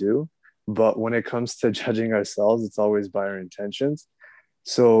that they do. But when it comes to judging ourselves, it's always by our intentions.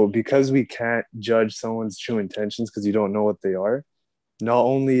 So because we can't judge someone's true intentions because you don't know what they are, not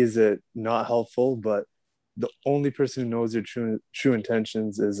only is it not helpful, but the only person who knows your true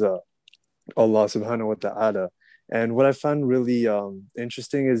intentions is Allah subhanahu wa ta'ala. And what I found really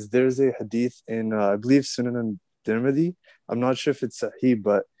interesting is there's a hadith in, I believe, Sunan and Tirmidhi. I'm not sure if it's Sahih,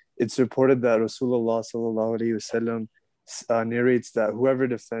 but it's reported that Rasulullah sallallahu alaihi wasallam narrates that whoever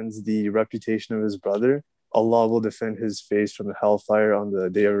defends the reputation of his brother, Allah will defend his face from the hellfire on the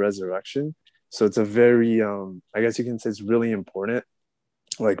day of resurrection. So it's a very, I guess you can say it's really important,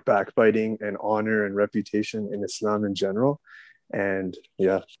 like backbiting and honor and reputation in Islam in general. And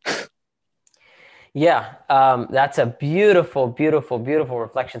yeah. Yeah, that's a beautiful, beautiful, beautiful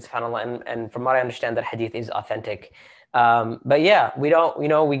reflection, subhanAllah. And from what I understand, that hadith is authentic. But yeah, we don't,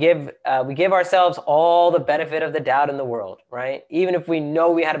 we give ourselves all the benefit of the doubt in the world, right? Even if we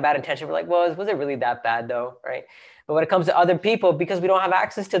know we had a bad intention, we're like, well, was it really that bad though, right? But when it comes to other people, because we don't have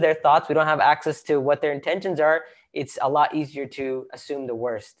access to their thoughts, we don't have access to what their intentions are, it's a lot easier to assume the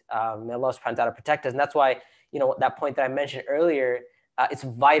worst. May Allah subhanahu wa ta'ala protect us. And that's why, that point that I mentioned earlier, it's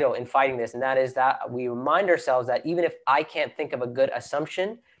vital in fighting this. And that is that we remind ourselves that even if I can't think of a good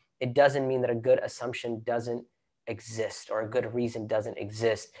assumption, it doesn't mean that a good assumption doesn't exist or a good reason doesn't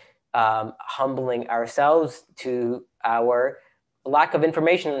exist. Humbling ourselves to our lack of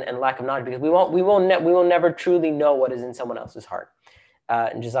information and lack of knowledge, because we will never truly know what is in someone else's heart.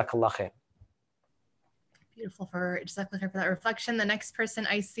 Jazakallah khair. Beautiful, Jazakallah khair for that reflection. The next person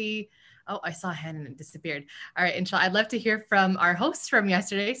I see, I saw a hand and it disappeared. All right, inshallah, I'd love to hear from our host from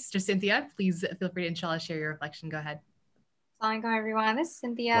yesterday, Sister Cynthia. Please feel free to, inshallah, share your reflection. Go ahead. Assalamu alaikum, everyone. This is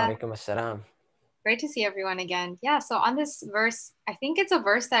Cynthia. Wa alaikum assalam. Great to see everyone again. Yeah, so on this verse, I think it's a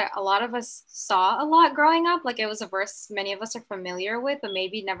verse that a lot of us saw a lot growing up. Like, it was a verse many of us are familiar with, but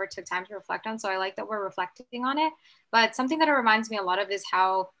maybe never took time to reflect on. So I like that we're reflecting on it. But something that it reminds me a lot of is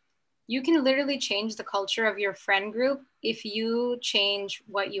how you can literally change the culture of your friend group if you change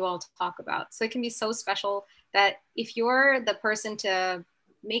what you all talk about. So it can be so special that if you're the person to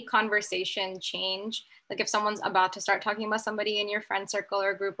make conversation change, like if someone's about to start talking about somebody in your friend circle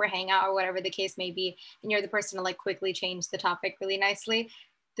or group or hangout or whatever the case may be, and you're the person to like quickly change the topic really nicely,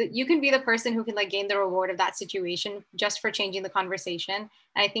 that you can be the person who can like gain the reward of that situation just for changing the conversation. And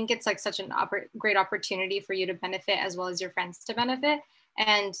I think it's like such a great opportunity for you to benefit as well as your friends to benefit.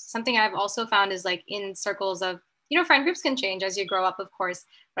 And something I've also found is like in circles of, friend groups can change as you grow up, of course,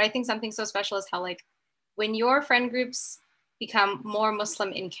 but I think something so special is how like when your friend groups become more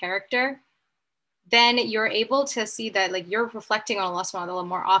Muslim in character, then you're able to see that like you're reflecting on Allah subhanahu wa ta'ala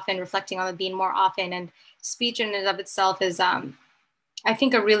more often, reflecting on the deen more often. And speech in and of itself is I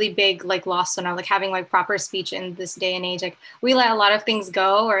think a really big like loss on like having like proper speech in this day and age. Like we let a lot of things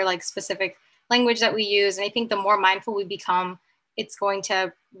go, or like specific language that we use. And I think the more mindful we become, it's going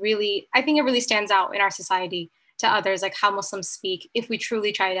to really, I think it really stands out in our society to others, like how Muslims speak, if we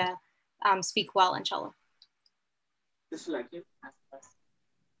truly try to speak well, inshallah.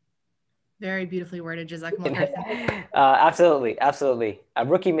 Very beautifully worded, Jazakumullah. Absolutely, absolutely. A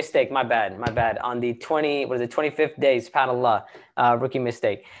rookie mistake, my bad. On the 25th day, subhanAllah, rookie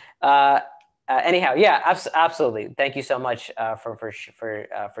mistake. Anyhow, yeah, absolutely. Thank you so much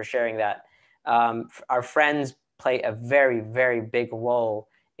for sharing that. Our friends play a very, very big role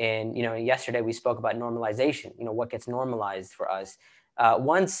in, yesterday we spoke about normalization, what gets normalized for us.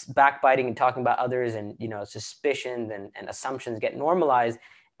 Once backbiting and talking about others and, suspicions and assumptions get normalized,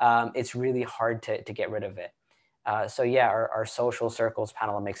 it's really hard to get rid of it. So yeah, our social circles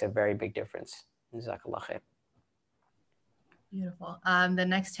panel makes a very big difference. Jazakallah khair. Beautiful. The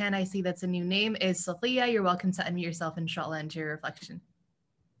next hand I see that's a new name is Sophia. You're welcome to unmute yourself, inshallah, into your reflection.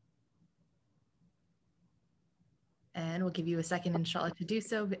 And we'll give you a second, inshallah, to do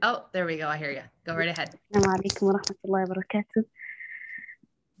so. Oh, there we go. I hear you. Go right ahead. Assalamu alaikum wa rahmatullahi wa barakatuh.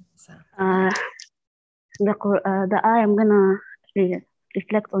 So, the eye I'm gonna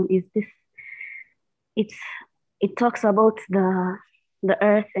reflect on is this. It talks about the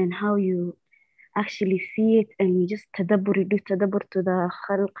earth and how you actually see it, and you just do tadabbur to the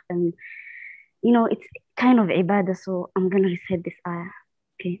khalq, and it's kind of ibadah. So I'm gonna recite this ayah.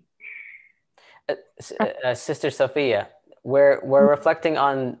 Okay. Sister Sophia, we're reflecting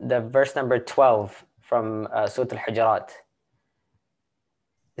on the verse number 12 from Surah Al-Hujurat.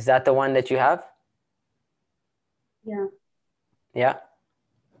 Is that the one that you have? Yeah. Yeah?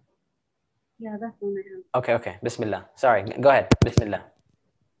 Yeah, that's the one I have. Okay. Bismillah. Sorry, go ahead. Bismillah.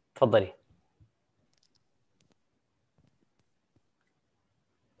 Tfaddali.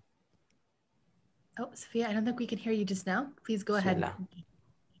 oh, Sophia, I don't think we can hear you just now. Please go ahead.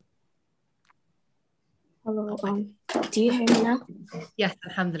 Hello, do you hear me now? Yes,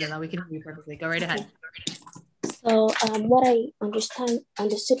 alhamdulillah, we can hear you perfectly. Go right ahead. So what I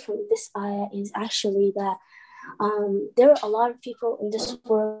understood from this ayah is actually that there are a lot of people in this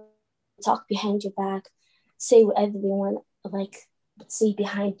world talk behind your back, say whatever they want, like say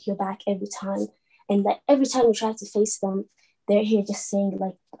behind your back every time. And like every time you try to face them, they're here just saying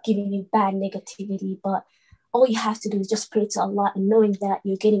like giving you bad negativity. But all you have to do is just pray to Allah and knowing that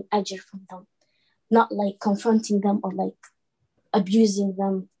you're getting ajr from them, not like confronting them or like abusing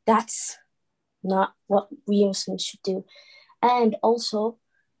them. That's not what we Muslims should do. And also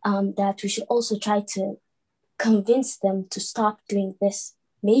that we should also try to convince them to stop doing this.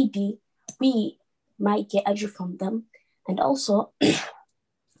 Maybe we might get ajr from them. And also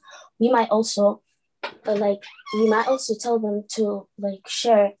we might also tell them to like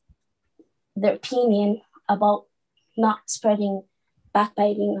share their opinion about not spreading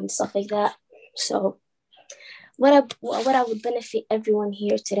backbiting and stuff like that. So what I would benefit everyone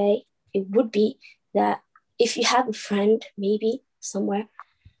here today, it would be that if you have a friend maybe somewhere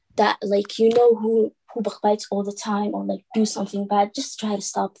that like who backbites all the time or like do something bad, just try to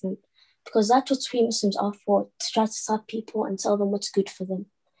stop them, because that's what we Muslims are for, to try to stop people and tell them what's good for them.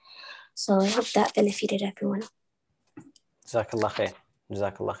 So I hope that benefited everyone. Jazakallah khair.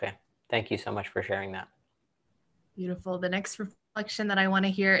 Jazakallah khair. Thank you so much for sharing that. Beautiful. The next reflection that I want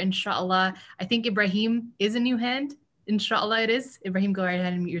to hear, inshallah, I think Ibrahim is a new hand. Inshallah it is. Ibrahim, go right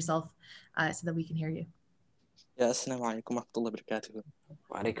ahead and mute yourself so that we can hear you. Yeah, assalamu alaikum wa rahmatullahi wa barakatuh.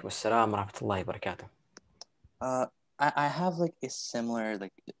 Wa alaikum assalam wa rahmatullahi wa barakatuh. I have like a similar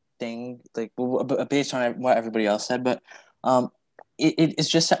like thing, like based on what everybody else said, but it's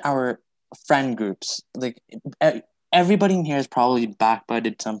just our friend groups. Like everybody in here has probably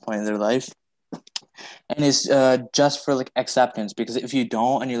backbited at some point in their life, and it's just for like acceptance, because if you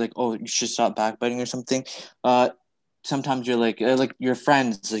don't and you're like, oh, you should stop backbiting or something, sometimes you're like your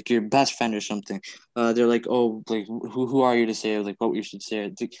friends, like your best friend or something, they're like, oh, like who are you to say like what you should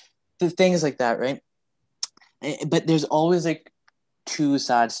say, the things like that, right? But there's always like two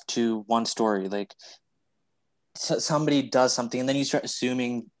sides to one story. Like somebody does something and then you start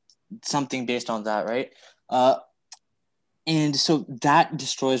assuming something based on that, right? And so that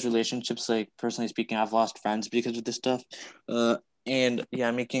destroys relationships. Like personally speaking, I've lost friends because of this stuff. And yeah,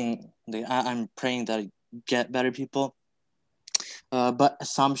 I'm praying that I get better people. But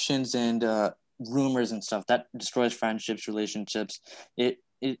assumptions and rumors and stuff, that destroys friendships, relationships.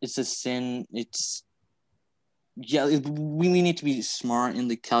 It's a sin. We need to be smart and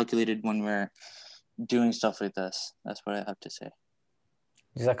like calculated when we're doing stuff like this. That's what I have to say.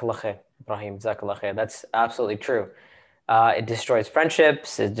 Jazakallah khair, Ibrahim. Jazakallah khair. That's absolutely true. It destroys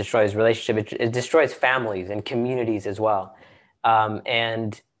friendships, it destroys relationships, it destroys families and communities as well.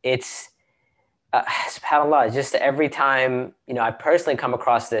 And it's, subhanAllah, just every time, I personally come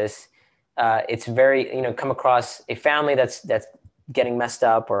across this, it's very, come across a family that's getting messed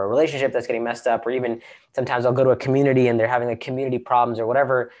up, or a relationship that's getting messed up, or even sometimes I'll go to a community and they're having like community problems or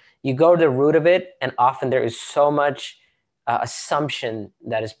whatever. You go to the root of it, and often there is so much assumption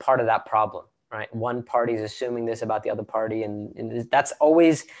that is part of that problem, right? One party is assuming this about the other party, and that's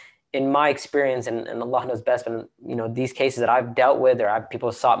always, in my experience, and Allah knows best, but these cases that I've dealt with, or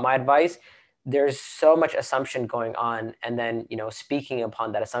people sought my advice, there's so much assumption going on, and then speaking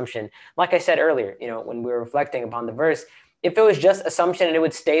upon that assumption, like I said earlier, when we were reflecting upon the verse, if it was just assumption and it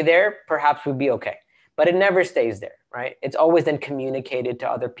would stay there, perhaps we'd be okay. But it never stays there, right? It's always then communicated to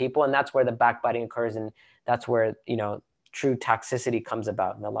other people, and that's where the backbiting occurs, and that's where true toxicity comes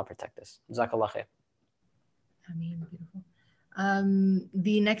about. May Allah protect us. Jazakallah khair. Ameen. Beautiful.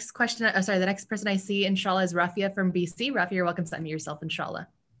 The next question, the next person I see, inshallah, is Rafia from BC. Rafia, you're welcome to unmute yourself, inshallah.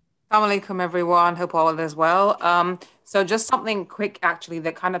 Assalamu alaikum, everyone. Hope all is well. So just something quick, actually,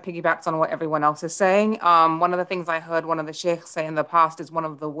 that kind of piggybacks on what everyone else is saying. One of the things I heard one of the sheikhs say in the past is one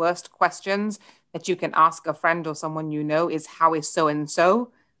of the worst questions that you can ask a friend or someone is, how is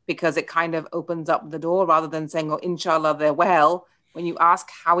so-and-so? Because it kind of opens up the door, rather than saying, oh, inshallah, they're well. When you ask,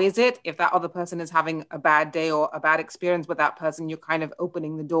 how is it? If that other person is having a bad day or a bad experience with that person, you're kind of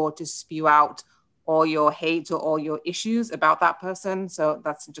opening the door to spew out all your hate or all your issues about that person. So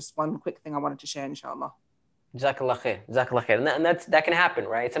that's just one quick thing I wanted to share, inshallah. Jazakallah khair. Jazakallah khair. And that can happen,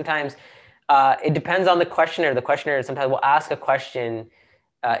 right? Sometimes it depends on the questioner. The questioner sometimes will ask a question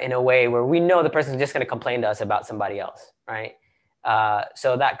in a way where we know the person's just going to complain to us about somebody else, right?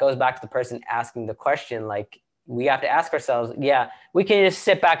 So that goes back to the person asking the question. Like, we have to ask ourselves, we can just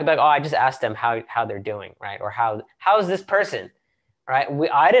sit back and be like, oh, I just asked them how they're doing, right? Or how's this person? Right?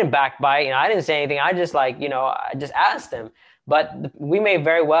 I didn't backbite, I didn't say anything. I just I just asked them. But we may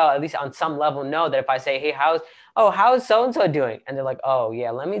very well, at least on some level, know that if I say, hey, how's so-and-so doing? And they're like, oh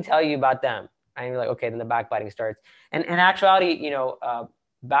yeah, let me tell you about them. And you're like, okay, then the backbiting starts. And in actuality,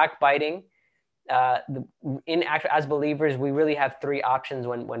 backbiting, as believers, we really have three options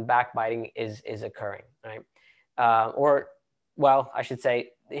when backbiting is occurring, right? I should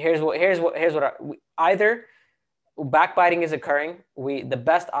say, here's what either backbiting is occurring. The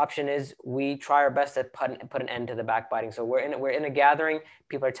best option is we try our best to put an end to the backbiting. So we're in a gathering,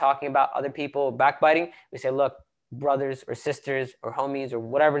 people are talking about other people backbiting. We say, look, brothers or sisters or homies or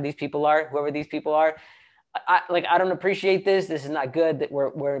whatever these people are, whoever these people are, I don't appreciate this. This is not good. That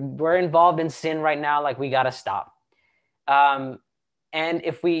we're involved in sin right now. Like, we got to stop. And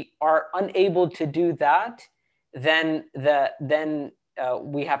if we are unable to do that, then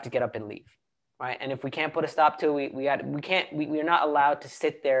we have to get up and leave. Right. And if we can't put a stop to it, we're not allowed to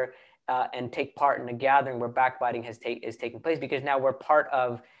sit there and take part in a gathering where backbiting is taking place, because now we're part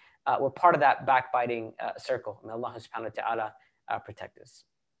of that backbiting circle. May Allah subhanahu wa ta'ala protect us.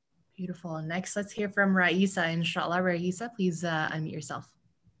 Beautiful. Next, let's hear from Raisa, inshallah. Raisa, please unmute yourself.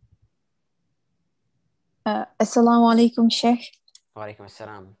 Assalamu alaikum, Sheikh. Wa alaikum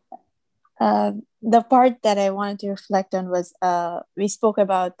assalam. The part that I wanted to reflect on was we spoke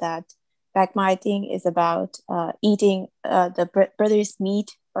about that backbiting is about eating the brother's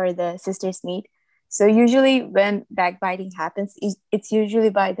meat or the sister's meat. So usually when backbiting happens, it's usually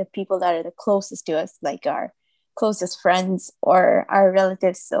by the people that are the closest to us, like our closest friends or our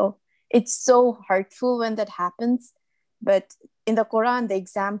relatives. So it's so hurtful when that happens. But in the Quran, the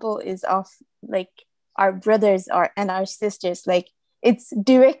example is of like our brothers and our sisters. Like, it's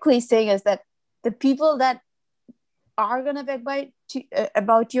directly saying us that the people that are gonna backbite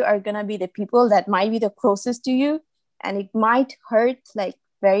about you are gonna be the people that might be the closest to you, and it might hurt like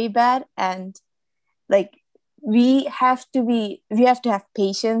very bad. And like, we have to have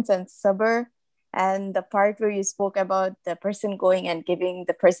patience and sabr. And the part where you spoke about the person going and giving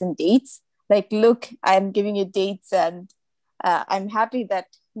the person dates, like, look, I'm giving you dates, and I'm happy that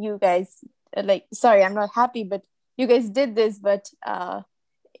you guys sorry, I'm not happy, but you guys did this. But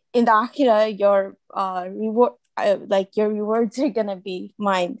in the akhirah, your reward, your rewards are gonna be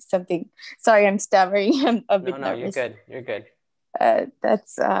mine. Something. Sorry, I'm stammering. I'm a bit nervous. You're good.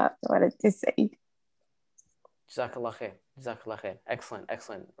 That's what I just say. Jazakallah khair. Jazakallah khair.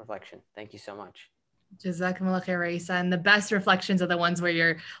 Excellent reflection. Thank you so much. Jazakumullah khair, Raisa. And the best reflections are the ones where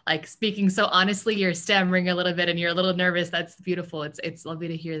you're like speaking so honestly, you're stammering a little bit and you're a little nervous. That's beautiful. It's lovely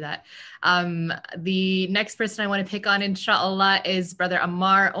to hear that. The next person I want to pick on, inshallah, is Brother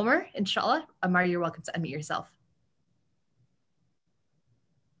Omar, inshallah. Omar, you're welcome to unmute yourself.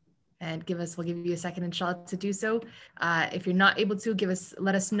 And we'll give you a second, inshallah, to do so. If you're not able to,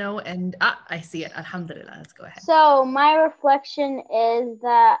 let us know. And I see it. Alhamdulillah. Let's go ahead. So my reflection is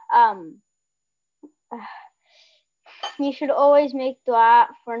that you should always make dua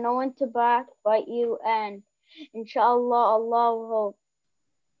for no one to backbite you, and inshallah Allah will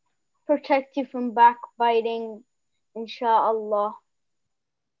protect you from backbiting, inshallah.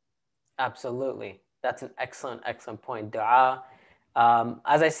 Absolutely. That's an excellent point. Dua,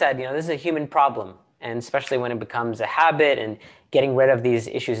 as I said, this is a human problem, and especially when it becomes a habit, and getting rid of these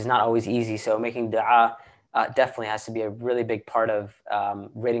issues is not always easy. So making dua definitely has to be a really big part of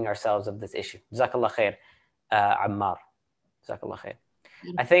ridding ourselves of this issue. Jazakallah khair, Ammar. Jazakallah khair.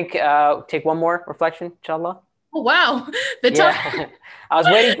 I think take one more reflection, inshallah. Oh wow! I was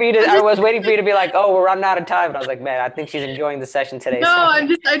waiting for you to be like, "Oh, we're running out of time." And I was like, "Man, I think she's enjoying the session today." No, I've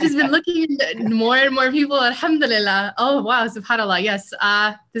just been looking at more and more people. Alhamdulillah. Oh wow, subhanallah. Yes,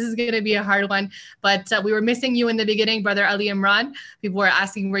 this is going to be a hard one, but we were missing you in the beginning, Brother Ali Imran. People were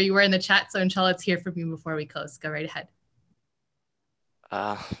asking where you were in the chat, so inshallah, let's hear from you before we close. Go right ahead.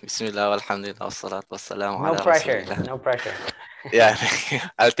 Bismillah, alhamdulillah, wassalatu wassalamu ala rasulillah. No pressure. Yeah,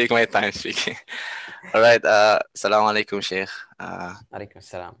 I'll take my time speaking. All right. Assalamu alaikum, Sheikh. Alaikum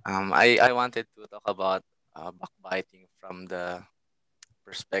salam. I wanted to talk about backbiting from the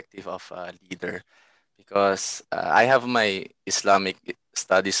perspective of a leader, because I have my Islamic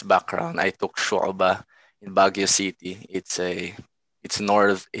studies background. I took Shu'ba in Baguio City. It's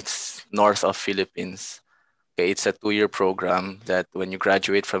north of Philippines. Okay, it's a 2-year program that when you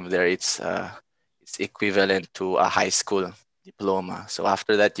graduate from there, it's equivalent to a high school diploma. So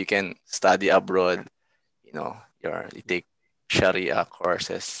after that, you can study abroad. You take Sharia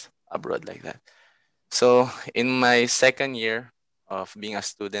courses abroad like that. So in my second year of being a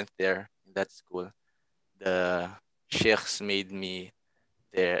student there in that school, the sheikhs made me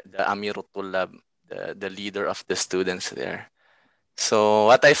the Amirul Tullab, the leader of the students there. So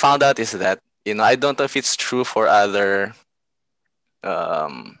what I found out is that, I don't know if it's true for other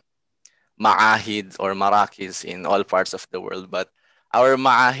ma'ahid or marakis in all parts of the world, but our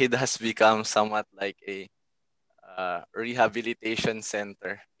ma'ahid has become somewhat like a rehabilitation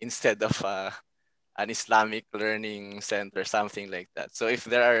center instead of an Islamic learning center, something like that. So if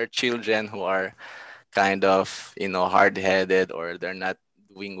there are children who are kind of, hard-headed, or they're not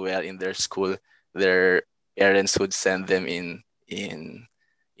doing well in their school, their parents would send them in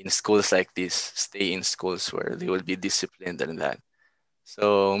schools like this, stay in schools where they will be disciplined and that.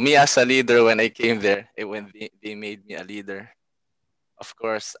 So me as a leader, when I came there, when they made me a leader, of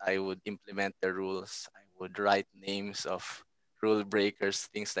course, I would implement the rules. I would write names of rule breakers,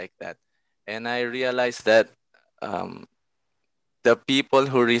 things like that. And I realized that the people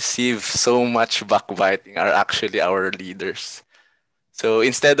who receive so much backbiting are actually our leaders. So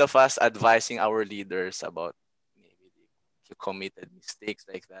instead of us advising our leaders about maybe they committed mistakes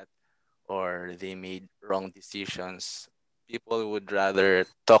like that, or they made wrong decisions, people would rather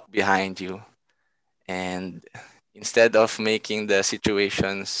talk behind you. And instead of making the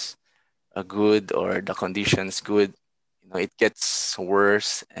situations good or the conditions good, it gets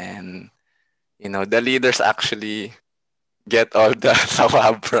worse. And, the leaders actually get all the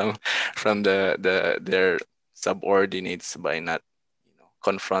thawab from their subordinates by not,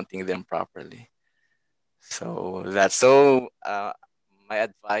 confronting them properly. So my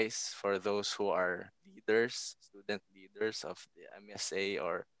advice for those who are leaders, student leaders of the MSA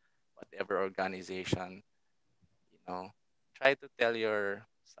or whatever organization, try to tell your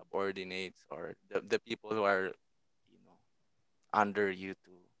subordinates or the people who are, under you,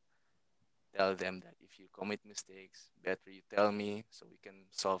 to tell them that if you commit mistakes, better you tell me so we can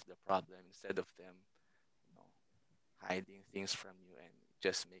solve the problem, instead of them, hiding things from you, and it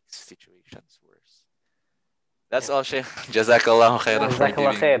just makes situations worse. That's all, Sheikh. Jazakallah khairan for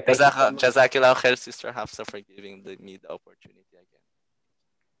giving. Jazakallah khair, Sister Hafsa, for giving me the opportunity again.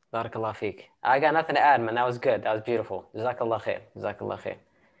 Barakallah feek. I got nothing to add, man. That was good. That was beautiful. Jazakallah khair. Jazakallah khair.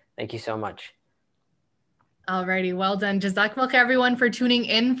 Thank you so much. Alrighty, well done. Jazakallah everyone for tuning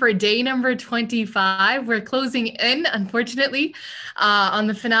in for day number 25. We're closing in, unfortunately, on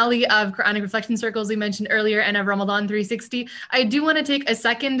the finale of Quranic Reflection Circles we mentioned earlier and of Ramadan 360. I do want to take a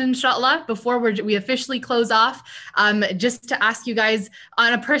second, inshallah, before we officially close off, just to ask you guys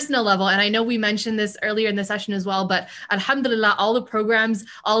on a personal level, and I know we mentioned this earlier in the session as well, but alhamdulillah, all the programs,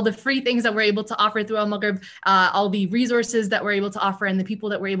 all the free things that we're able to offer through Al-Maghrib, all the resources that we're able to offer and the people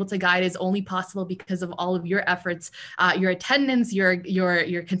that we're able to guide is only possible because of all of your efforts, your attendance, your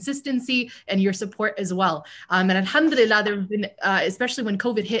consistency, and your support as well. And alhamdulillah, there have been, especially when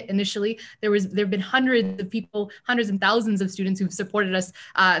COVID hit initially, there have been hundreds of people, hundreds and thousands of students who've supported us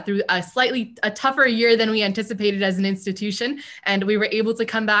through a tougher year than we anticipated as an institution. And we were able to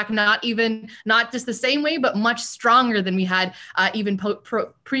come back not just the same way, but much stronger than we had even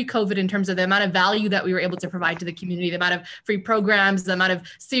pre-COVID in terms of the amount of value that we were able to provide to the community, the amount of free programs, the amount of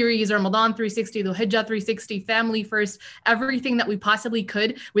series, Ramadan 360, the Hijjah 360, Family First, everything that we possibly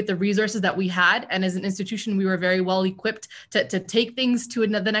could with the resources that we had. And as an institution, we were very well equipped to take things to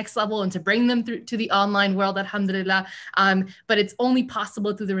the next level and to bring them through to the online world, alhamdulillah. But it's only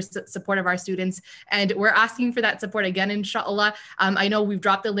possible through the support of our students. And we're asking for that support again, inshallah. I know we've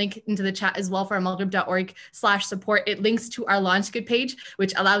dropped the link into the chat as well for maghrib.org/support. It links to our LaunchGood page,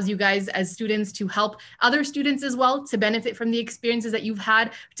 which allows you guys as students to help other students as well to benefit from the experiences that you've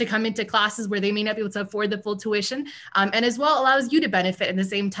had, to come into classes where they may not be able to afford the full tuition, and as well allows you to benefit at the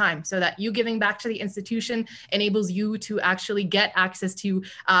same time, so that you giving back to the institution enables you to actually get access to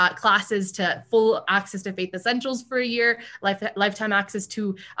classes, to full access to Faith Essentials for a year, lifetime access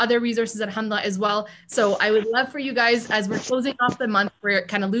to other resources, alhamdulillah, as well. So I would love for you guys, as we're closing off the month, we're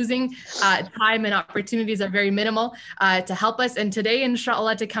kind of losing time and opportunities are very minimal, to help us, and today,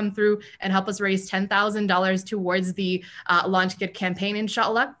 inshallah, to come through and help us raise $10,000 towards the LaunchGood campaign,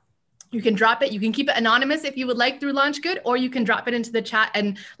 inshallah. You can drop it. You can keep it anonymous if you would like through LaunchGood, or you can drop it into the chat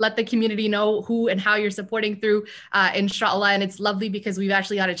and let the community know who and how you're supporting through, inshallah. And it's lovely because we've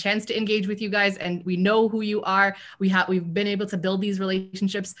actually had a chance to engage with you guys and we know who you are. We've been able to build these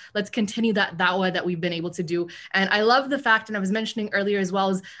relationships. Let's continue that da'wah that we've been able to do. And I love the fact, and I was mentioning earlier as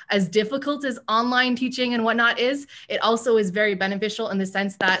well, as difficult as online teaching and whatnot is, it also is very beneficial in the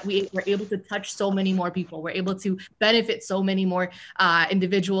sense that we're able to touch so many more people. We're able to benefit so many more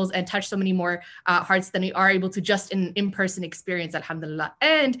individuals and touch so many more hearts than we are able to just in in-person experience, alhamdulillah.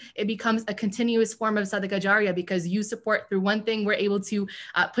 And it becomes a continuous form of sadaqah jariyah, because you support through one thing, we're able to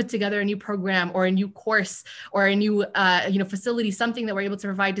put together a new program or a new course or a new facility, something that we're able to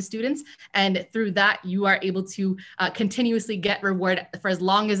provide to students. And through that, you are able to continuously get reward for as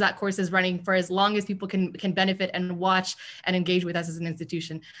long as that course is running, for as long as people can benefit and watch and engage with us as an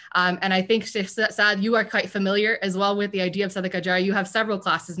institution. And I think, Sheikh Saad, you are quite familiar as well with the idea of sadaqah jariyah. You have several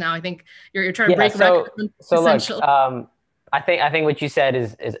classes now. I think you're trying to break records. So look, I think what you said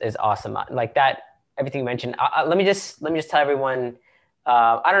is awesome. Like that, everything you mentioned. Let me just tell everyone.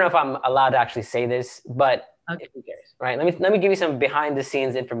 I don't know if I'm allowed to actually say this, but okay. Who cares, right? Let me give you some behind the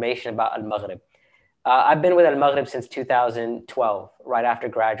scenes information about Al-Maghrib. I've been with Al-Maghrib since 2012, right after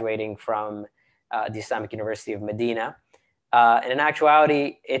graduating from the Islamic University of Medina. And in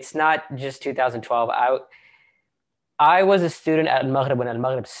actuality, it's not just 2012. I was a student at Al-Maghrib when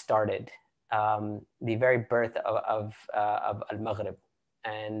Al-Maghrib started, the very birth of Al-Maghrib.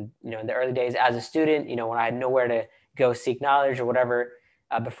 And, in the early days as a student, when I had nowhere to go seek knowledge or whatever,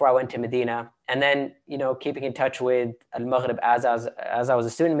 before I went to Medina. And then, keeping in touch with Al-Maghrib as I was a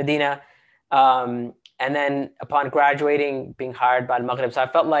student in Medina. And then upon graduating, being hired by Al-Maghrib. So I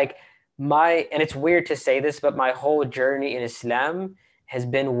felt like and it's weird to say this, but my whole journey in Islam has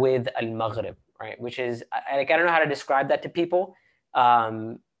been with Al-Maghrib. Right, which is I don't know how to describe that to people,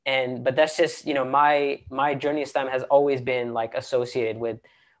 but that's just my journey in Islam has always been like associated with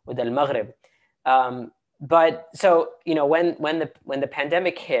Al-Maghrib, but so when the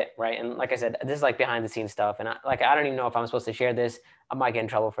pandemic hit, right, and like I said, this is like behind the scenes stuff, and I don't even know if I'm supposed to share this. I might get in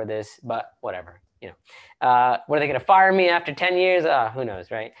trouble for this, but whatever, were they gonna fire me after 10 years? Who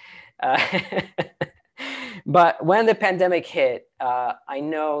knows, right? But when the pandemic hit, I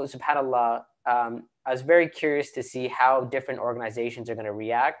know, subhanAllah, I was very curious to see how different organizations are going to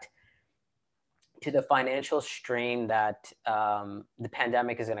react to the financial strain that the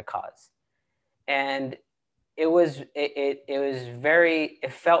pandemic is going to cause. And it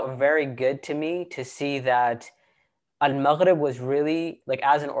felt very good to me to see that Al-Maghrib was really, like,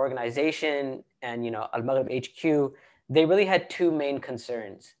 as an organization and, Al-Maghrib HQ, they really had two main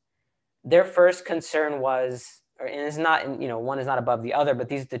concerns. Their first concern was, and it's not, one is not above the other, but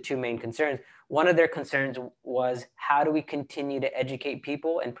these are the two main concerns. One of their concerns was, how do we continue to educate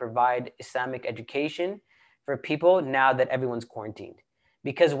people and provide Islamic education for people now that everyone's quarantined,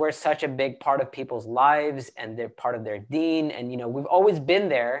 because we're such a big part of people's lives and they're part of their deen. And, you know, we've always been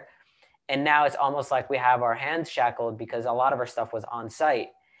there. And now it's almost like we have our hands shackled because a lot of our stuff was on site.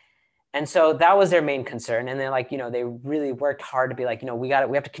 And so that was their main concern. And they're like, you know, they really worked hard to be like, you know, we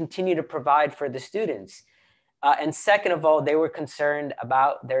have to continue to provide for the students. And second of all, they were concerned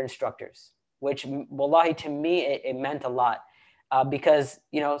about their instructors, which, wallahi, to me, it meant a lot. Because,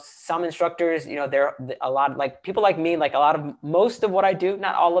 you know, some instructors, you know, they're a lot like people like me, like a lot of most of what I do,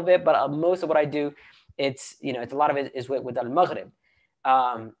 not all of it, but most of what I do, it's, you know, it's a lot of it is with Al-Maghrib.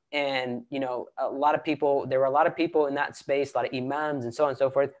 And, you know, there were a lot of people in that space, a lot of imams and so on and so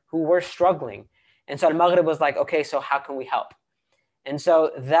forth, who were struggling. And so Al-Maghrib was like, okay, so how can we help? And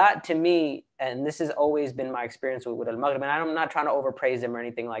so that to me, and this has always been my experience with Al-Maghrib, and I'm not trying to overpraise them or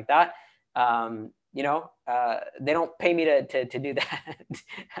anything like that. You know, they don't pay me to do that.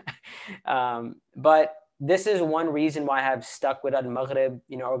 But this is one reason why I have stuck with Al-Maghrib.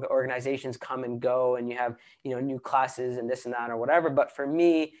 You know, organizations come and go and you have, you know, new classes and this and that or whatever. But for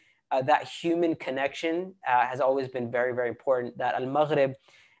me, that human connection has always been very, very important, that Al-Maghrib.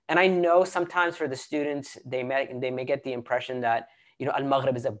 And I know sometimes for the students, they may get the impression that, you know,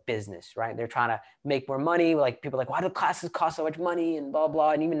 Al-Maghrib is a business, right? They're trying to make more money. Like people are like, why do classes cost so much money and blah,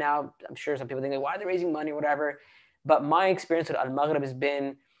 blah. And even now, I'm sure some people think, like, why are they raising money or whatever? But my experience with Al-Maghrib has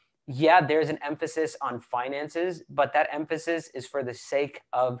been, yeah, there's an emphasis on finances, but that emphasis is for the sake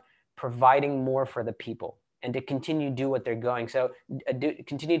of providing more for the people and to continue to do what they're going. So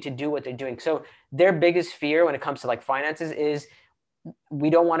continue to do what they're doing. So their biggest fear when it comes to like finances is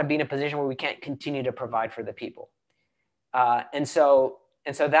we don't want to be in a position where we can't continue to provide for the people. And so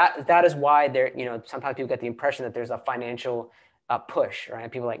that is why there, you know, sometimes people get the impression that there's a financial push,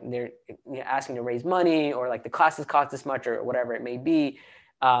 right? People like they're, you know, asking to raise money or like the classes cost this much or whatever it may be.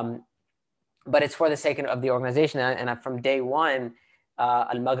 But it's for the sake of the organization. And from day one,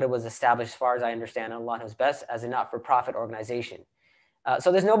 Al-Maghrib was established, as far as I understand, Allah knows best, as a not-for-profit organization.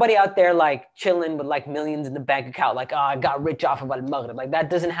 So there's nobody out there like chilling with like millions in the bank account, like, oh, I got rich off of Al-Maghrib. Like that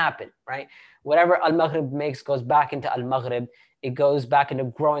doesn't happen, right? Whatever Al-Maghrib makes goes back into Al-Maghrib. It goes back into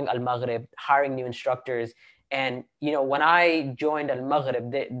growing Al-Maghrib, hiring new instructors. And, you know, when I joined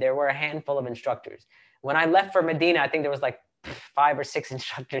Al-Maghrib, there were a handful of instructors. When I left for Medina, I think there was like 5 or 6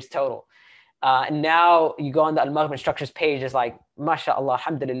 instructors total. And now you go on the Al-Maghrib instructors page, it's like, mashallah,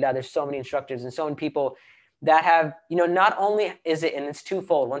 alhamdulillah, there's so many instructors and so many people that have, you know, not only is it, and it's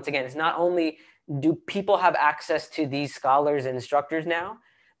twofold, once again, it's not only do people have access to these scholars and instructors now,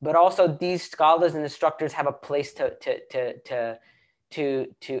 but also these scholars and instructors have a place to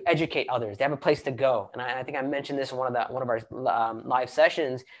educate others. They have a place to go. And I think I mentioned this in one of our live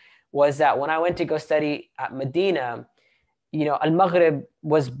sessions, was that when I went to go study at Medina, you know, Al-Maghrib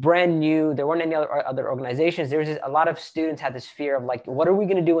was brand new. There weren't any other organizations. There was a lot of students had this fear of like, what are we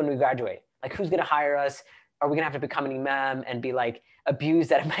going to do when we graduate? Like, who's going to hire us? Are we going to have to become an imam and be like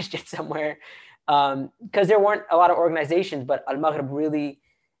abused at a masjid somewhere? Because there weren't a lot of organizations, but Al-Maghrib really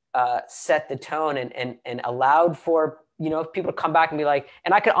set the tone and allowed for, you know, people to come back and be like,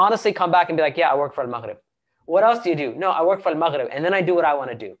 and I could honestly come back and be like, yeah, I work for Al-Maghrib. What else do you do? No, I work for Al-Maghrib, and then I do what I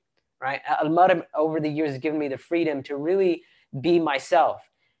want to do, right? Al-Maghrib over the years has given me the freedom to really be myself.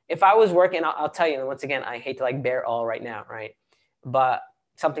 If I was working, I'll tell you, and once again, I hate to like bear all right now, right? But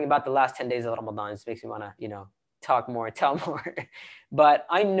something about the last 10 days of Ramadan just makes me want to, you know, talk more, tell more. But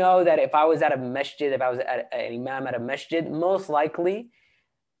I know that if I was at a masjid, if I was an imam at a masjid, most likely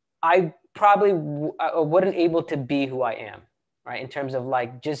I probably wouldn't able to be who I am, right? In terms of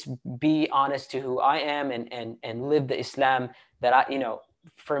like, just be honest to who I am and live the Islam that I, you know,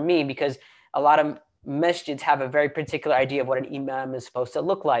 for me, because a lot of masjids have a very particular idea of what an imam is supposed to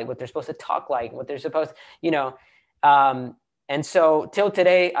look like, what they're supposed to talk like, what they're supposed, you know, and so till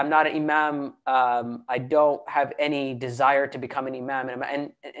today, I'm not an imam. I don't have any desire to become an imam.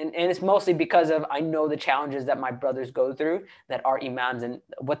 And it's mostly because of, I know the challenges that my brothers go through that are imams and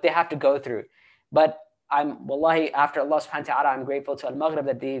what they have to go through. But I'm, wallahi, after Allah subhanahu wa ta'ala, I'm grateful to Al-Maghrib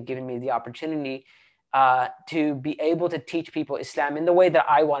that they've given me the opportunity to be able to teach people Islam in the way that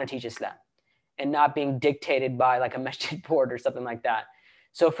I want to teach Islam and not being dictated by like a masjid board or something like that.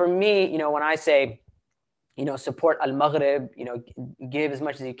 So for me, you know, when I say, you know, support Al-Maghrib, you know, give as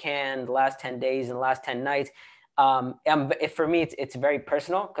much as you can the last 10 days and the last 10 nights. For me, it's very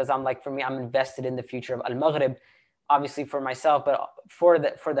personal because I'm like, for me, I'm invested in the future of Al-Maghrib, obviously for myself, but for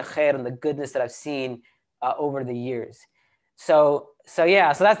the khair and the goodness that I've seen over the years. So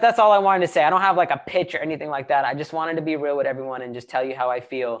yeah, so that's all I wanted to say. I don't have like a pitch or anything like that. I just wanted to be real with everyone and just tell you how I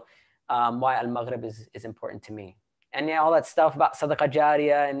feel, why Al-Maghrib is important to me. And yeah, all that stuff about sadaqah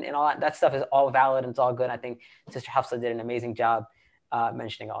jariyah and all that stuff is all valid and it's all good. I think Sister Hafsa did an amazing job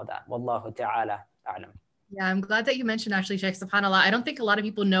mentioning all that. Wallahu ta'ala a'lam. Yeah, I'm glad that you mentioned actually, Sheikh, subhanAllah. I don't think a lot of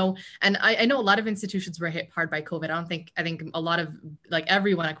people know, and I know a lot of institutions were hit hard by COVID. I think a lot of, like,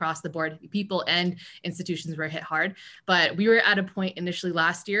 everyone across the board, people and institutions were hit hard. But we were at a point initially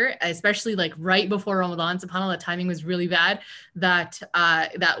last year, especially like right before Ramadan, subhanAllah, the timing was really bad, that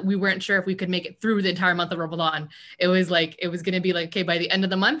that we weren't sure if we could make it through the entire month of Ramadan. It was going to be like, okay, by the end of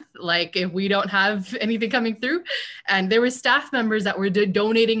the month, like if we don't have anything coming through, and there were staff members that were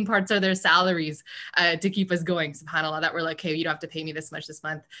donating parts of their salaries to keep us going, subhanAllah, that were like, hey, you don't have to pay me this much this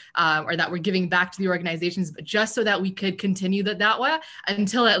month, or that we're giving back to the organizations, but just so that we could continue the da'wah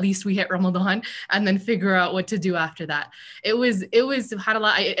until at least we hit Ramadan and then figure out what to do after that. It was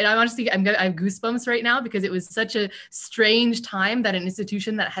subhanAllah, I honestly, I have goosebumps right now because it was such a strange time that an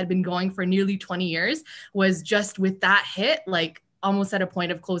institution that had been going for nearly 20 years was just with that hit, like almost at a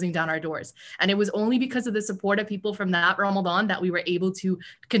point of closing down our doors. And it was only because of the support of people from that Ramadan that we were able to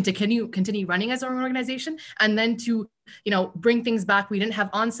continue running as our own organization, and then to, you know, bring things back. We didn't have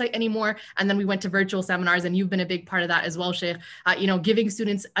on-site anymore, and then we went to virtual seminars, and you've been a big part of that as well, Sheikh. You know, giving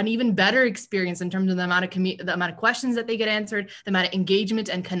students an even better experience in terms of the amount of questions that they get answered, the amount of engagement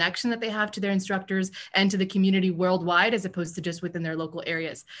and connection that they have to their instructors and to the community worldwide, as opposed to just within their local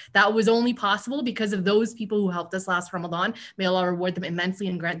areas. That was only possible because of those people who helped us last Ramadan. May Allah reward them immensely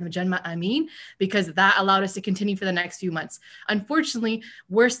and grant them Jannah, Ameen, because that allowed us to continue for the next few months. Unfortunately,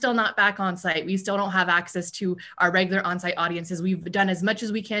 we're still not back on site. We still don't have access to our regular on-site audiences. We've done as much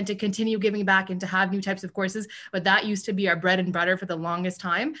as we can to continue giving back and to have new types of courses, but that used to be our bread and butter for the longest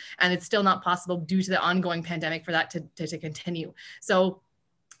time, and it's still not possible due to the ongoing pandemic for that to continue. So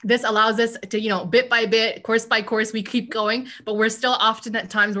this allows us to, you know, bit by bit, course by course, we keep going, but we're still often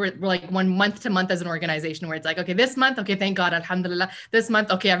at times where we're like one month to month as an organization where it's like, okay, this month, okay, thank God, alhamdulillah. This month,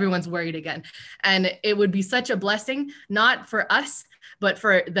 okay, everyone's worried again. And it would be such a blessing, not for us, but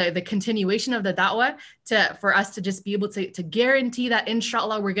for the continuation of the da'wah, for us to just be able to guarantee that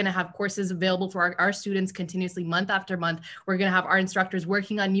inshallah we're going to have courses available for our students continuously month after month. We're going to have our instructors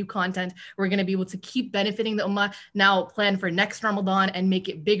working on new content. We're going to be able to keep benefiting the ummah, now plan for next Ramadan and make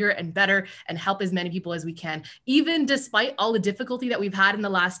it bigger and better and help as many people as we can. Even despite all the difficulty that we've had in the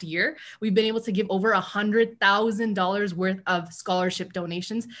last year, we've been able to give over $100,000 worth of scholarship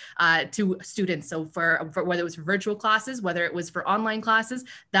donations to students. So for whether it was for virtual classes, whether it was for online classes,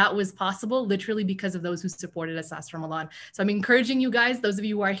 that was possible literally because of those who supported us last Ramadan. So I'm encouraging you guys, those of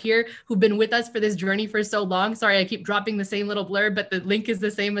you who are here, who've been with us for this journey for so long. Sorry, I keep dropping the same little blurb, but the link is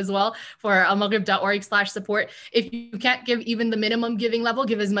the same as well for almaghrib.org/support. If you can't give even the minimum giving level,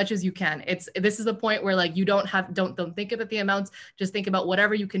 give as much as you can. This is the point where like you don't think about the amounts, just think about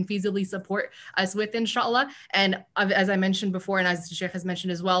whatever you can feasibly support us with, inshallah. And as I mentioned before, and as the Sheikh has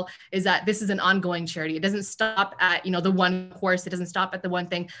mentioned as well, is that this is an ongoing charity. It doesn't stop at, you know, the one course. It doesn't stop at the one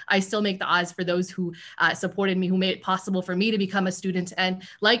thing. I still make the odds for those who supported me, who made it possible for me to become a student. And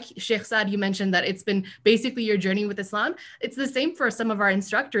like Sheikh Saad, you mentioned that it's been basically your journey with Islam. It's the same for some of our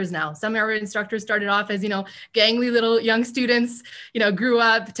instructors now. Some of our instructors started off as, you know, gangly little young students, you know, grew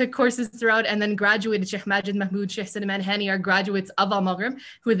up, took courses throughout, and then graduated. Sheikh Majid Mahmoud, Sheikh Suleiman Hani are graduates of Al-Maghrib,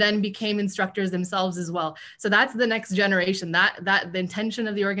 who then became instructors themselves as well. So that's the next generation. That the intention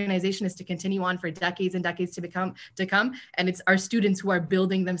of the organization is to continue on for decades and decades to come. And it's our students who are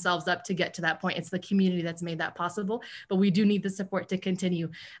building themselves up to get to that point. It's the community that's made that possible, but we do need the support to continue,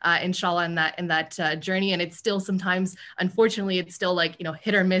 inshallah, in that journey. And it's still sometimes, unfortunately, it's still like, you know,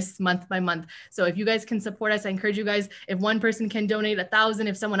 hit or miss month by month. So if you guys can support us, I encourage you guys, if one person can donate 1,000,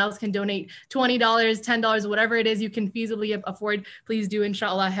 if someone else can donate $20, $10, whatever it is you can feasibly afford, please do,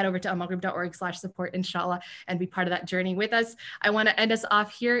 inshallah. Head over to almaghrib.org/support, inshallah, and be part of that journey with us. I want to end us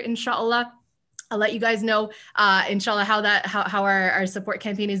off here, inshallah. I'll let you guys know, inshallah, how our support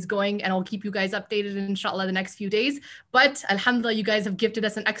campaign is going, and I'll keep you guys updated, inshallah, the next few days. But alhamdulillah, you guys have gifted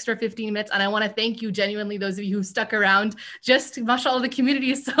us an extra 15 minutes, and I want to thank you genuinely, those of you who stuck around. Just, mashallah, the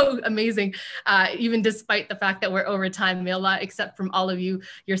community is so amazing, even despite the fact that we're over time. May Allah accept from all of you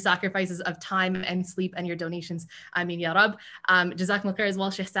your sacrifices of time and sleep and your donations. Ameen ya Rab. Jazakumullah khair as well,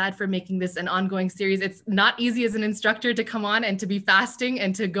 Sheikh Saad, for making this an ongoing series. It's not easy as an instructor to come on and to be fasting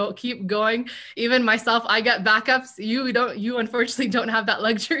and to keep going, Even myself, I get backups. You unfortunately don't have that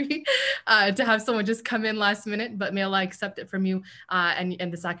luxury to have someone just come in last minute, but may Allah accept it from you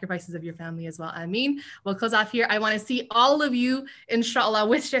and the sacrifices of your family as well. Ameen. We'll close off here. I want to see all of you, inshallah,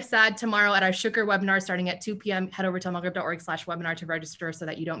 with Sheikh Saad tomorrow at our Shukr webinar starting at 2 p.m. Head over to maghrib.org/webinar to register so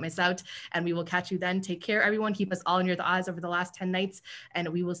that you don't miss out. And we will catch you then. Take care, everyone. Keep us all in your du'as over the last 10 nights. And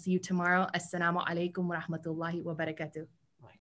we will see you tomorrow. Assalamu alaikum wa rahmatullahi wa barakatuh.